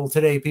unbelievable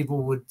today.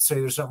 People would say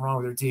there's something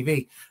wrong with their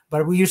TV,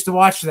 but we used to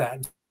watch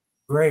that.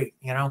 Great,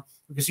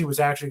 we could see what's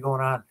actually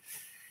going on.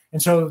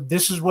 And so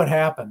this is what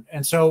happened.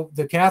 And so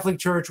the Catholic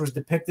Church was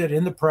depicted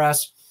in the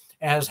press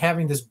as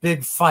having this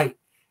big fight.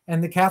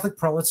 And the Catholic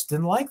prelates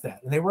didn't like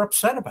that. And they were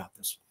upset about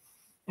this.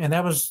 And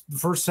that was the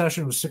first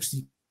session was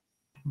 60.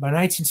 By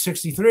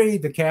 1963,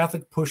 the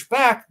Catholic pushed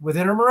back with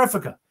Inter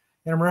Mirifica.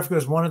 Inter Mirifica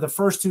is one of the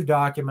first two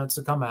documents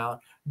to come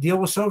out, deal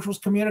with social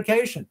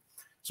communication.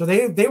 So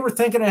they were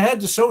thinking ahead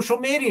to social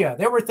media.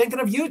 They were thinking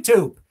of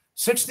YouTube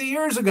 60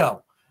 years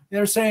ago.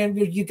 They're saying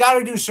you got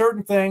to do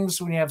certain things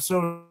when you have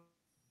social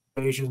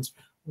relations.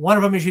 One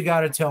of them is you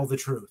got to tell the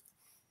truth,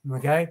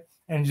 okay?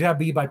 And it's got to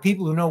be by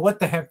people who know what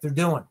the heck they're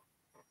doing,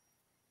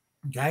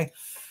 okay?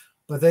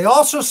 But they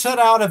also set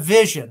out a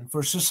vision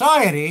for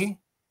society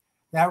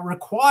that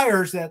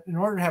requires that in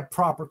order to have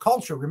proper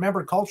culture.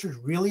 Remember, culture is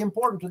really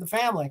important to the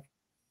family,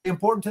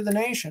 important to the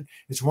nation.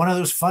 It's one of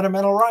those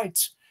fundamental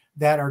rights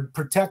that are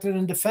protected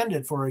and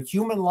defended for a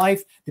human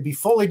life to be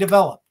fully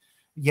developed.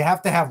 You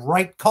have to have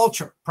right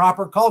culture,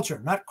 proper culture,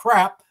 not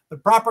crap,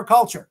 but proper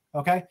culture,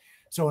 okay?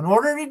 So in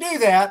order to do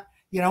that,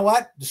 you know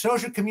what? The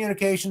social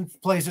communication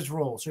plays its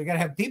role. So you got to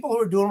have people who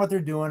are doing what they're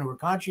doing, who are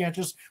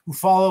conscientious, who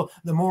follow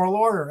the moral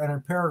order. And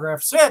in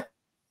paragraph 6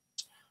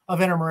 of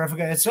Inter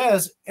Mirifica, it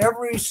says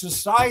every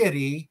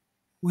society,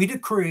 we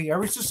decree,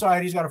 every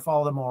society's got to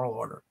follow the moral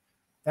order.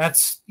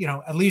 That's,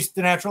 at least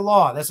the natural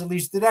law. That's at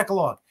least the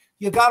Decalogue.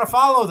 You got to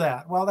follow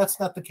that. Well, that's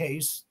not the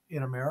case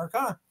in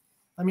America.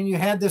 I mean, you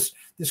had this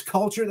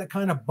culture that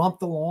kind of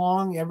bumped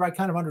along. Everybody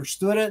kind of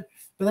understood it.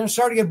 But then it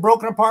started to get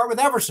broken apart with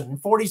Everson in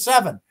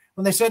 47,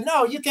 when they said,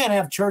 no, you can't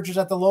have churches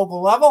at the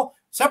local level.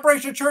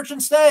 Separation of church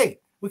and state.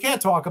 We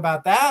can't talk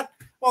about that.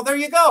 Well, there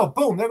you go.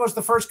 Boom. There goes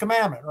the first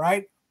commandment,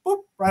 right?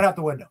 Boop, right out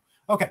the window.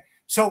 Okay.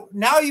 So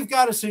now you've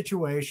got a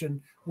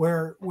situation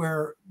where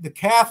the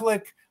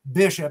Catholic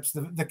bishops,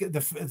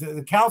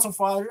 the council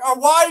fathers are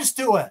wise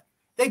to it.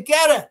 They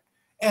get it.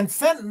 And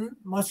Fenton,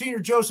 Monsignor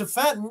Joseph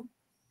Fenton,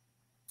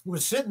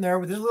 was sitting there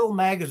with his little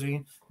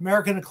magazine,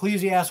 American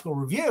Ecclesiastical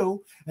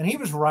Review, and he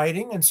was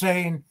writing and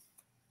saying,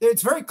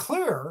 it's very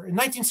clear in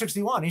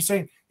 1961, he's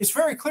saying, it's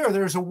very clear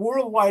there's a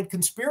worldwide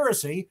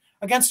conspiracy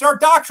against our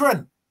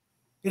doctrine.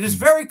 It is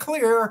very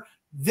clear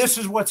this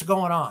is what's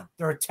going on.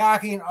 They're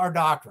attacking our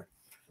doctrine.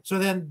 So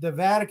then the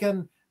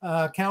Vatican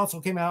Council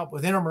came out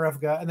with Inter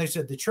Mirifica, and they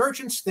said the church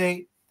and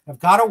state have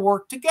got to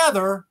work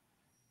together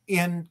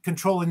in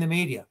controlling the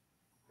media.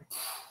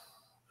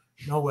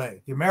 No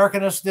way. The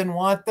Americanists didn't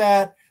want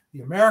that.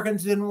 The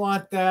Americans didn't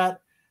want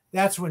that.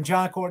 That's when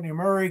John Courtney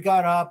Murray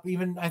got up.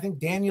 Even I think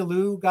Daniel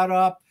Liu got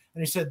up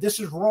and he said, this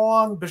is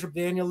wrong, Bishop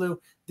Daniel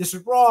Liu. This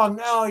is wrong.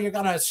 No, you're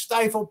going to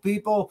stifle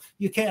people.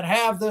 You can't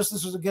have this.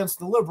 This is against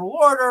the liberal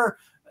order.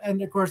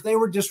 And of course, they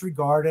were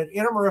disregarded.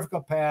 Inter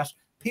Mirifica passed.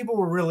 People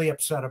were really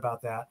upset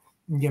about that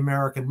in the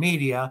American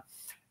media.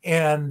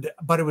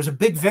 But it was a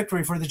big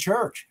victory for the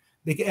church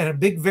and a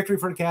big victory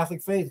for the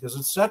Catholic faith because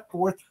it set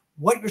forth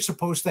what you're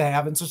supposed to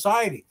have in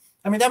society.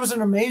 I mean, that was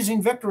an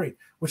amazing victory,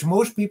 which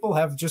most people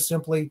have just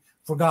simply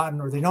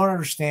forgotten, or they don't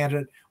understand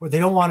it, or they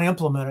don't want to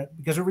implement it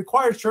because it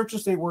requires church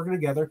and state working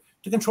together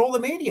to control the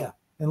media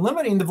and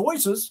limiting the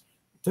voices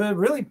to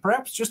really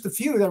perhaps just a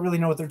few that really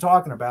know what they're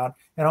talking about,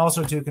 and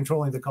also to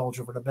controlling the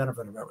culture for the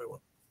benefit of everyone.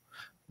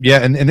 Yeah,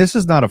 and this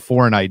is not a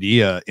foreign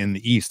idea in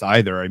the East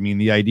either. I mean,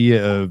 the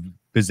idea of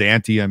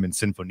Byzantium and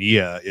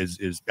Sinfonia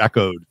is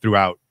echoed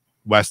throughout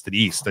West and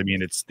East. I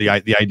mean, it's the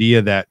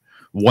idea that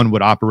one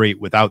would operate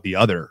without the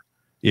other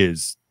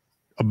is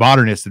a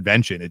modernist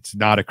invention. It's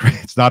not a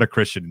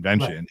Christian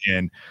invention. Right.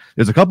 And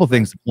there's a couple of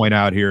things to point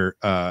out here.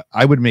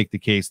 I would make the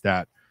case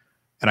that,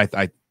 and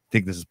I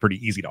think this is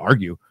pretty easy to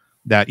argue,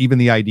 that even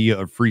the idea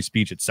of free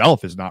speech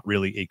itself is not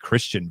really a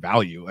Christian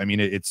value. I mean,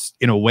 it's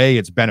in a way,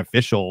 it's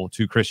beneficial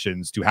to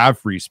Christians to have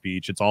free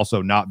speech. It's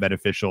also not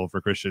beneficial for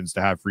Christians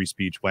to have free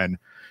speech when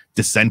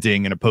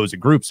dissenting and opposing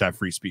groups have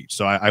free speech.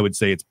 So I would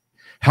say it's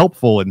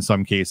helpful in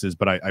some cases,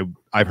 but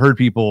I've heard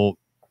people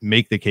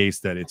make the case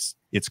that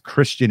it's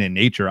Christian in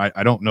nature.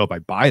 I don't know if I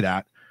buy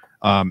that.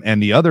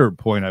 And the other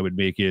point I would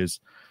make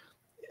is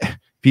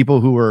people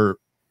who are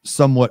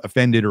somewhat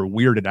offended or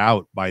weirded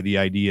out by the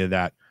idea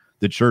that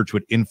the church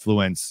would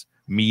influence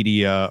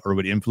media or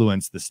would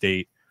influence the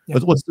state. Yeah.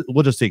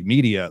 We'll just take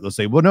media. They'll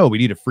say, well, no, we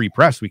need a free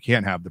press. We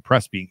can't have the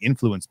press being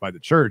influenced by the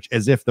church,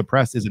 as if the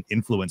press isn't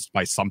influenced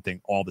by something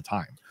all the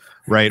time,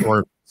 right?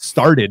 Or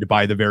started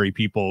by the very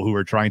people who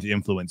are trying to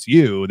influence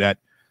you, that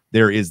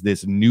there is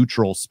this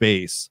neutral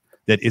space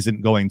that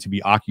isn't going to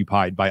be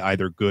occupied by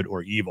either good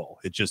or evil.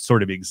 It just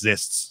sort of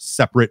exists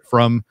separate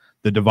from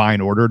the divine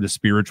order, the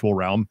spiritual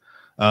realm.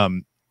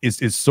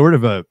 Is sort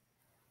of a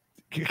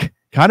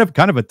kind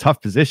of a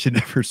tough position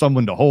for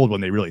someone to hold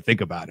when they really think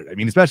about it. I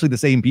mean, especially the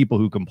same people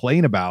who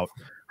complain about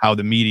how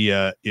the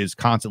media is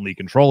constantly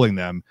controlling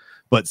them,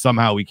 but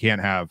somehow we can't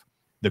have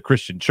the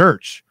Christian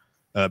church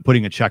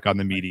putting a check on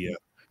the media.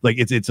 Like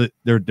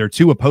they're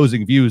two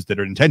opposing views that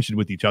are in tension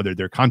with each other.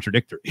 They're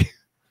contradictory.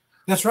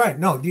 That's right.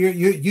 No,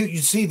 you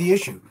see the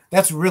issue.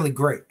 That's really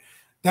great.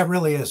 That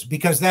really is,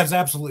 because that's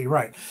absolutely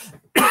right.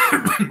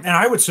 And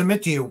I would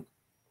submit to you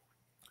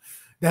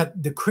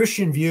that the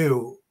Christian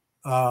view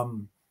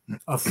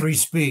of free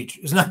speech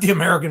is not the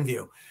American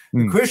view.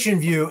 The Christian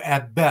view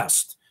at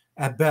best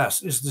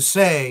is to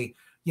say,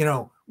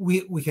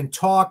 we can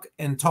talk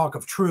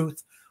of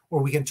truth,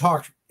 or we can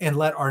talk and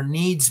let our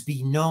needs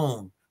be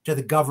known to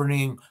the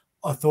governing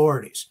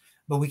authorities,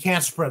 but we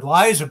can't spread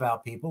lies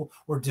about people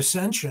or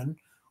dissension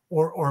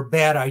or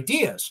bad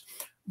ideas.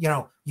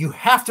 You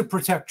have to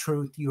protect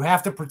truth. You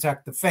have to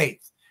protect the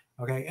faith.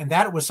 Okay. And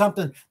that was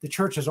something the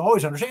church has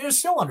always understood. It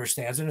still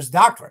understands in its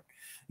doctrine.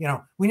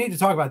 We need to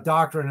talk about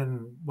doctrine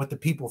and what the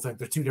people think.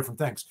 They're two different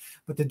things.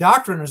 But the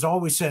doctrine has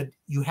always said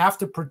you have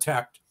to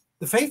protect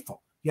the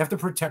faithful. You have to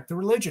protect the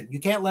religion. You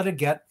can't let it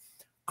get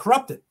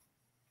corrupted.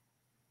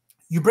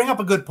 You bring up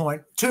a good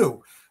point,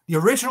 too. The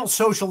original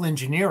social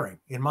engineering,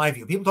 in my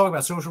view, people talk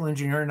about social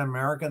engineering in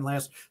America in the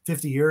last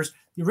 50 years.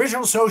 The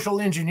original social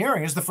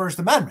engineering is the First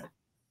Amendment.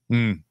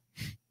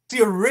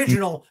 The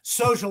original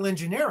social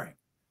engineering.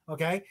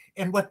 Okay.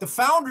 And what the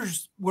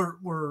founders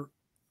were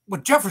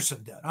what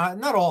Jefferson did,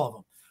 not all of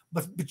them,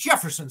 but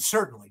Jefferson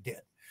certainly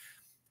did.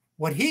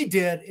 What he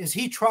did is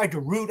he tried to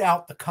root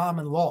out the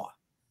common law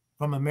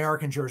from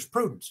American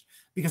jurisprudence,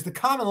 because the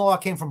common law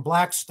came from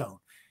Blackstone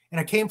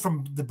and it came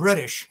from the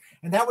British.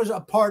 And that was a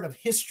part of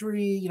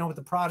history, with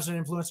the Protestant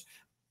influence,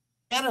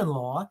 canon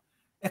law,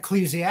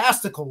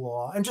 ecclesiastical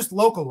law, and just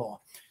local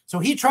law. So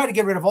he tried to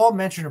get rid of all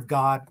mention of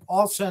God,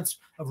 all sense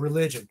of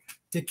religion.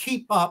 to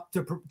keep up,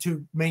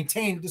 to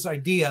maintain this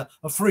idea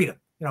of freedom,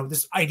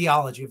 this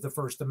ideology of the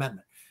First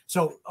Amendment.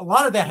 So a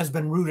lot of that has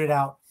been rooted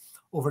out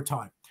over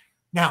time.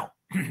 Now,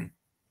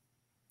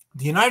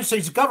 the United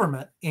States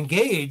government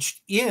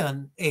engaged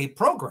in a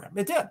program.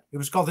 It did. It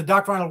was called the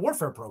Doctrinal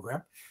Warfare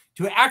Program,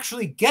 to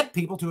actually get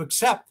people to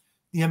accept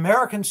the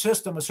American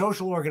system of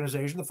social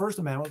organization, the First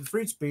Amendment,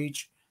 free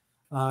speech,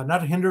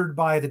 not hindered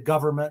by the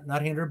government,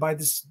 not hindered by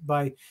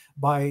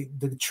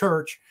the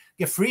church,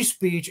 get free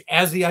speech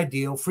as the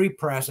ideal, free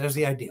press as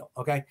the ideal.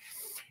 Okay.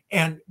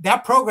 And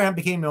that program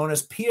became known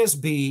as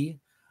PSB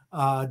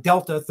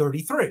Delta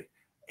 33.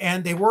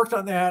 And they worked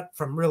on that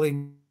from really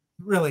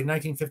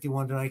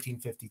 1951 to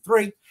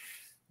 1953.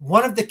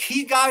 One of the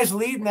key guys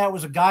leading that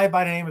was a guy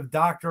by the name of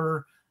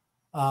Dr.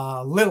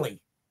 Lilly.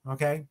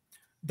 Okay.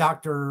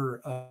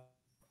 Dr.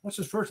 What's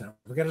his first name?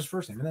 I forget his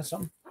first name. Isn't that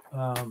something?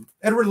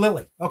 Edward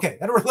Lilly. Okay.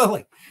 Edward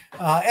Lilly.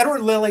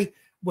 Edward Lilly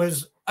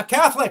was a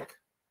Catholic.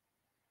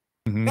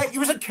 Mm-hmm. He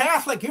was a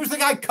Catholic. He was the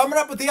guy coming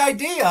up with the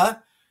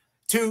idea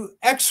to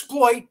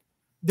exploit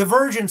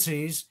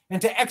divergencies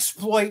and to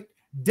exploit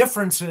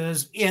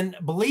differences in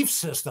belief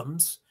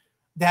systems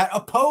that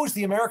oppose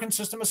the American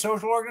system of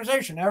social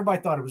organization.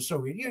 Everybody thought it was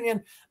Soviet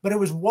Union, but it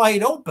was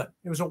wide open.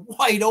 It was a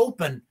wide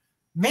open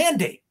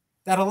mandate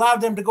that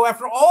allowed them to go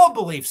after all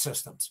belief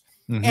systems.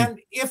 Mm-hmm. And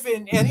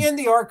in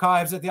the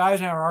archives, at the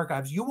Eisenhower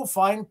archives, you will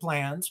find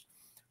plans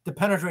to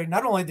penetrate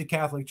not only the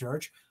Catholic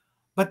Church,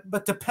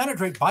 but to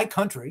penetrate by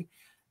country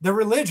the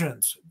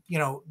religions,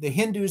 the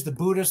Hindus, the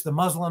Buddhists, the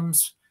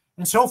Muslims,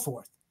 and so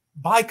forth.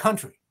 By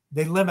country,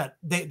 they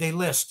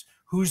list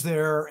who's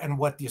there and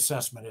what the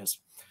assessment is.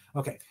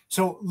 Okay,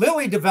 so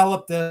Lilly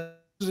developed this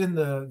in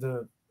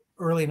the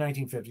early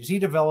 1950s. He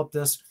developed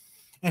this,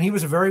 and he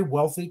was a very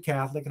wealthy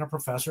Catholic and a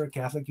professor at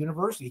Catholic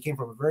University. He came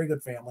from a very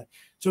good family.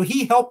 So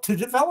he helped to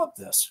develop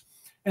this.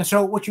 And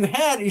so what you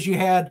had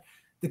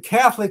the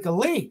Catholic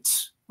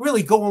elites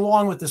really go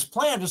along with this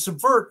plan to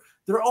subvert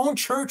their own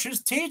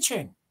church's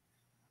teaching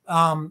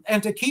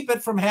and to keep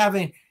it from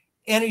having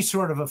any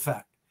sort of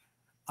effect.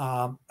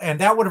 And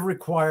that would have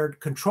required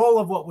control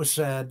of what was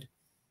said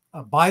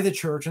by the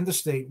church and the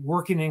state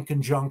working in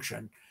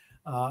conjunction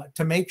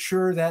to make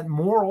sure that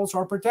morals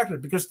are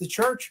protected, because the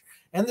church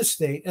and the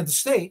state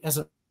has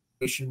an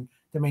obligation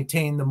to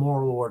maintain the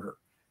moral order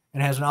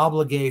and has an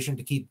obligation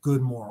to keep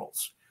good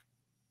morals.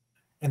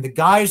 And the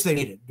guys they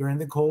hated during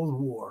the Cold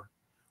War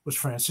was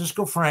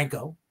Francisco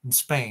Franco in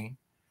Spain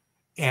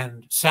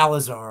and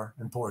Salazar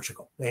in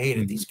Portugal. They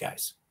hated these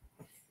guys.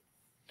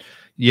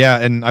 Yeah,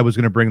 and I was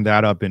going to bring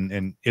that up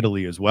in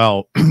Italy as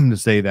well to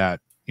say that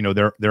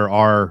there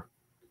are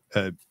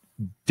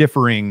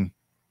differing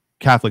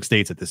Catholic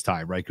states at this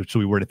time, right? So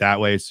we word it that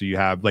way. So you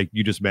have, like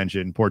you just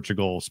mentioned,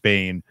 Portugal,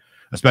 Spain,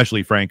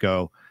 especially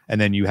Franco, and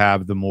then you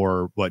have the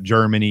more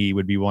Germany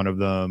would be one of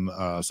them.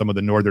 Some of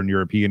the Northern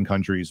European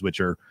countries,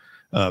 which are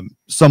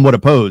somewhat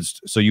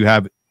opposed. So you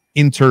have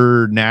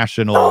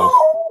international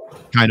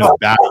kind of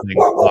battling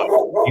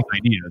of these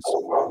ideas.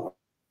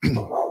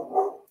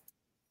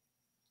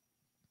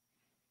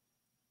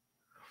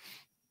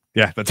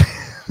 Yeah, that's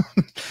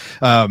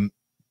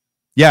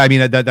yeah. I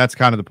mean, that's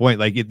kind of the point.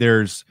 Like,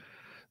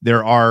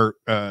 there are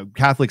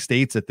Catholic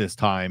states at this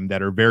time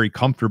that are very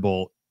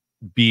comfortable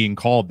being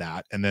called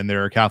that, and then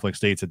there are Catholic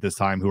states at this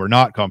time who are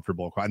not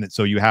comfortable. And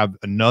so you have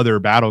another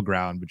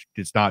battleground, which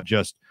it's not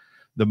just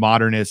the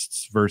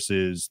modernists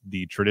versus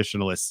the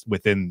traditionalists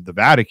within the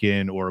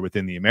Vatican or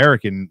within the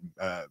American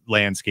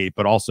landscape,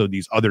 but also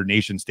these other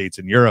nation states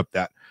in Europe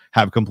that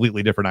have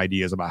completely different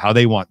ideas about how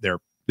they want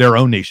their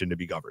own nation to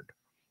be governed.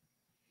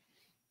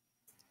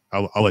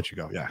 I'll let you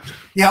go. Yeah.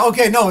 Yeah.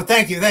 Okay. No,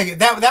 thank you. Thank you.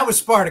 That was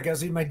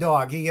Spartacus. He's my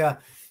dog. He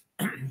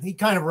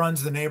kind of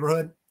runs the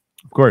neighborhood.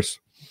 Of course.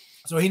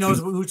 So he knows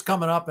who's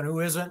coming up and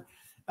who isn't,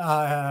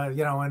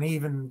 and he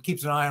even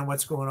keeps an eye on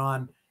what's going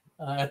on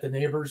at the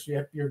neighbors.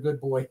 Yep. You're a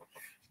good boy.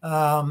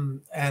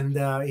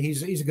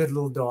 He's a good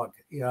little dog.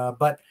 Yeah.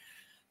 But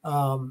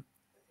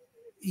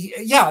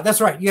yeah, that's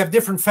right. You have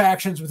different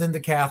factions within the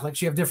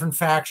Catholics. You have different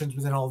factions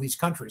within all these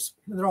countries.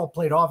 They're all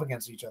played off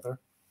against each other.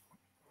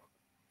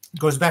 It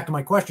goes back to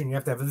my question. You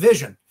have to have a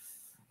vision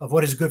of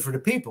what is good for the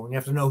people, and you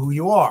have to know who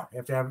you are. You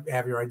have to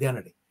have your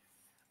identity.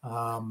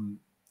 And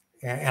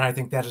I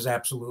think that is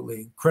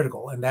absolutely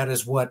critical. And that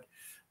is what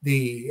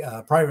the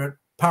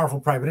powerful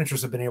private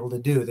interests have been able to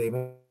do. They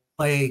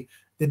play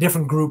the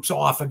different groups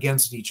off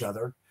against each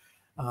other.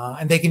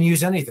 And they can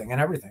use anything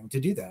and everything to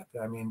do that.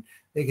 I mean,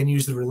 they can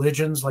use the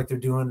religions like they're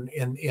doing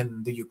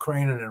in the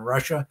Ukraine and in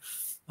Russia.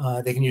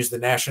 They can use the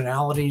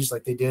nationalities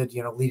like they did,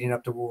 leading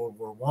up to World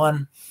War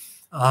I.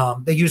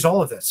 They use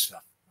all of that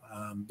stuff.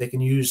 They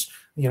can use,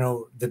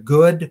 the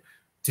good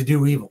to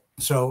do evil.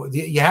 So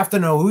you have to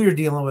know who you're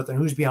dealing with and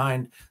who's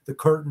behind the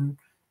curtain,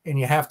 and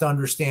you have to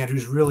understand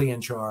who's really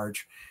in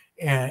charge.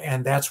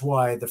 And that's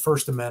why the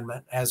First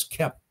Amendment has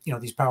kept,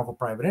 these powerful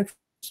private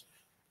interests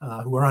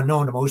who are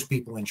unknown to most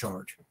people in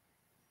charge.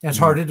 And it's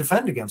hard to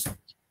defend against them.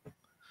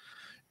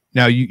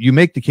 Now, you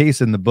make the case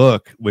in the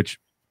book, which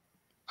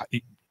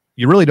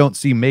you really don't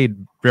see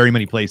made very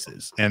many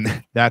places,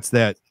 and that's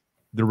that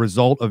the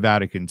result of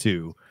Vatican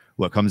II,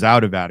 what comes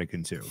out of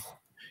Vatican II,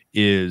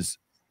 is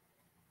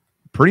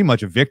pretty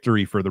much a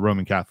victory for the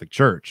Roman Catholic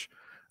Church.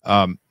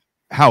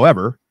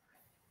 However,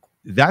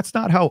 that's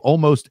not how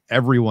almost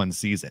everyone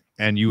sees it.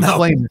 And you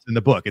explain this in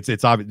the book.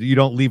 It's obvious. You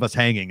don't leave us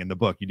hanging in the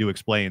book. You do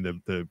explain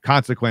the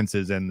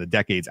consequences and the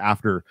decades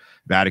after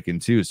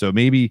Vatican II. So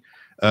maybe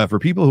for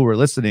people who are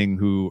listening,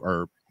 who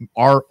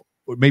are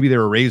maybe they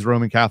were raised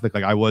Roman Catholic,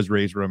 like I was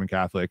raised Roman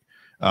Catholic,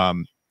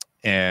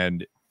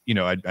 and you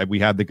know, we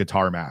had the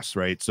guitar mass,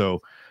 right?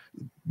 So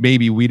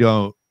maybe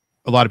a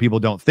lot of people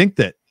don't think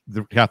that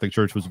the Catholic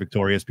Church was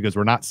victorious because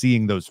we're not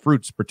seeing those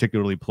fruits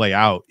particularly play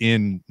out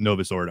in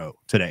Novus Ordo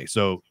today.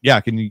 So yeah,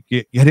 can you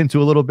get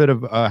into a little bit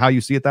of how you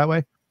see it that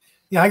way?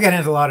 Yeah, I get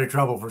into a lot of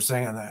trouble for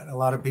saying that. A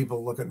lot of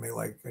people look at me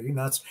like, are you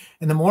nuts?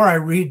 And the more I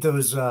read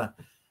those, the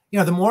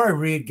more I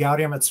read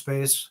Gaudium et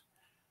Spes,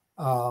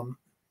 the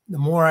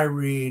more I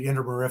read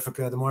Inter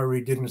Mirifica, the more I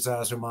read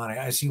Dignitas Humanae,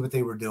 I see what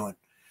they were doing.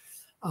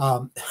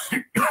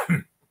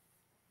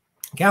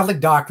 Catholic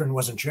doctrine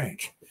wasn't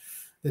changed.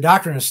 The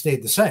doctrine has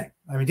stayed the same.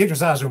 I mean,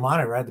 Dignitas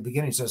Humanae, right at the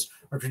beginning, says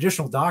our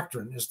traditional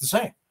doctrine is the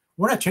same.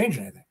 We're not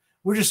changing anything.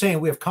 We're just saying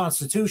we have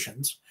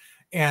constitutions,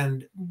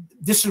 and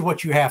this is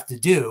what you have to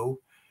do.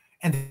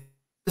 And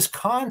this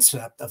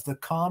concept of the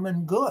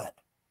common good,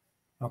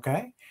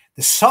 okay?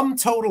 The sum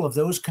total of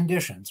those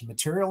conditions,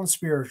 material and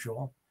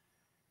spiritual,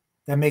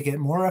 that make it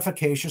more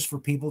efficacious for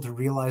people to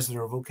realize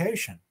their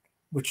vocation,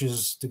 which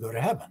is to go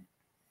to heaven.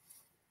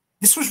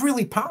 This was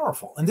really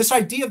powerful. And this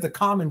idea of the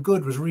common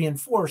good was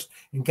reinforced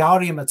in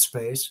Gaudium et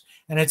Spes,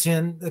 and it's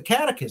in the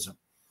Catechism.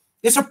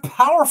 It's a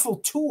powerful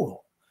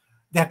tool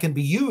that can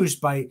be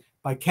used by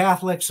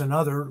Catholics and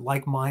other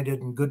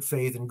like-minded and good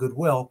faith and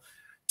goodwill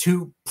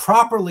to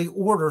properly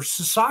order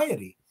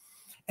society.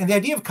 And the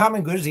idea of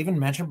common good is even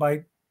mentioned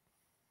by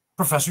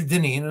Professor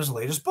Denis in his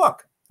latest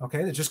book,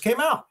 okay, that just came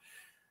out.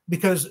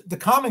 Because the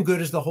common good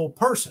is the whole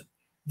person.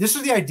 This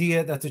is the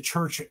idea that the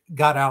church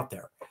got out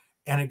there,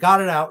 and it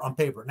got it out on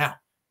paper. Now,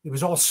 it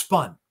was all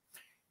spun,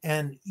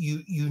 and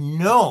you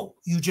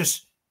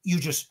just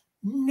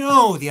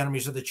know the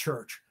enemies of the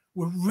church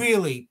were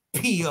really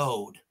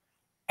PO'd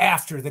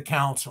after the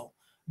council,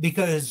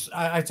 because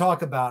I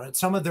talk about it.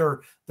 Some of the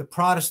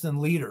Protestant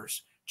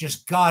leaders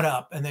just got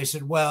up and they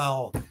said,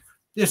 well,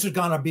 this is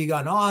going to be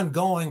an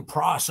ongoing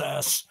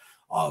process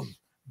of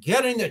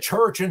getting the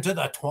church into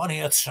the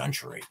 20th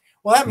century.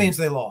 Well, that means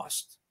they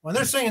lost. When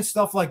they're saying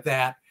stuff like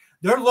that,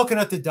 they're looking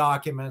at the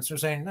documents. They're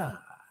saying, nah,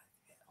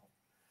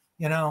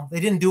 they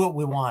didn't do what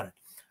we wanted.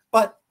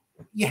 But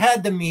you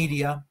had the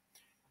media,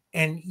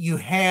 and you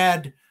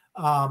had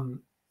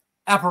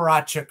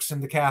apparatchiks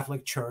in the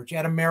Catholic Church. You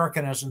had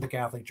Americanists in the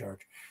Catholic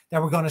Church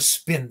that were going to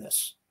spin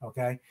this,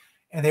 okay?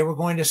 And they were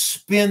going to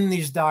spin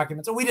these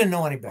documents. And we didn't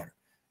know any better.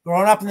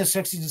 Growing up in the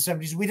 60s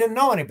and 70s, we didn't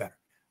know any better,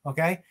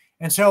 okay?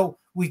 And so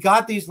we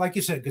got these, like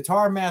you said,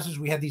 guitar masses.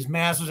 We had these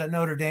masses at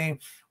Notre Dame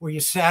where you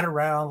sat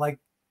around like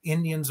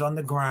Indians on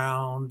the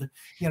ground,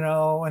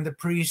 and the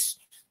priests,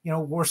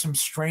 wore some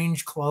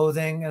strange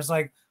clothing. It's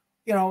like,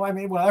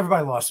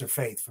 everybody lost their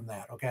faith from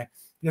that, okay?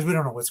 Because we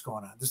don't know what's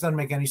going on. This doesn't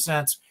make any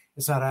sense.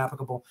 It's not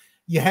applicable.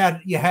 You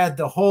had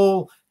the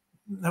whole,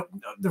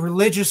 the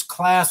religious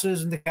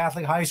classes in the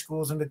Catholic high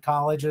schools and the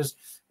colleges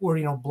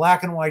were,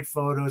 black and white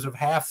photos of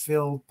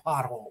half-filled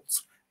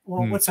potholes.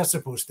 Well, what's that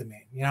supposed to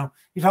mean? You're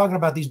talking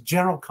about these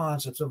general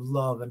concepts of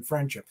love and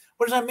friendship.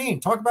 What does that mean?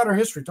 Talk about our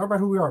history. Talk about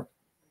who we are.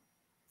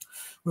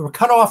 We were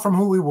cut off from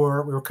who we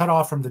were. We were cut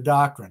off from the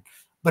doctrine,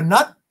 but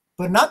not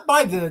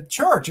by the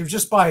church. It was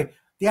just by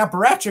the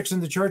apparatchiks in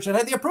the church that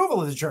had the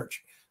approval of the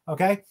church.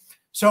 Okay.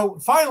 So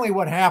finally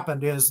what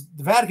happened is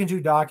the Vatican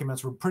II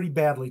documents were pretty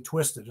badly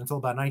twisted until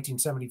about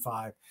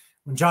 1975,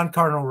 when John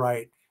Cardinal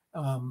Wright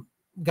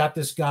got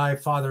this guy,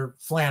 Father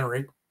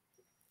Flannery,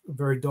 a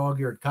very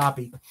dog-eared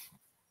copy,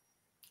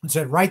 and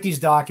said, write these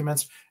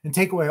documents and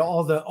take away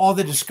all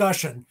the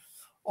discussion,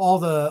 all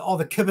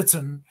the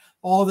kibitzen,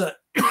 all the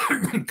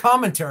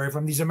commentary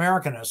from these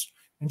Americanists,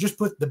 and just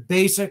put the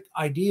basic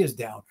ideas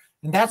down.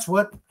 And that's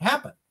what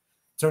happened.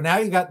 So now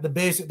you got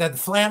the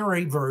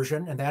Flannery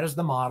version, and that is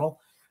the model,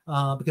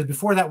 because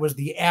before that was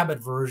the Abbott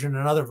version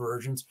and other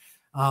versions.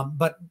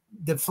 But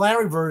the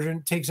Flannery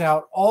version takes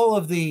out all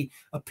of the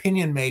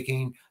opinion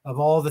making of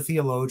all the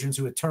theologians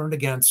who had turned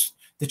against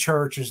the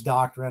church's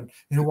doctrine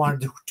and who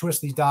wanted to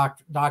twist these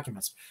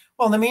documents.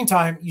 Well, in the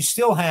meantime, you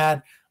still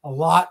had a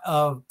lot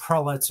of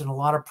prelates and a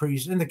lot of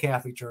priests in the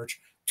Catholic Church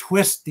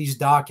twist these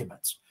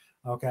documents,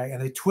 okay?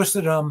 And they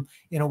twisted them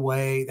in a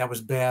way that was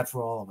bad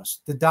for all of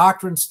us. The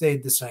doctrine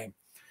stayed the same.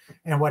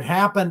 And what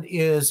happened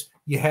is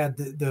you had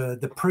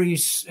the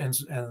priests and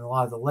a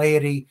lot of the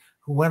laity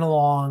who went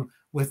along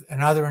with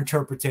another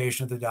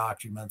interpretation of the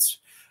documents,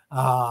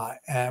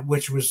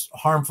 which was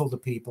harmful to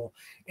people.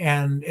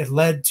 And it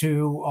led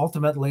to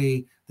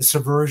ultimately the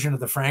subversion of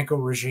the Franco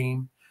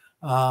regime.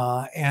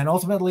 And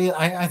ultimately,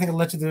 I think it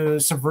led to the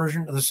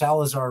subversion of the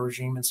Salazar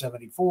regime in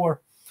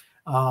 '74.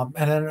 And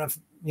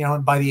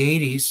then, by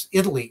the 80s,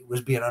 Italy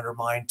was being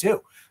undermined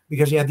too,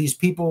 because you had these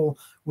people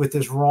with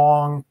this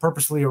wrong,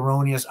 purposely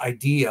erroneous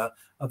idea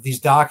of these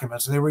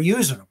documents. They were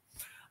using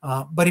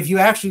them. But if you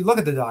actually look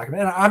at the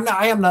document, and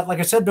I am not, like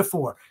I said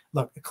before,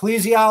 look,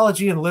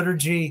 ecclesiology and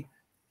liturgy,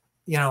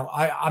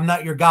 I'm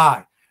not your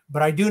guy,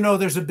 but I do know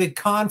there's a big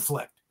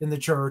conflict in the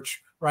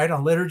church, right,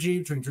 on liturgy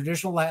between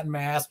traditional Latin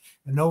Mass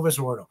and Novus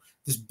Ordo.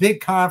 This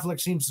big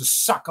conflict seems to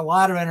suck a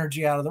lot of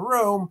energy out of the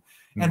room,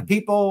 and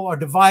people are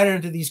divided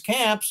into these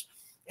camps,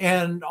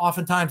 and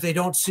oftentimes they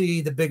don't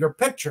see the bigger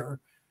picture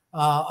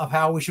of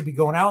how we should be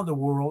going out in the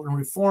world and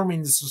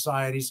reforming the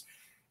societies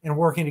and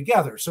working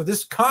together. So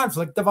this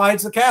conflict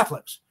divides the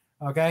Catholics,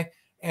 okay?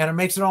 And it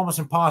makes it almost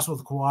impossible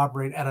to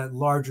cooperate at a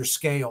larger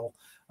scale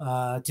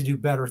to do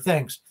better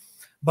things.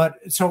 But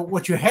so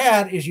what you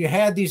had is you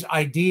had these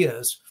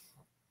ideas.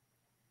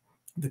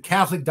 The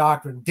Catholic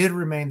doctrine did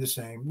remain the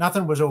same.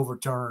 Nothing was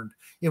overturned.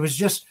 It was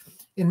just,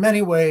 in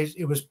many ways,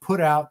 it was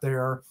put out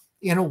there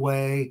in a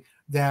way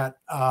that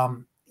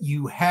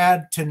you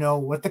had to know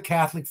what the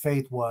Catholic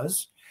faith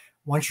was.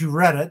 Once you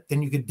read it,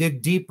 then you could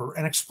dig deeper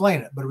and explain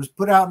it. But it was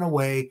put out in a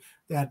way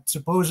that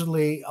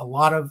supposedly a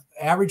lot of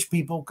average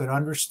people could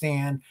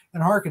understand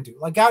and hearken to.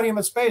 Like Gaudium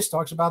et Spes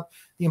talks about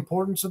the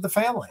importance of the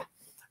family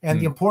and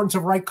the importance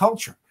of right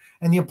culture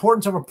and the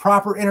importance of a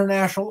proper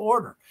international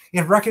order.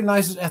 It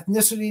recognizes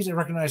ethnicities, it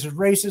recognizes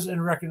races, and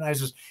it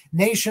recognizes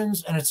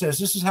nations. And it says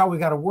this is how we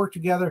got to work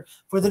together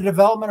for the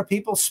development of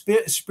people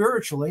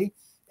spiritually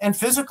and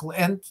physically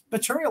and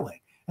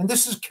materially. And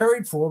this is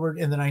carried forward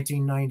in the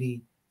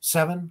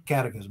 1997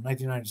 Catechism,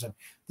 1997.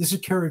 This is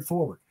carried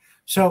forward.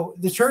 So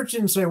the church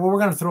didn't say, well, we're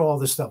going to throw all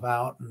this stuff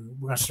out and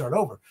we're going to start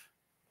over.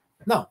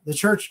 No, the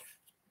church,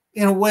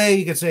 in a way,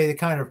 you could say they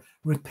kind of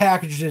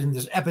repackaged it in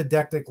this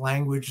epidectic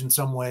language in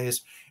some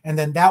ways. And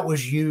then that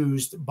was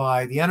used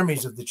by the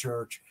enemies of the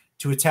church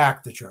to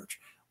attack the church.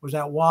 Was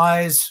that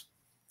wise?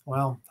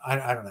 Well,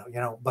 I don't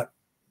know, but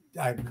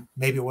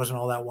maybe it wasn't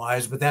all that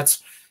wise, but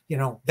that's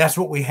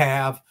what we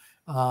have.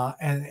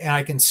 And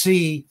I can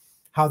see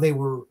how they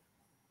were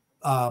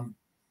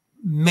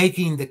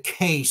making the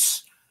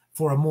case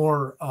for a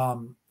more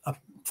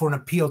for an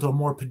appeal to a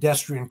more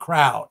pedestrian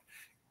crowd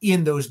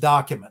in those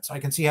documents. I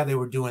can see how they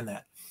were doing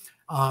that.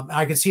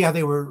 I can see how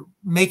they were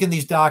making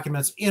these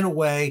documents in a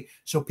way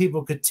so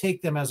people could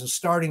take them as a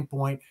starting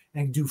point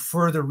and do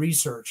further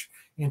research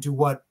into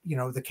what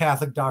the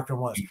Catholic doctrine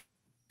was.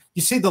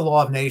 You see the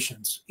law of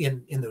nations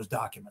in those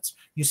documents.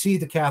 You see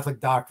the Catholic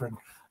doctrine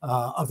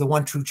of the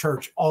one true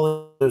church, all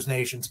of those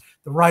nations,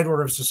 the right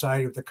order of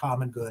society with the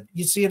common good.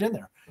 You see it in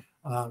there.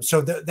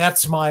 So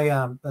that's my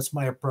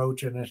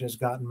approach, and it has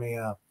gotten me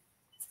a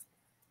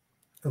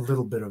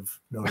little bit of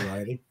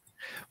notoriety.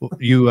 Well,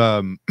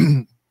 you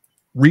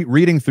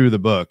reading through the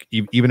book,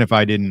 even if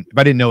I didn't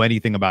know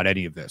anything about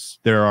any of this,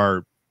 there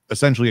are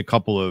essentially a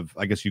couple of,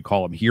 I guess you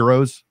call them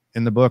heroes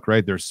in the book,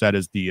 right? They're set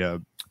as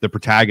the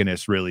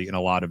protagonists really in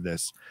a lot of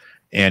this,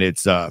 and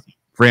it's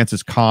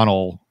Francis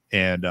Connell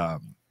and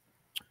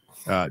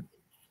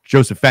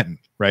Joseph Fenton,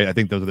 right? I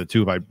think those are the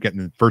two, if I'm getting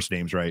the first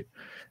names right,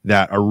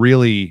 that are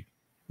really,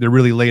 they're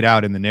really laid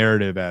out in the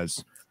narrative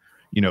as,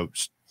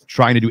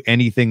 trying to do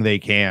anything they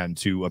can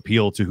to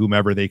appeal to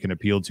whomever they can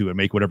appeal to and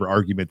make whatever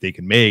argument they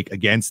can make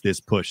against this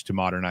push to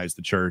modernize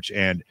the church.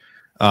 And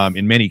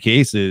in many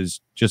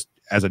cases, just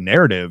as a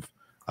narrative,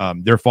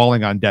 they're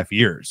falling on deaf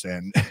ears.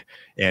 And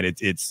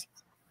it's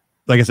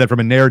like I said,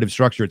 from a narrative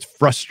structure, it's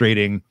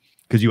frustrating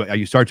because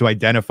you start to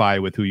identify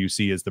with who you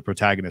see as the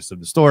protagonists of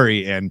the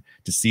story, and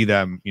to see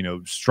them,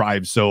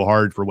 strive so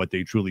hard for what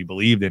they truly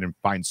believed in and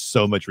find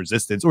so much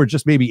resistance, or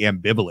just maybe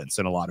ambivalence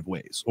in a lot of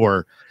ways,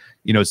 or,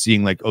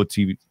 seeing like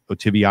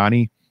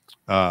Ottaviani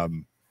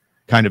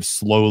kind of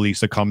slowly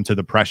succumb to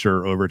the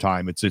pressure over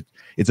time. It's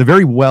a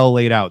very well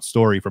laid out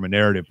story from a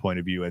narrative point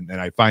of view. And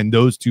I find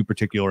those two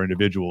particular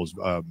individuals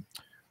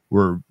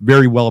were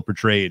very well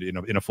portrayed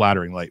in a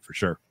flattering light, for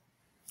sure.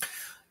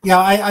 Yeah,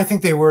 I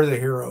think they were the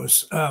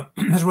heroes,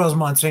 as well as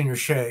Monsignor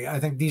Shea. I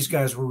think these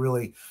guys were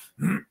really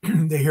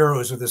the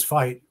heroes of this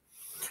fight.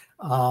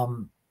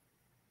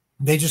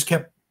 They just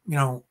kept,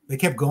 they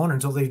kept going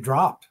until they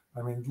dropped.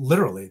 I mean,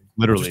 literally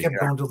just kept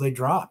going until they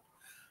dropped.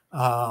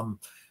 And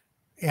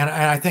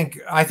I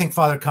think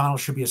Father Connell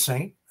should be a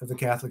saint of the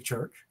Catholic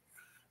Church.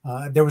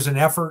 There was an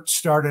effort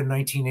started in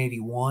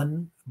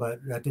 1981, but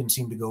that didn't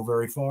seem to go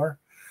very far.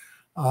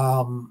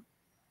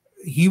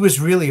 He was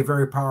really a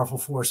very powerful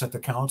force at the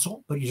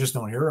council, but you just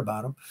don't hear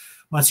about him.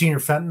 Monsignor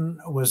Fenton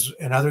was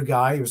another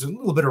guy. He was a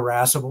little bit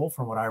irascible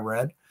from what I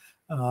read.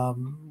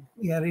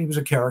 Yeah, he was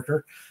a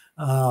character.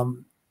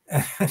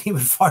 And he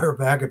would fire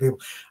back at people.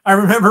 I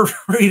remember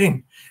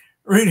reading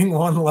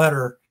one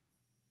letter.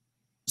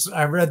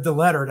 I read the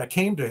letter that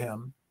came to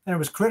him, and it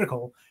was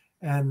critical.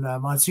 And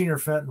Monsignor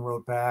Fenton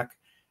wrote back,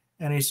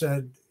 and he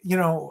said,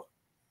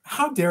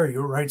 how dare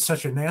you write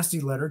such a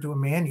nasty letter to a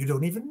man you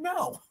don't even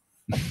know?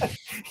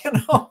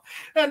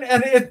 And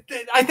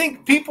I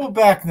think people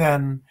back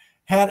then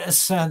had a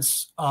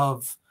sense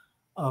of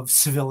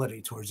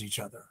civility towards each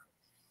other.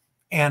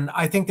 And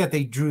I think that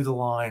they drew the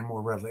line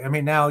more readily. I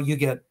mean, now you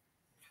get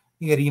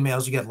You get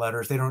emails, you get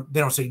letters. They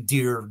don't say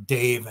Dear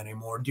Dave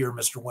anymore, Dear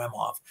Mr.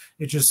 Wemhoff.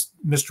 It's just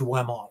Mr.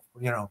 Wemhoff.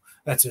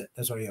 That's it.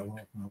 That's all you have.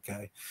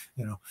 Okay.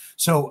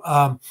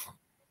 So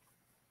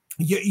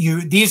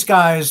these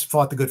guys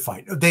fought the good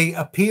fight. They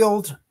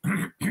appealed.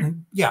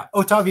 Yeah,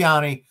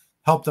 Ottaviani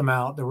helped them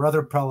out. There were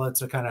other prelates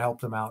that kind of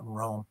helped them out in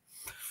Rome.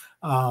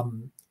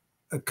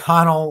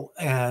 Connell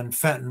and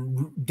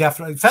Fenton,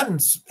 definitely.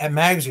 Fenton's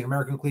magazine,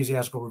 American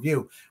Ecclesiastical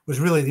Review, was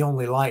really the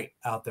only light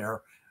out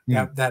there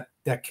that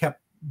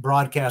kept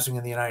broadcasting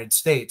in the United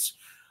States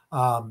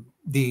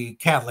the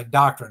Catholic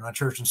doctrine on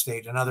church and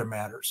state and other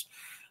matters.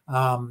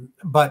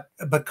 But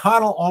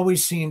Connell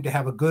always seemed to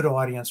have a good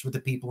audience with the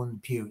people in the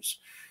pews.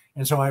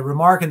 And so I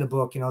remark in the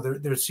book,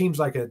 there seems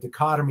like a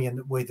dichotomy in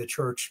the way the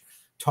church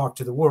talked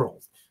to the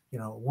world.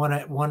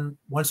 One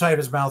side of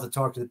his mouth to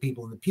talk to the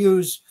people in the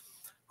pews,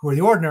 who are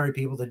the ordinary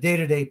people, the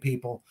day-to-day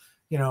people.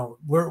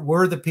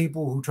 We're the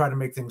people who try to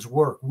make things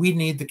work. We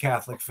need the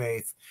Catholic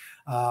faith.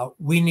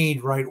 We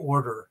need right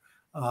order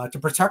to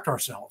protect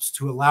ourselves,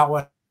 to allow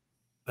us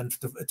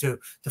to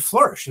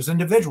flourish as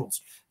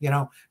individuals,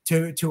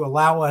 to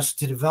allow us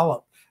to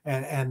develop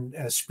and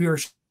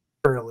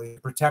spiritually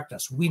protect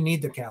us. We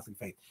need the Catholic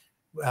faith.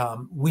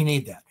 We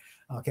need that.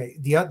 Okay.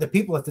 The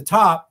people at the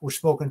top were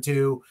spoken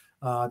to,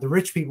 the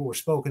rich people were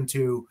spoken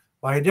to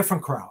by a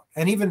different crowd.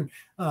 And even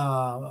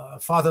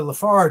Father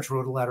Lafarge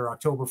wrote a letter,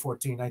 October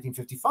 14,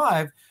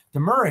 1955, to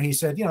Murray. He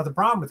said, the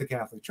problem with the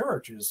Catholic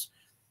Church is,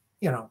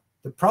 the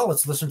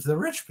prelates listen to the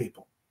rich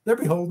people. They're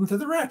beholden to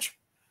the rich.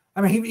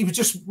 I mean, he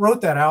just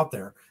wrote that out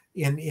there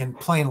in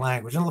plain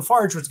language. And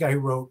Lafarge was the guy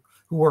who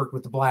worked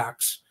with the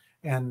blacks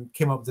and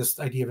came up with this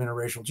idea of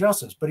interracial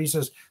justice. But he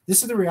says,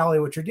 this is the reality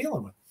of what you're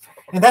dealing with.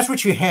 And that's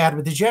what you had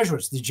with the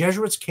Jesuits. The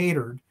Jesuits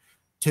catered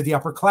to the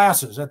upper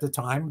classes at the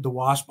time, the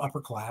WASP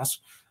upper class,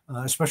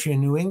 especially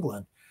in New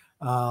England.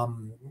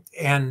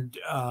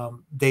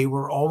 They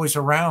were always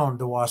around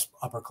the WASP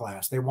upper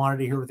class. They wanted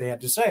to hear what they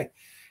had to say.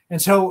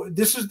 And so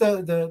this is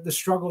the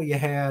struggle you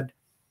had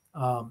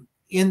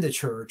in the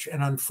church.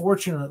 And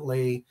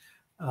unfortunately,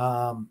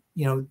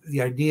 the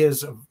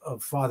ideas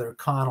of Father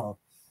Connell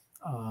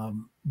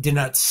did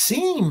not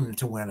seem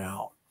to win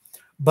out.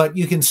 But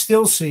you can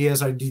still see,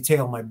 as I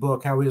detail in my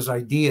book, how his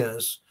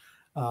ideas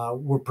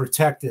were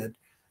protected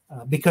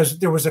because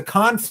there was a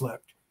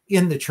conflict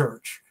in the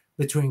church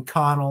between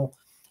Connell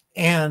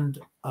and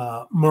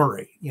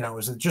Murray.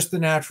 Is it just the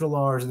natural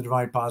law or is the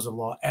divine positive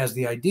law as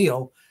the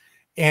ideal?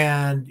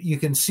 And you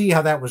can see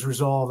how that was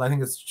resolved. I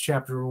think it's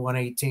chapter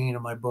 118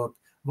 of my book,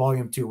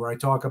 volume 2, where I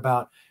talk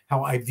about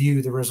how I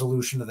view the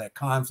resolution of that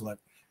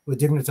conflict with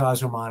Dignitas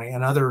Humanae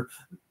and other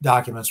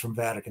documents from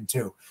Vatican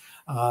II.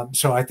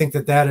 So I think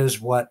that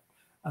is what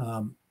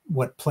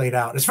played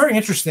out. It's very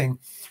interesting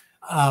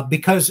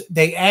because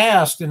they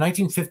asked in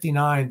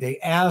 1959, they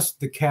asked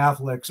the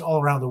Catholics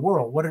all around the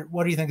world, what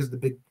do you think is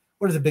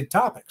what are the big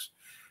topics?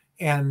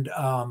 And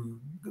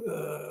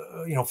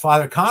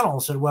Father Connell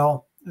said,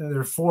 well,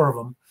 there are 4 of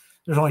them.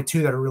 There's only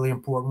 2 that are really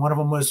important. One of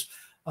them was,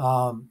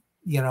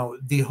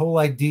 the whole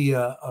idea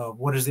of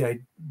what is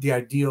the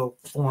ideal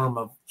form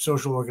of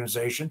social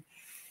organization.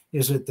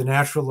 Is it the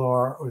natural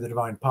law or the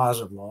divine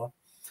positive law?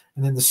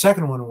 And then the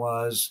second one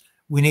was,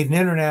 we need an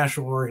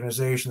international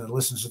organization that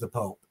listens to the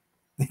Pope,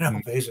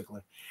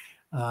 basically.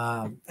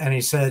 And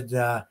he said,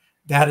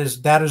 those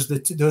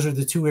are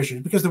the 2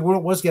 issues, because the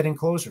world was getting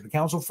closer. The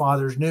Council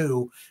Fathers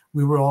knew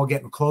we were all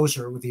getting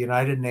closer with the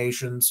United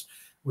Nations,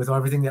 with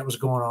everything that was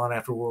going on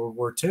after World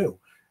War II.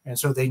 And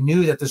so they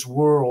knew that this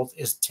world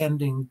is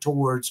tending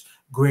towards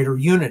greater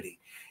unity.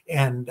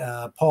 And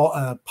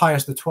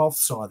Pius XII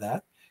saw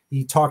that.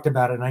 He talked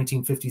about it in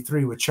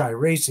 1953 with Chai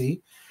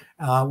Racy,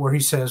 where he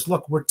says,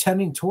 look, we're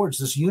tending towards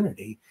this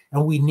unity,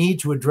 and we need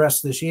to address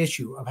this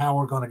issue of how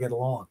we're going to get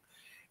along.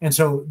 And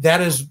so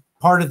that is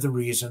part of the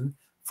reason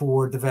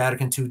for the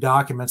Vatican II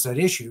documents that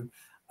issued.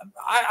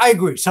 I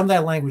agree. Some of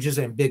that language is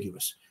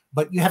ambiguous,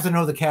 but you have to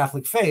know the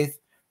Catholic faith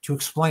to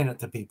explain it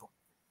to people.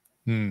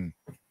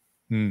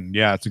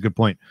 Yeah, that's a good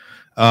point.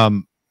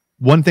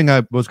 One thing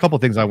was a couple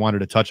of things I wanted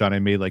to touch on. I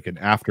made like an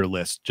after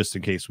list just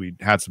in case we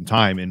had some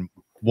time. And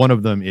one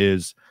of them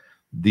is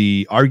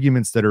the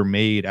arguments that are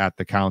made at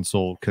the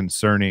council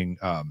concerning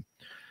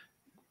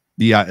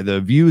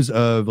the views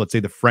of, let's say,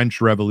 the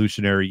French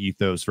revolutionary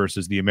ethos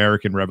versus the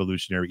American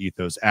revolutionary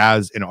ethos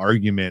as an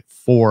argument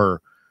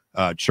for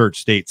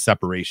church-state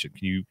separation.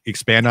 Can you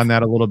expand on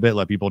that a little bit?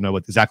 Let people know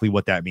exactly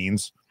what that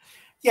means.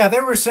 Yeah,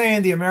 they were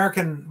saying the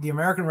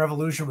American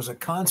Revolution was a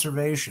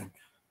conservation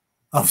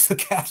of the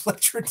Catholic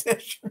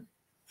tradition.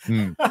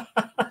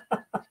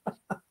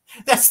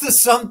 That's the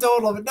sum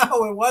total of it.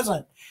 No, it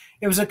wasn't.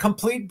 It was a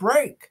complete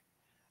break.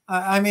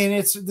 I mean,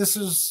 there's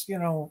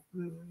the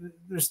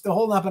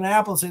holding up an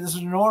apple and say this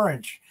is an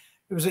orange.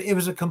 It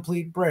was a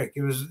complete break.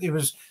 It was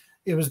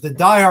the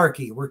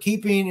diarchy. We're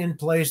keeping in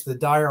place the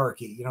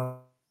diarchy.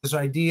 This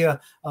idea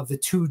of the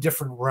 2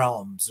 different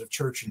realms of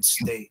church and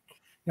state.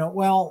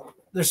 Well,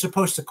 they're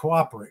supposed to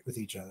cooperate with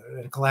each other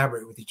and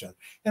collaborate with each other.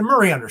 And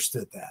Murray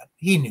understood that.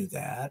 He knew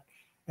that.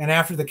 And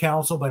after the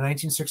council, by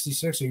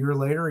 1966, a year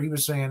later, he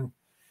was saying,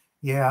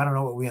 yeah, I don't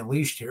know what we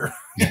unleashed here.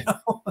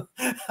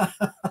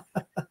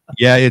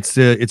 Yeah,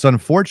 it's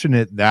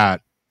unfortunate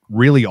that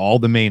really all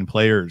the main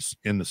players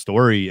in the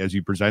story, as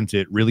you present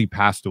it, really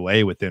passed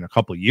away within a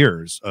couple of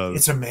years of.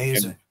 It's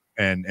amazing.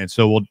 And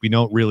so we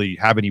don't really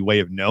have any way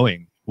of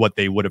knowing what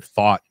they would have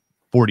thought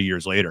 40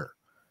 years later,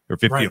 or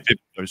 50, Right. or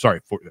 50 or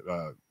sorry,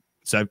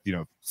 70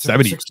 years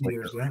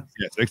later. yeah.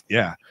 Yeah, 60,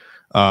 yeah.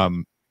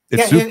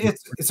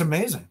 It's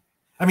amazing.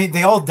 I mean,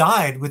 they all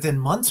died within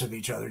months of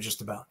each other,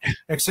 just about,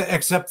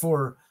 except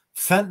for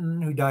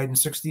Fenton, who died in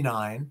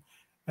 1969,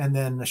 and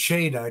then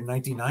Shea died in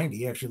 1990.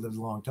 He actually lived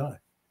a long time.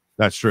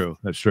 That's true.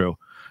 That's true.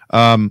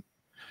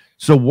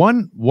 So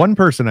one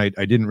person I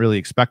didn't really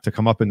expect to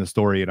come up in the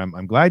story, and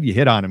I'm glad you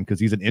hit on him because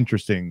he's an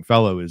interesting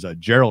fellow, is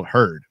Gerald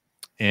Hurd.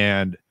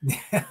 And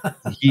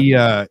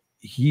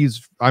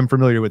I'm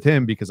familiar with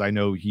him because I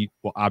know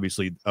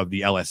obviously of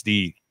the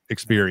LSD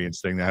experience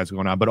thing that has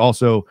going on, but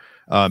also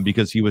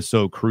because he was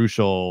so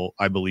crucial,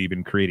 I believe,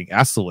 in creating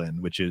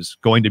Esalen, which is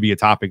going to be a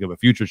topic of a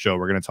future show.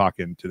 We're going to talk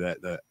into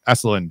the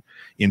Esalen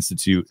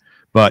Institute,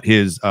 but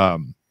his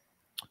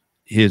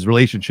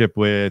relationship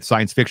with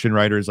science fiction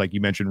writers, like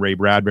you mentioned, Ray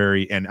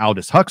Bradbury and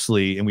Aldous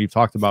Huxley. And we've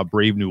talked about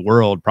Brave New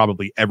World,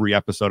 probably every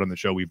episode on the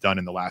show we've done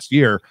in the last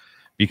year,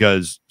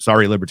 because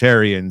sorry,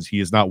 libertarians, he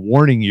is not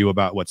warning you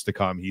about what's to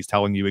come. He's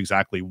telling you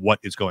exactly what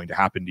is going to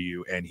happen to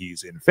you, and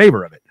he's in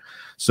favor of it.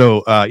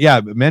 So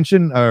yeah,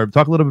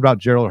 talk a little bit about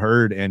Gerald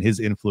Hurd and his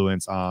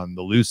influence on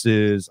the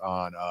Luces,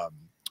 on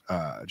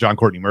John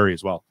Courtney Murray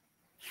as well.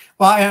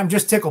 Well, I'm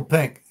just tickled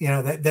pink,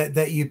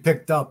 that you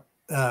picked up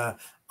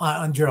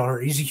on Gerald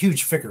Hurd. He's a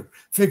huge figure.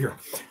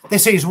 They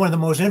say he's one of the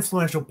most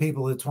influential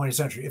people of the 20th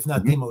century, if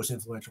not the most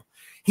influential.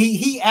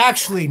 He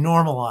actually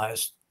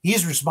normalized.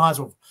 He's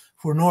responsible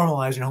for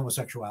normalizing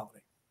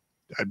homosexuality.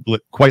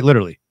 Quite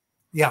literally.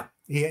 Yeah,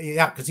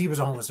 because he was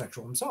a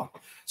homosexual himself.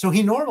 So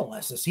he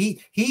normalized this.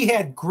 He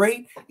had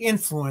great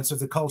influence of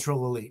the cultural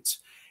elites,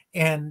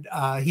 and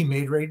he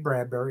made Ray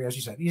Bradbury, as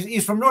you said.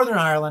 He's from Northern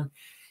Ireland.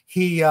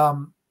 He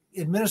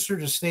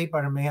administered a state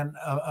by a man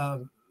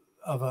of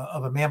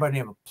a man by the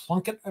name of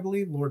Plunkett, I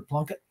believe, Lord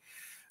Plunkett.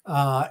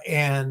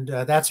 And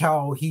that's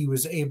how he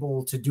was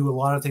able to do a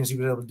lot of things he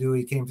was able to do.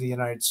 He came to the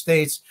United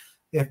States.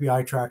 The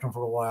FBI tracked him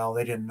for a while.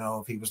 They didn't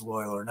know if he was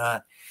loyal or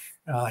not.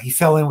 He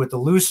fell in with the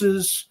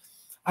Luces.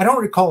 I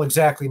don't recall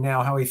exactly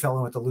now how he fell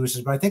in with the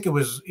Luces, but I think it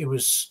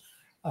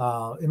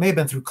may have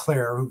been through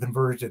Claire, who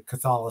converted to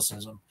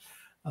Catholicism.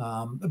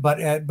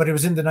 But it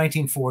was in the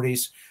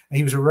 1940s, and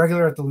he was a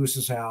regular at the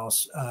Luces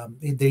house.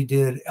 They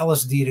did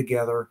LSD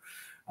together.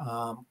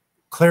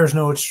 Claire's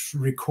notes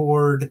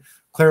record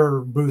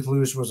Claire Booth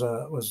Luce was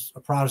a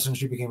Protestant.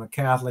 She became a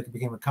Catholic,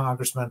 became a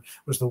congressman,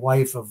 was the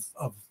wife of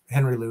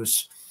Henry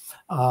Luce.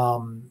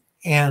 And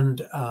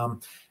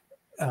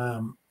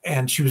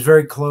she was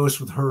very close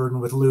with Hurd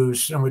and with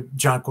Luce and with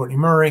John Courtney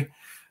Murray.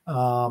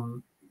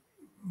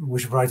 We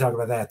should probably talk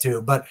about that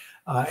too. But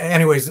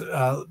anyways,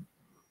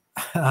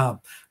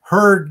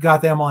 Hurd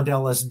got them onto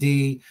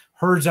LSD.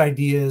 Hurd's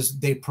ideas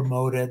they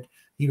promoted.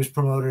 He was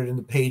promoted in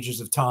the pages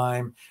of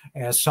Time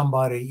as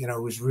somebody,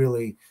 who was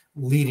really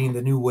leading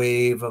the new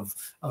wave of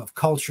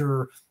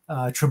culture.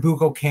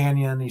 Trabuco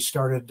Canyon, he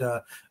started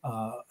a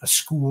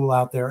school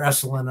out there,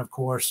 Esalen, of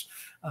course,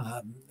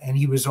 and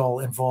he was all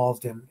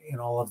involved in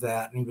all of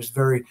that. And he was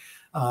very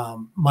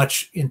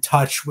much in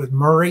touch with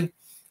Murray.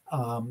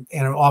 And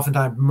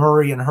oftentimes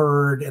Murray and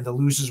Hurd and the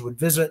Luces would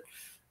visit.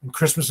 On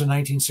Christmas of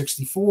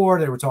 1964,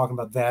 they were talking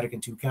about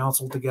Vatican II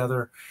Council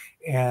together,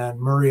 and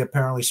Murray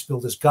apparently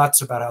spilled his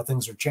guts about how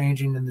things are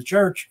changing in the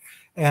church,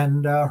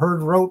 and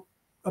Hurd wrote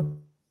about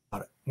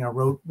it.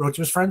 Wrote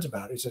to his friends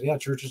about it. He said, "Yeah,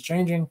 church is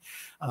changing,"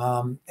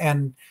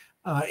 and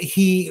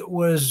he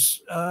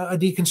was a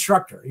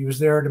deconstructor. He was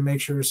there to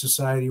make sure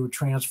society would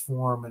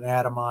transform and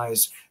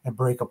atomize and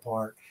break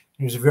apart.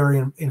 He was a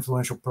very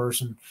influential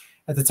person.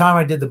 At the time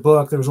I did the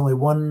book, there was only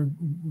one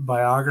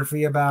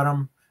biography about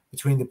him,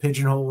 Between the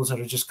Pigeonholes, that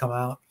had just come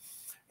out.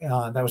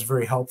 That was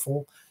very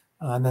helpful.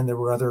 And then there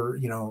were other,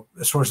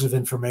 sources of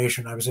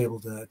information I was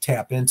able to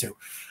tap into.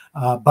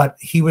 But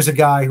he was a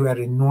guy who had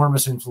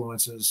enormous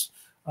influences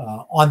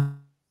on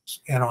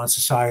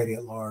society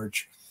at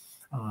large.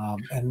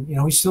 And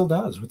he still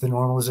does with the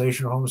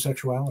normalization of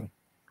homosexuality.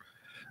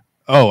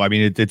 Oh, I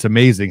mean, it's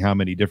amazing how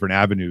many different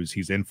avenues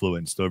he's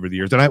influenced over the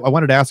years. And I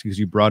wanted to ask you, because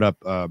you brought up,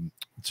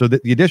 so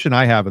the edition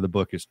I have of the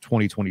book is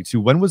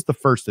 2022. When was the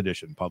first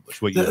edition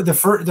published? What year? The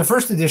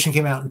first edition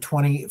came out in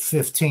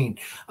 2015.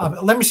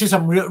 Let me say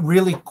something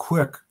really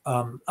quick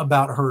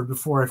about Hurd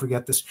before I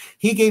forget this.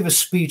 He gave a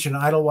speech in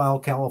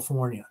Idlewild,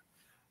 California,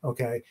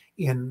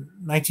 in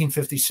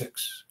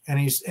 1956. And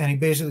he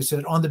basically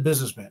said, on the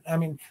businessman. I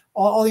mean,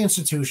 all the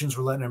institutions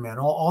were letting him in.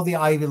 All the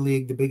Ivy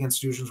League, the big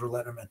institutions were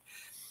letting him in.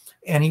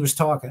 And he was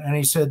talking, and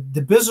he said,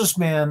 the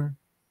businessman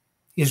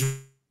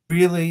is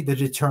really the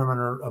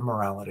determiner of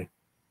morality.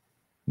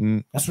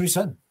 That's what he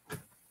said.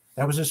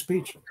 That was his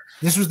speech.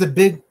 This was the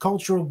big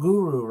cultural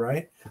guru,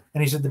 right?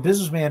 And he said, the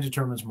businessman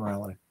determines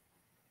morality.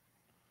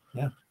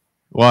 Yeah.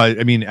 Well,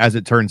 I mean, as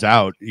it turns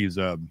out, he's,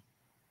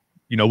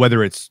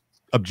 whether it's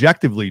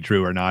objectively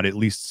true or not, at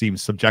least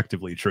seems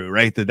subjectively true,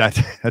 right?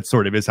 That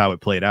sort of is how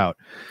it played out.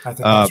 I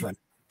think that's right.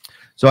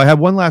 So I have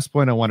one last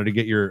point I wanted to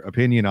get your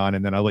opinion on,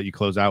 and then I'll let you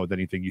close out with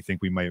anything you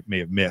think we may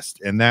have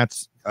missed. And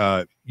that's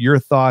your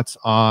thoughts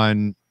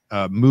on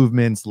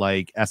movements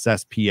like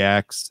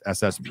SSPX,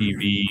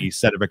 SSPV,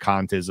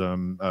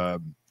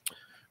 sedevacantism.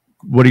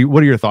 What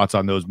are your thoughts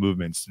on those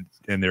movements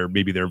and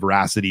maybe their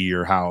veracity,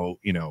 or how,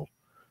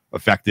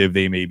 effective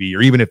they may be,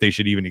 or even if they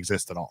should even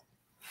exist at all?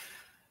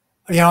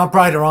 I'm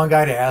probably the wrong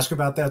guy to ask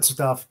about that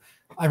stuff.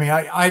 I mean,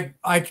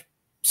 I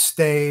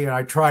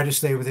try to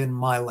stay within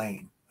my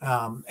lane.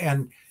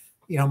 And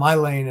my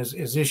lane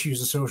is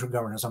issues of social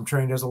governance. I'm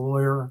trained as a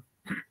lawyer.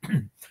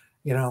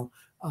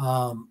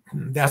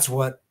 That's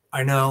what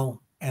I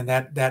know, and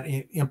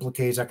that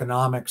implicates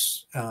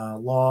economics,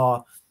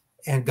 law,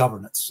 and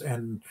governance,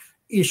 and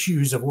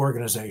issues of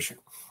organization.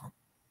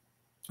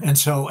 And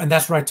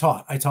that's what I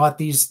taught. I taught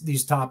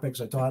these topics.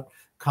 I taught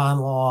con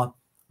law,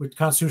 which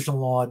constitutional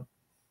law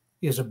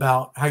is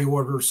about how you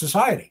order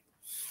society.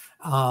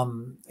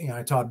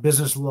 I taught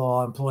business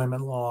law,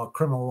 employment law,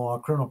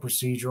 criminal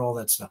procedure, all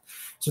that stuff.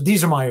 So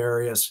these are my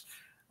areas.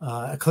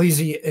 Issues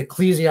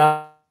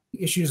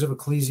of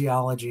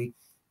ecclesiology,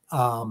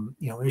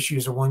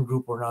 issues of one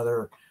group or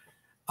another.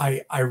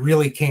 I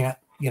really can't,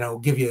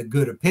 give you a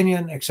good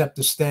opinion, except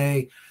to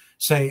say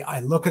I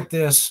look at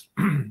this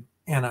and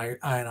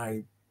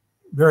I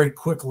very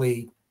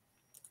quickly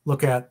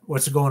look at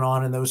what's going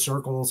on in those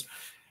circles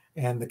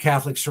and the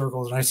Catholic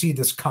circles, and I see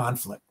this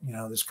conflict,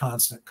 this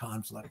constant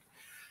conflict.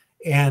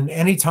 And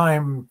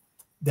anytime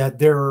that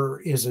there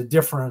is a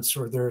difference,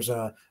 or there's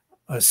a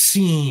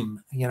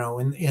seam,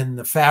 in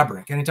the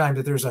fabric, anytime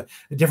that there's a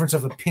difference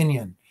of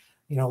opinion,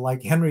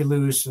 like Henry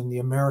Luce and the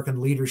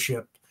American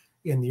leadership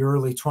in the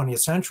early 20th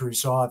century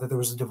saw that there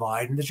was a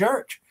divide in the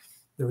church.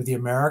 There were the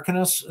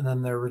Americanists, and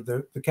then there were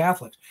the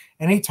Catholics.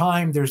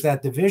 Anytime there's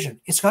that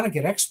division, it's going to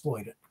get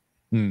exploited.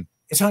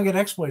 It's going to get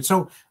exploited.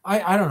 So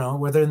I don't know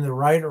whether in the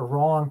right or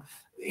wrong,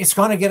 it's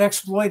going to get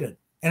exploited,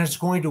 and it's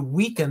going to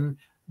weaken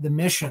the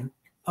mission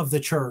of the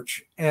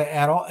church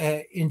at all,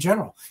 in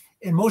general.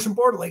 And most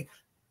importantly,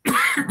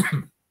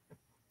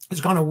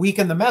 it's going to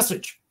weaken the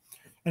message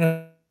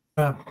and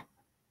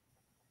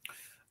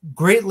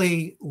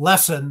greatly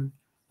lessen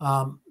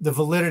the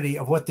validity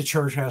of what the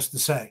church has to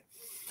say.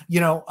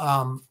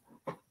 John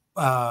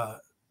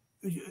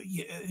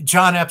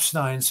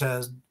Epstein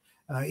says,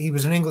 he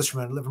was an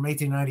Englishman, lived from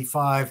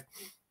 1895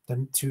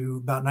 to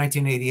about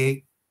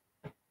 1988.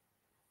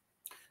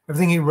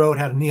 Everything he wrote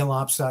had a nihil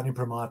obstat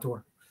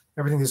imprimatur.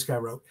 Everything this guy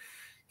wrote.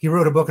 He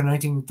wrote a book in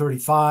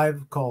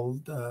 1935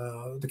 called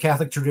The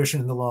Catholic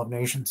Tradition and the Law of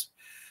Nations.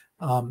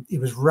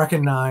 It was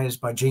recognized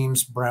by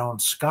James Brown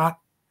Scott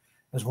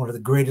as one of the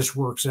greatest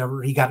works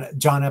ever.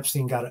 John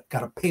Epstein got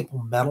a papal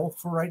medal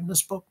for writing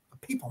this book. A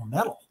papal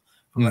medal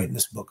for writing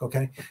this book.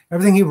 Okay,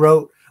 everything he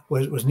wrote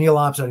was nihil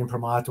obstat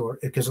imprimatur,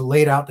 because it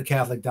laid out the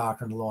Catholic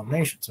doctrine and the law of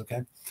nations.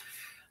 Okay,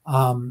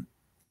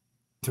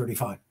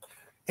 35,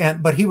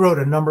 but he wrote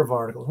a number of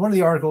articles. One of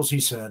the articles he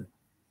said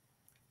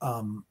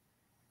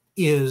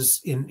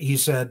he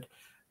said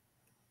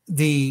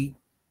the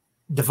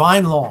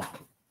divine law,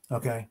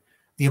 okay,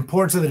 the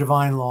importance of the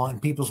divine law in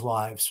people's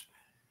lives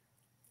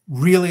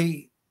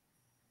really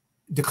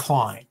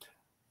declined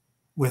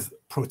with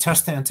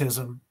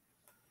Protestantism,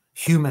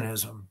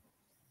 humanism,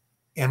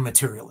 and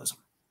materialism.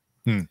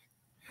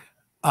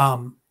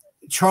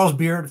 Charles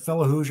Beard, a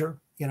fellow Hoosier,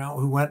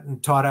 who went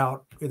and taught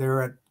out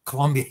there at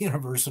Columbia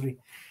University,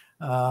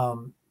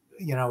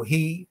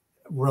 he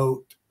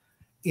wrote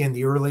in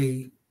the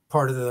early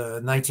part of the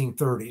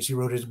 1930s, he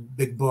wrote his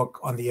big book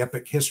on the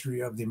epic history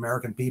of the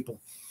American people.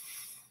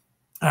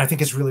 And I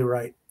think it's really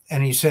right.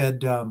 And he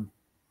said,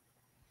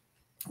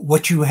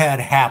 what you had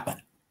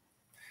happen,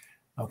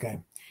 okay,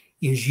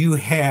 is you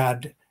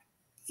had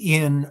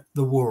in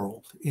the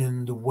world,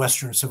 in the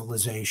Western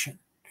civilization,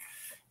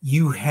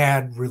 you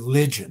had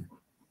religion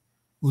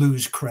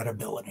lose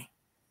credibility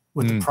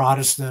with the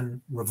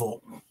Protestant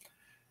revolt.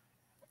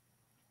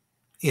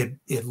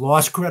 It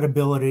lost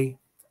credibility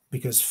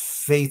because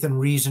faith and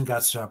reason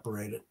got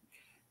separated.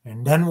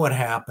 And then what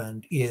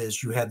happened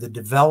is you had the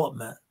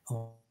development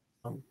of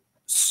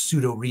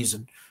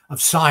pseudo-reason, of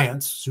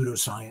science,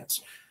 pseudoscience,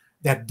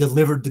 that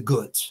delivered the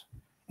goods.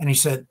 And he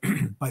said,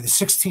 by the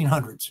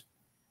 1600s,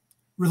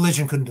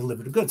 religion couldn't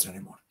deliver the goods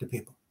anymore to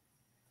people.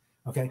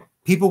 Okay?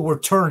 People were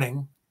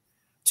turning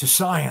to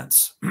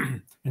science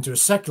and to a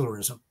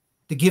secularism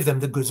to give them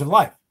the goods of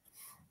life.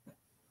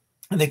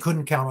 And they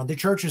couldn't count on the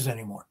churches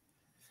anymore.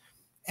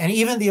 And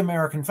even the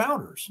American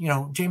founders,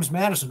 James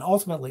Madison,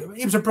 ultimately,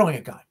 he was a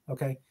brilliant guy,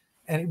 okay?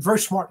 And a very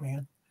smart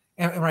man.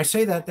 And when I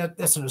say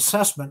that's an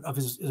assessment of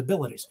his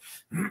abilities.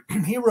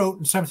 He wrote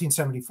in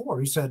 1774,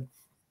 he said,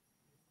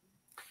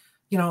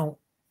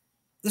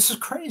 this is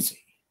crazy.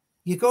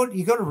 You go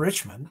to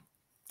Richmond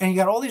and you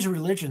got all these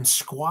religions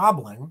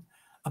squabbling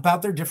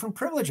about their different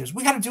privileges.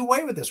 We got to do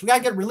away with this. We got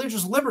to get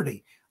religious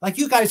liberty, like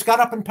you guys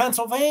got up in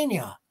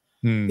Pennsylvania.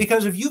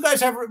 Because if you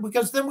guys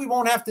because then we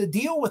won't have to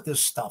deal with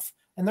this stuff,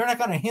 and they're not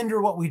going to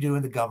hinder what we do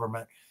in the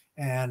government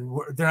and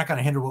they're not going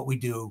to hinder what we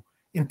do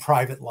in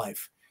private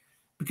life.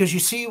 Because you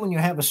see, when you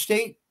have a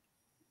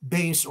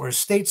state-based or a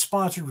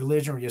state-sponsored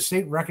religion, or a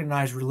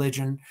state-recognized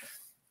religion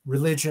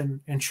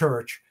and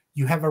church,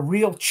 you have a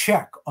real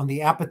check on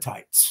the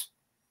appetites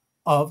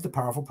of the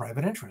powerful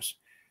private interests.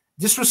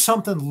 This was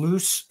something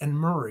Luce and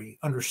Murray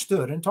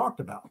understood and talked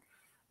about.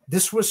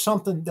 This was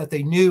something that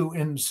they knew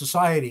in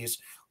societies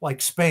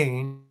like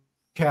Spain,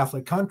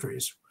 Catholic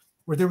countries,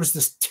 where there was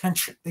this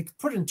tension. They could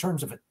put it in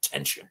terms of a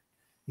tension.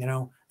 You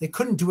know, they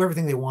couldn't do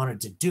everything they wanted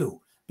to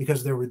do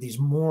because there were these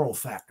moral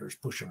factors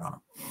pushing on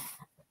them.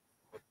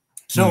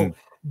 So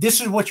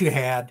this is what you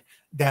had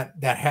that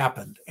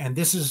happened. And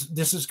this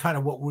is kind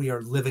of what we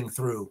are living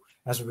through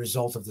as a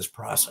result of this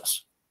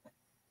process.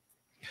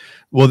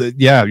 Well,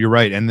 yeah, you're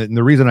right. And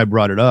the reason I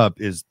brought it up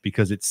is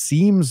because it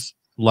seems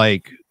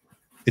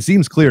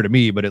clear to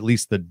me, but at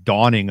least the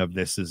dawning of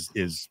this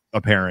is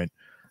apparent,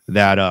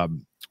 that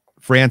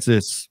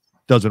Francis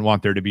doesn't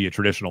want there to be a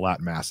traditional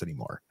Latin Mass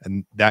anymore.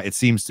 And that it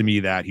seems to me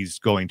that he's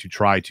going to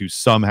try to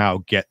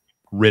somehow get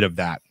rid of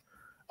that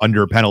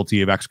under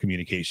penalty of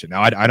excommunication.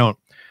 Now, I don't,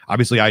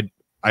 obviously I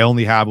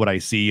only have what I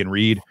see and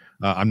read.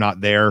 I'm not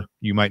there.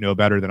 You might know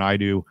better than I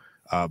do.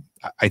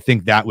 I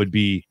think that would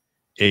be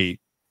a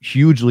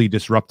hugely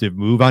disruptive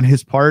move on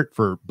his part,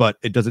 but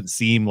it doesn't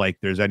seem like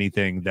there's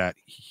anything that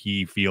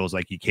he feels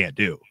like he can't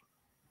do.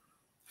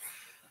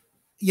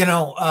 You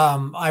know,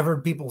 I've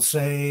heard people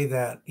say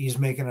that he's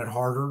making it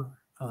harder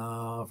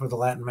for the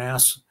Latin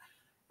Mass.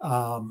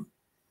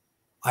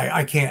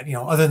 I can't, you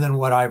know, other than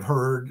what I've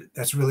heard,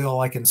 that's really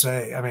all I can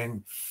say. I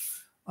mean,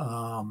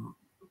 I'm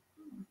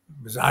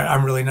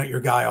really not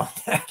your guy on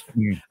that.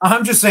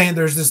 I'm just saying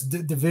there's this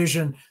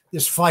division,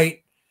 this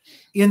fight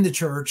in the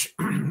church,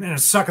 and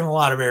it's sucking a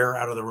lot of air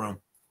out of the room.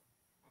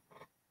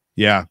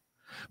 Yeah.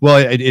 Well,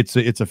 it's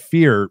a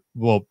fear.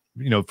 Well,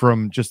 you know,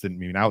 from just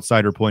an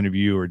outsider point of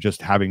view, or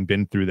just having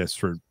been through this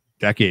for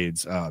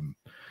decades,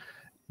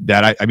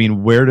 that I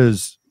mean, where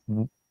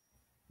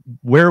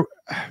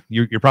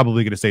you're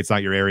probably going to say it's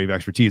not your area of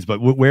expertise, but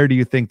where do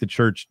you think the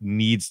church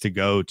needs to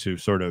go to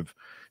sort of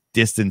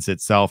distance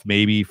itself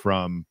maybe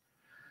from,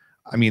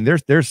 I mean,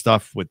 there's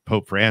stuff with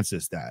Pope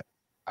Francis that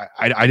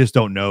I just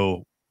don't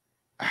know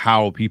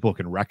how people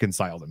can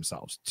reconcile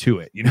themselves to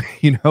it.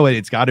 You know,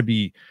 it's got to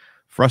be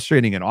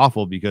frustrating and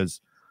awful because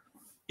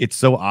it's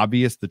so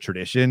obvious, the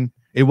tradition.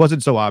 It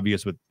wasn't so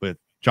obvious with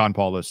John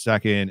Paul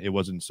II. It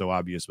wasn't so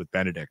obvious with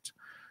Benedict.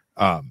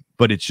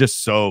 But it's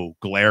just so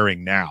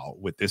glaring now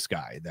with this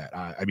guy that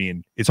I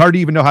mean, it's hard to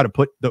even know how to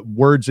put the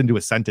words into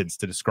a sentence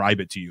to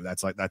describe it to you.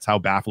 That's how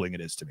baffling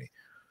it is to me.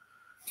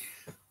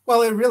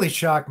 Well, it really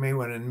shocked me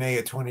when in May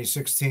of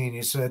 2016,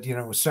 he said, you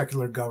know,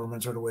 secular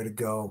governments are the way to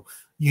go.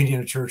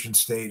 Union of church and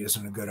state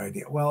isn't a good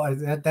idea. Well,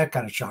 that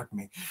kind of shocked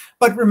me.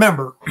 But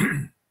remember,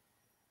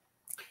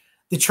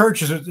 the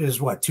church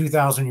is what,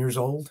 2,000 years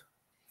old,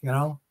 you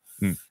know?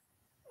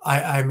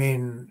 I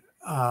mean,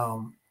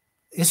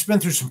 it's been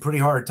through some pretty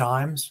hard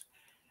times,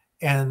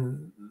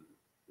 and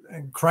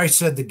Christ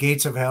said the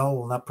gates of hell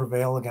will not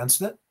prevail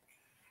against it.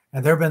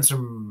 And there have been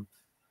some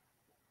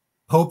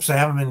popes that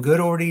haven't been good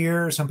over the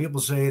years. Some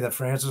people say that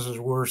Francis is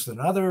worse than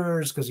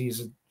others because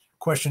he's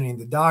questioning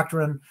the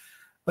doctrine.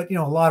 But, you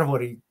know, a lot of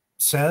what he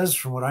says,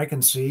 from what I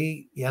can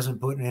see, he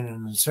hasn't put in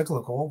an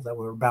encyclical that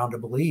we're bound to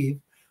believe,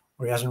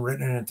 or he hasn't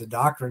written it into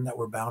doctrine that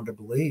we're bound to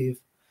believe.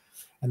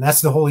 And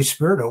that's the Holy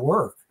Spirit at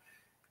work.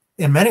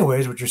 In many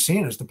ways, what you're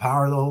seeing is the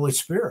power of the Holy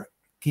Spirit,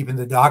 keeping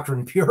the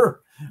doctrine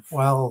pure,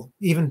 while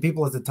even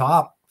people at the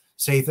top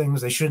say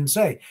things they shouldn't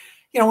say.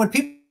 You know, when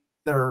people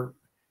are,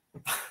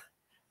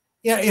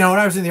 yeah, you know, when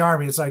I was in the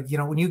Army, it's like, you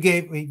know, when you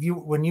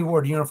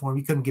wore the uniform,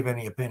 you couldn't give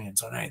any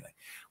opinions on anything.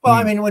 Well,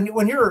 I mean,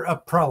 when you're a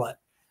prelate,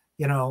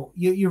 you know,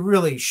 you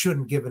really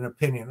shouldn't give an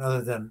opinion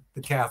other than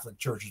the Catholic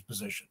Church's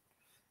position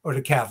or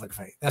the Catholic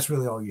faith. That's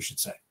really all you should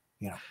say.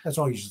 You know, that's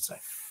all you should say.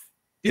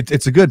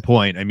 It's a good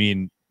point. I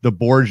mean, the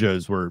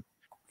Borgias were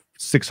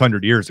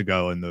 600 years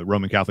ago, and the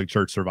Roman Catholic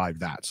Church survived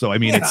that. So, I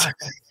mean,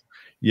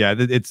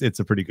 it's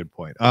a pretty good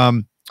point.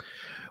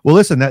 Well,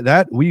 listen,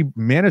 that we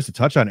managed to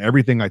touch on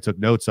everything I took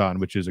notes on,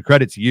 which is a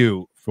credit to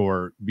you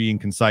for being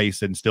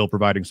concise and still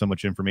providing so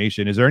much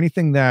information. Is there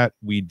anything that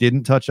we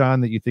didn't touch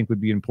on that you think would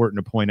be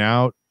important to point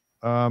out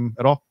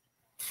at all?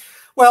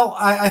 Well,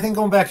 I think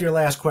going back to your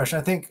last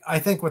question, I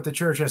think what the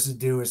church has to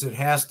do is it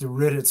has to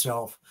rid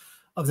itself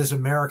of this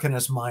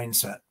Americanist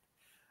mindset.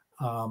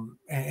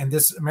 And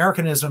this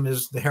Americanism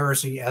is the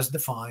heresy as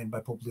defined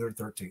by Pope Leo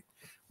XIII,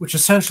 which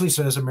essentially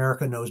says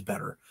America knows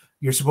better.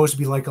 You're supposed to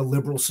be like a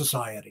liberal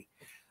society.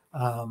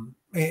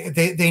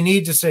 They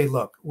need to say,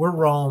 look, we're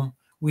Rome.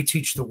 We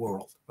teach the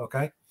world.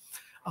 Okay.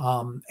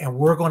 And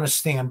we're going to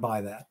stand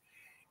by that.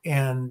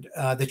 And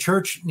the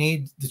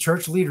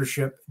church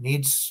leadership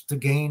needs to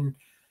gain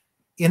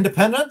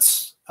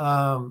independence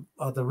of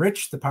the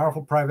rich, the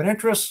powerful private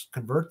interests,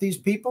 convert these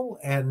people,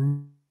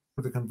 and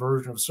for the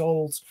conversion of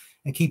souls,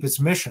 and keep its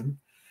mission.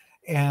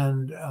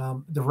 And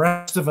the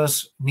rest of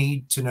us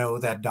need to know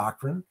that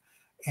doctrine,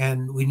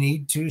 and we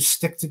need to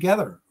stick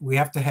together. We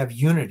have to have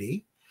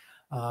unity.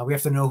 We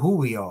have to know who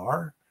we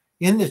are,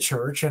 in the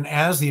church and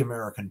as the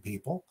American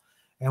people.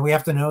 And we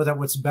have to know that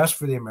what's best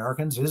for the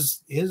Americans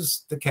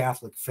is the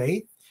Catholic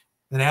faith,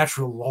 the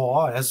natural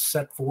law as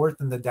set forth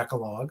in the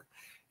Decalogue.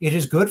 It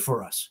is good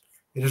for us.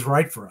 It is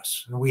right for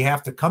us. And we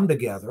have to come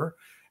together,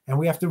 and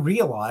we have to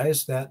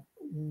realize that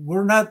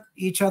we're not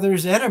each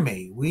other's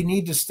enemy. We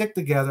need to stick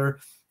together.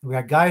 We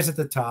got guys at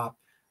the top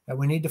that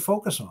we need to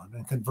focus on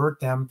and convert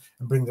them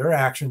and bring their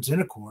actions in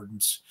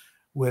accordance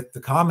with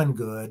the common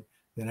good,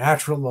 the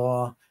natural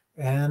law,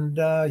 and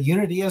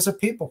unity as a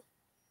people.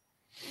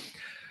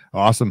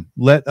 Awesome.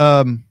 Let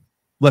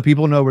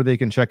people know where they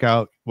can check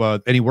out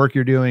any work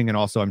you're doing, and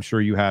also I'm sure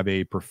you have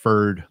a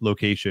preferred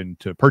location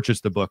to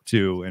purchase the book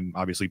too. And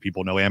obviously,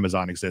 people know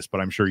Amazon exists,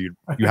 but I'm sure you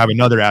have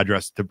another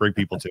address to bring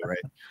people to, right?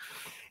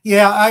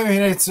 Yeah, I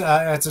mean it's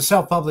a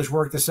self-published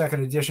work, the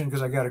second edition,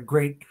 because I got a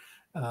great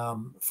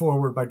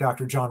foreword by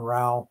Dr. John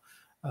Rao,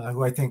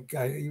 who I think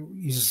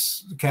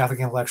he's a Catholic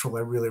intellectual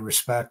I really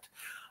respect.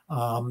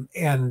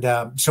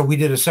 So we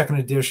did a second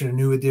edition, a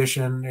new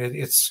edition.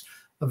 It's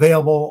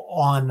available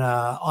on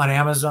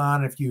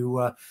Amazon. If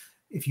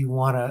you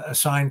want a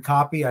signed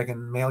copy, I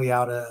can mail you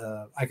out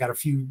I got a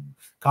few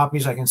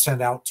copies I can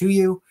send out to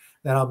you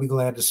that I'll be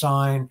glad to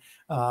sign.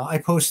 I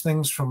post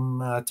things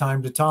from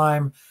time to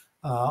time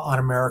on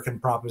American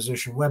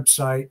Proposition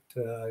website.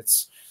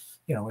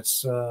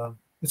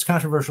 It's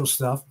controversial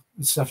stuff.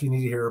 It's stuff you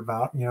need to hear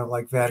about,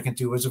 like Vatican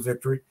II was a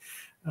victory.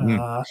 And,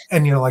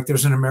 like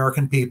there's an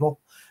American people,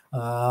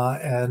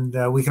 and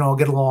we can all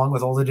get along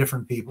with all the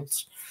different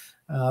peoples.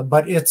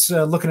 But it's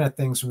looking at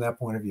things from that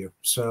point of view.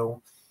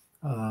 So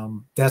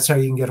that's how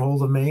you can get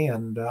hold of me.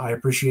 And I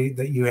appreciate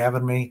that you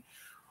having me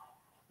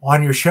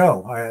on your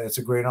show. It's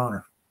a great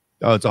honor.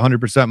 Oh, it's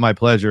 100% my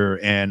pleasure.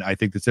 And I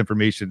think this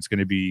information is going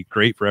to be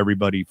great for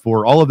everybody.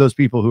 For all of those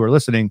people who are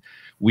listening,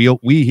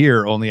 we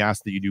here only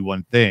ask that you do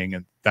one thing,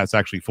 and that's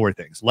actually 4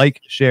 things: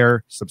 like,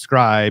 share,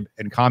 subscribe,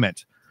 and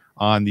comment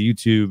on the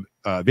YouTube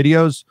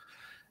videos.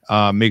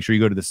 Make sure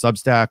you go to the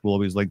Substack. We'll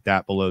always link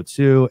that below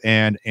too.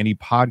 And any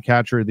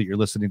podcatcher that you're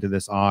listening to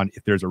this on,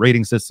 if there's a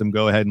rating system,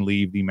 go ahead and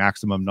leave the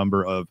maximum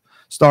number of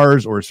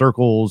stars or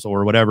circles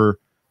or whatever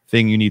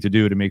thing you need to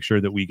do to make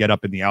sure that we get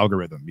up in the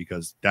algorithm,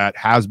 because that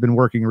has been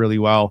working really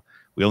well.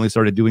 We only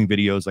started doing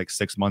videos like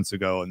 6 months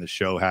ago, and the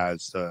show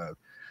has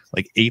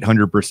like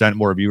 800%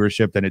 more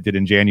viewership than it did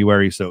in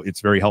January. So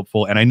it's very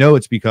helpful. And I know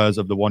it's because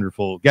of the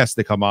wonderful guests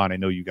that come on. I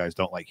know you guys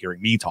don't like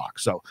hearing me talk.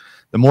 So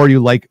the more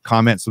you like,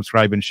 comment,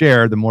 subscribe, and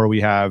share, the more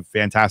we have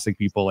fantastic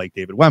people like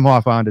David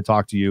Wemhoff on to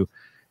talk to you,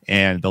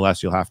 and the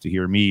less you'll have to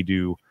hear me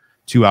do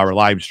 2-hour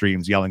live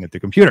streams yelling at the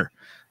computer.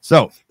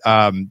 So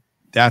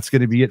that's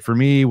going to be it for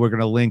me. We're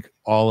going to link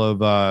all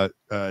of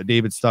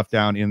David's stuff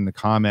down in the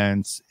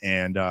comments.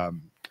 And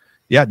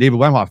yeah, David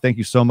Wemhoff, thank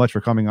you so much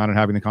for coming on and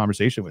having the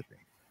conversation with me.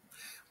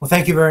 Well,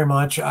 thank you very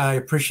much. I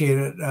appreciate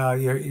it.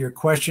 Your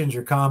questions,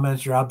 your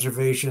comments, your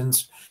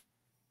observations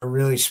are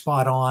really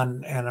spot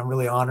on. And I'm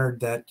really honored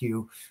that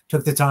you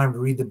took the time to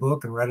read the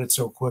book and read it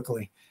so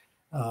quickly.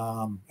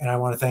 And I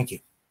want to thank you.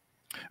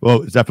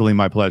 Well, it's definitely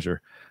my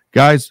pleasure.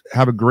 Guys,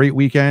 have a great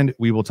weekend.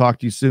 We will talk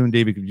to you soon.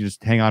 David, could you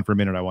just hang on for a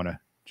minute? I want to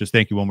just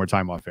thank you one more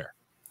time off air.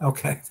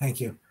 Okay. Thank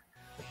you.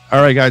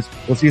 All right, guys.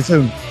 We'll see you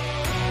soon.